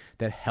things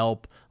that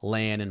help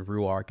Lan and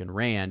Rhuarc and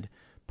Rand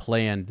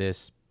plan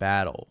this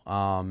battle.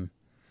 So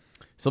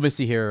let me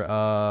see here.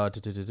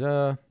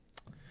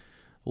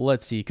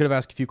 Let's see. He could have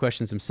asked a few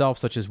questions himself,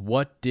 such as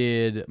what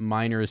did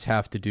miners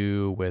have to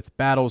do with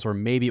battles, or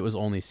maybe it was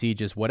only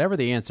sieges. Whatever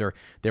the answer,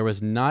 there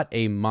was not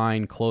a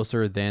mine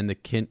closer than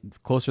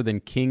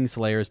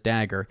Kingslayer's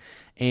dagger,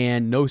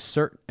 and no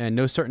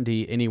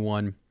certainty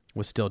anyone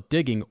was still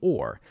digging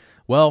ore.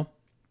 Well,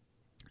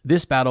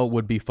 this battle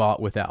would be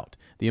fought without.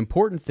 The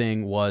important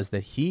thing was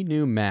that he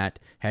knew Mat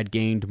had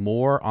gained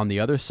more on the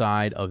other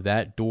side of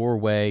that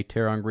doorway,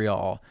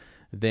 ter'angreal,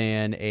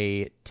 than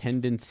a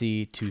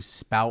tendency to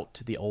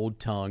spout the old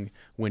tongue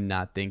when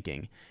not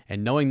thinking.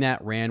 And knowing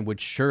that, Rand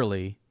would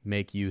surely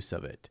make use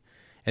of it.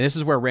 And this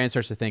is where Rand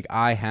starts to think,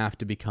 I have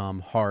to become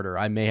harder.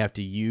 I may have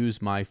to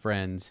use my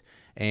friends,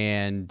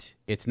 and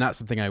it's not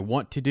something I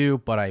want to do,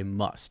 but I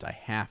must. I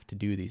have to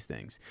do these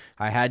things.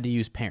 I had to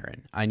use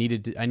Perrin. I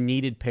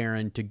needed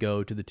Perrin to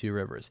go to the Two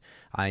Rivers.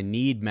 I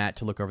need Mat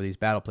to look over these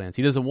battle plans.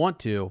 He doesn't want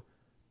to,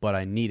 but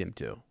I need him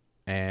to.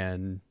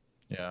 And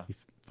he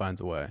finds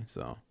a way,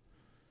 so...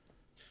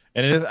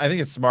 And it is, I think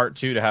it's smart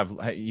too to have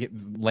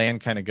Lan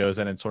kind of goes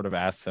in and sort of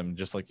asks him,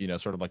 just like,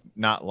 sort of like,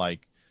 not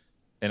like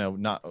in a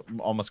not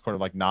almost sort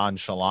of like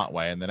nonchalant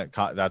way. And then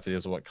that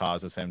is what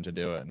causes him to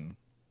do it. And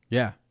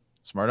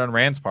smart on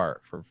Rand's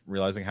part for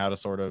realizing how to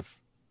sort of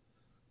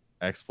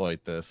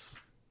exploit this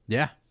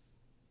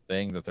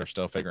thing that they're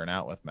still figuring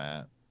out with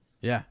Mat.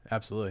 Yeah,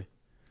 absolutely.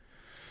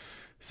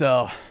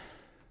 So,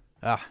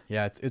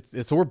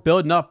 it's so we're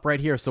building up right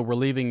here. So we're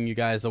leaving you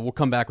guys. We'll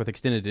come back with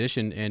extended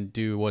edition and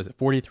do, what is it,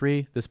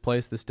 43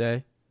 this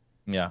day?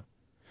 Yeah.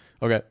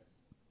 Okay.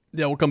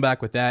 Yeah, we'll come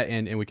back with that,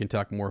 and we can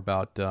talk more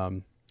about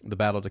the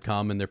battle to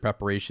come and their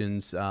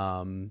preparations,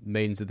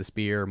 Maidens of the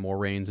Spear,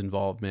 Moraine's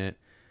involvement,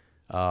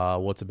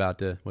 what's about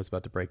to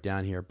break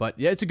down here. But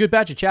yeah, it's a good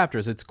batch of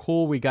chapters. It's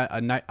cool. We got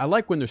I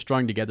like when they're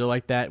strung together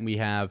like that, and we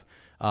have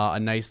a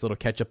nice little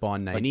catch up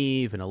on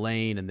Nynaeve and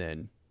Elaine, and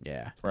then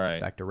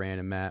back to Rand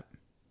and Mat.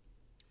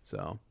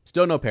 So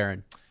still no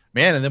Perrin,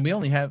 man. And then we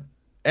only have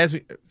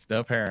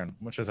no Perrin,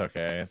 which is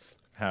okay. It's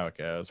how it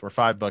goes. We're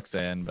 5 books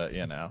in, but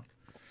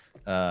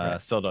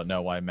still don't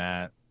know why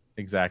Mat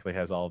exactly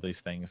has all these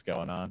things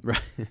going on, right?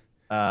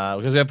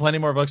 Because we have plenty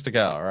more books to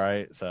go,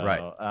 right? So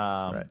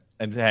right.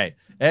 And hey,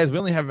 as we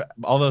only have,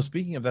 although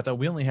speaking of that though,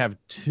 we only have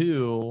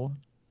 2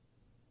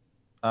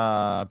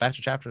 batch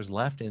of chapters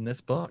left in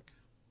this book.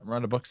 I'm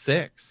on to book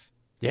 6.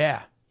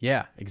 Yeah,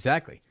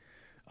 exactly.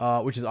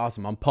 Which is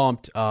awesome. I'm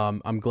pumped.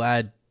 I'm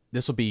glad.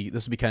 This will be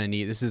kind of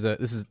neat. This is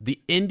the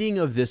ending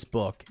of this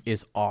book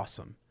is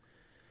awesome.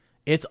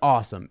 It's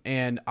awesome,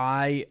 and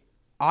I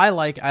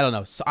don't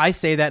know. I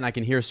say that, and I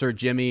can hear Sir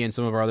Jimmy and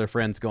some of our other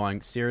friends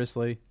going,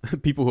 seriously?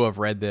 People who have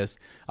read this.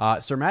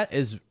 Sir Mat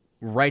is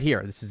right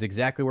here. This is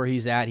exactly where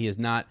he's at. He has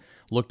not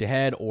looked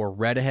ahead or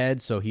read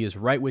ahead, so he is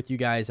right with you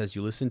guys as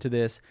you listen to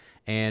this.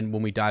 And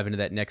when we dive into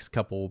that next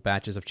couple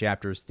batches of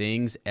chapters,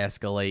 things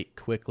escalate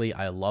quickly.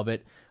 I love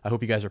it. I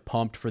hope you guys are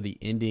pumped for the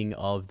ending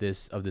of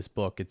this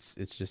book. It's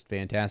just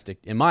fantastic,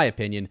 in my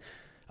opinion.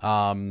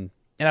 And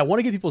I want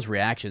to get people's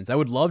reactions. I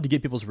would love to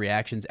get people's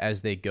reactions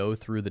as they go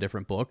through the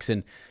different books.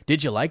 And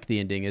did you like the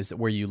ending? Is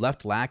where you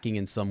left lacking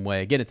in some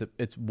way? Again,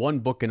 it's one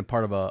book and a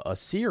part of a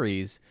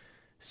series.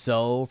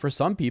 So for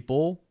some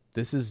people,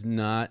 this is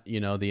not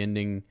the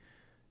ending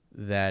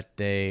that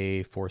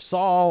they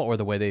foresaw or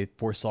the way they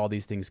foresaw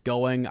these things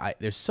going.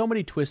 There's so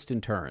many twists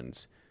and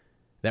turns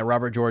that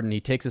Robert Jordan,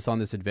 he takes us on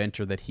this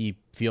adventure that he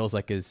feels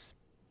like there's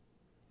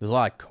a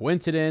lot of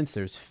coincidence,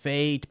 there's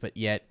fate, but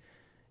yet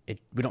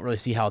we don't really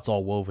see how it's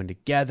all woven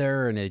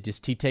together, and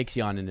he takes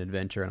you on an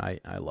adventure, and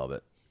I love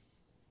it.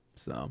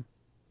 So,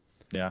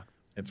 yeah,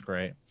 it's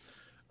great.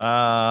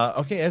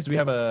 Okay, Ez, we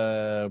don't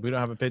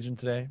have a pigeon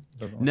today?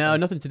 No,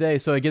 nothing today.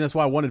 So again, that's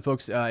why I wanted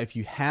folks, if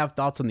you have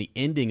thoughts on the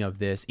ending of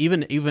this,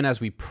 even as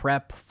we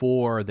prep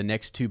for the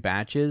next 2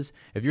 batches,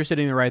 if you're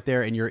sitting there right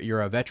there and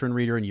you're a veteran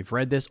reader and you've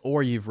read this,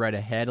 or you've read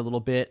ahead a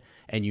little bit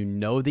and you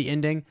know the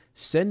ending,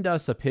 send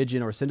us a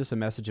pigeon or send us a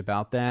message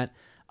about that,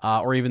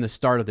 or even the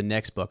start of the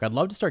next book. I'd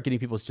love to start getting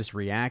people's just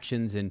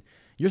reactions and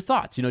your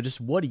thoughts,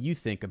 just what do you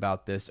think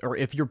about this? Or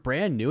if you're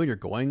brand new and you're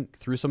going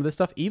through some of this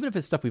stuff, even if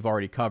it's stuff we've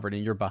already covered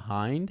and you're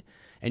behind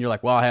and you're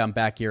like, well, hey, I'm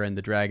back here in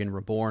The Dragon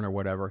Reborn or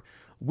whatever,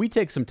 we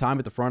take some time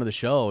at the front of the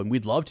show and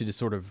we'd love to just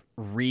sort of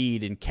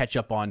read and catch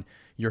up on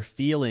your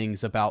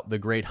feelings about The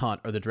Great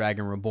Hunt or The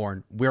Dragon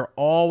Reborn. We're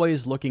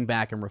always looking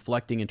back and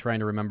reflecting and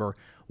trying to remember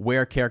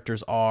where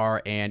characters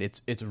are, and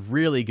it's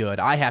really good.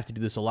 I have to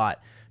do this a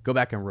lot. Go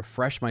back and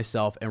refresh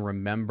myself and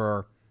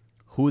remember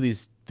who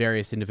these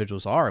various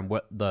individuals are and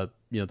what the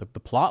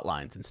plot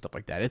lines and stuff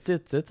like that.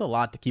 It's a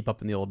lot to keep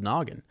up in the old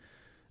noggin.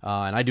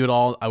 And I do it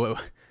all.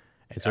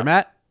 Sir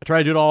Mat, I try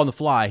to do it all on the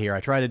fly here. I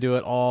try to do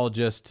it all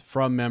just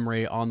from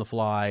memory on the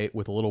fly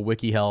with a little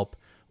wiki help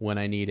when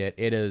I need it.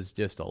 It is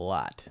just a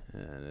lot,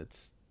 and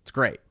it's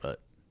great,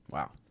 but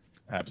wow.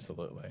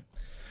 Absolutely.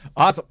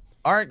 Awesome.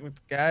 All right,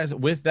 guys,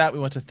 with that, we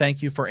want to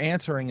thank you for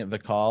answering the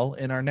call.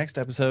 In our next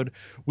episode,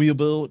 we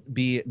will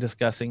be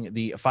discussing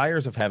the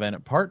Fires of Heaven,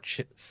 Part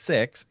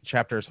 6,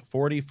 chapters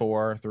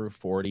 44 through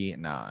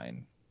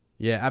 49.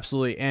 Yeah,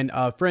 absolutely. And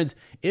friends,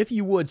 if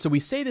you would, so we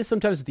say this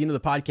sometimes at the end of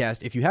the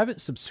podcast, if you haven't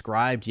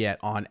subscribed yet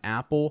on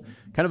Apple,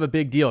 kind of a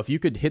big deal. If you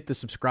could hit the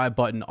subscribe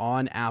button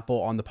on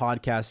Apple, on the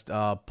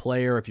podcast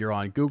player, if you're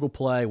on Google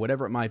Play,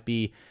 whatever it might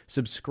be,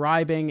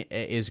 subscribing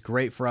is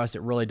great for us.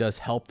 It really does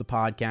help the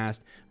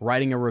podcast.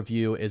 Writing a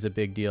review is a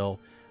big deal.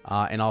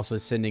 And also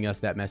sending us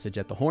that message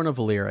at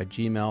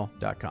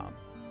thehornofvalyr@gmail.com.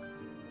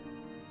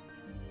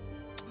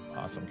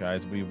 Awesome,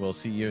 guys. We will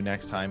see you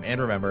next time.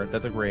 And remember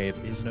that the grave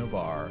is no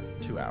bar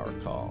to our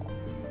call.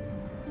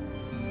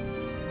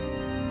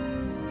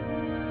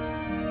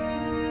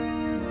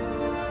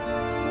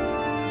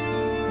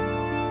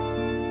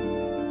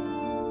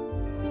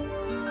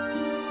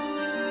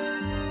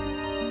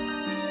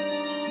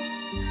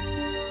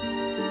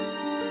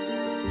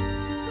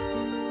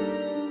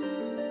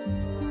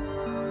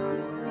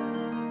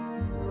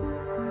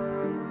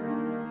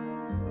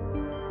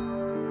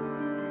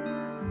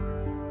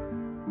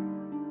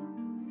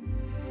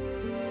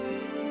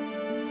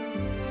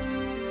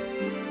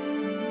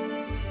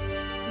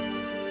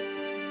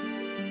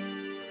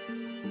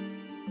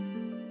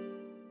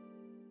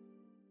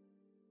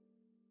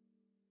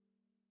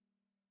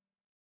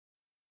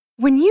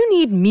 When you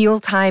need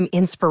mealtime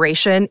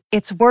inspiration,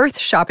 it's worth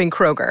shopping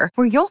Kroger,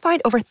 where you'll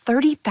find over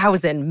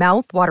 30,000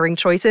 mouth-watering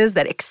choices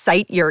that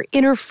excite your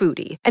inner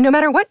foodie. And no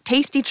matter what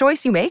tasty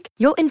choice you make,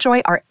 you'll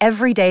enjoy our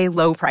everyday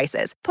low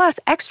prices, plus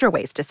extra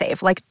ways to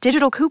save, like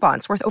digital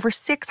coupons worth over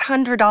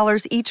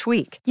 $600 each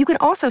week. You can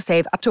also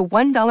save up to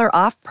 $1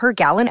 off per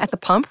gallon at the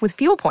pump with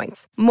fuel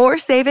points. More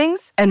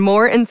savings and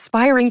more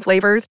inspiring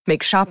flavors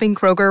make shopping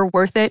Kroger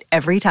worth it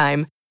every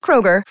time.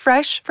 Kroger,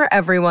 fresh for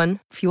everyone.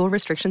 Fuel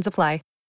restrictions apply.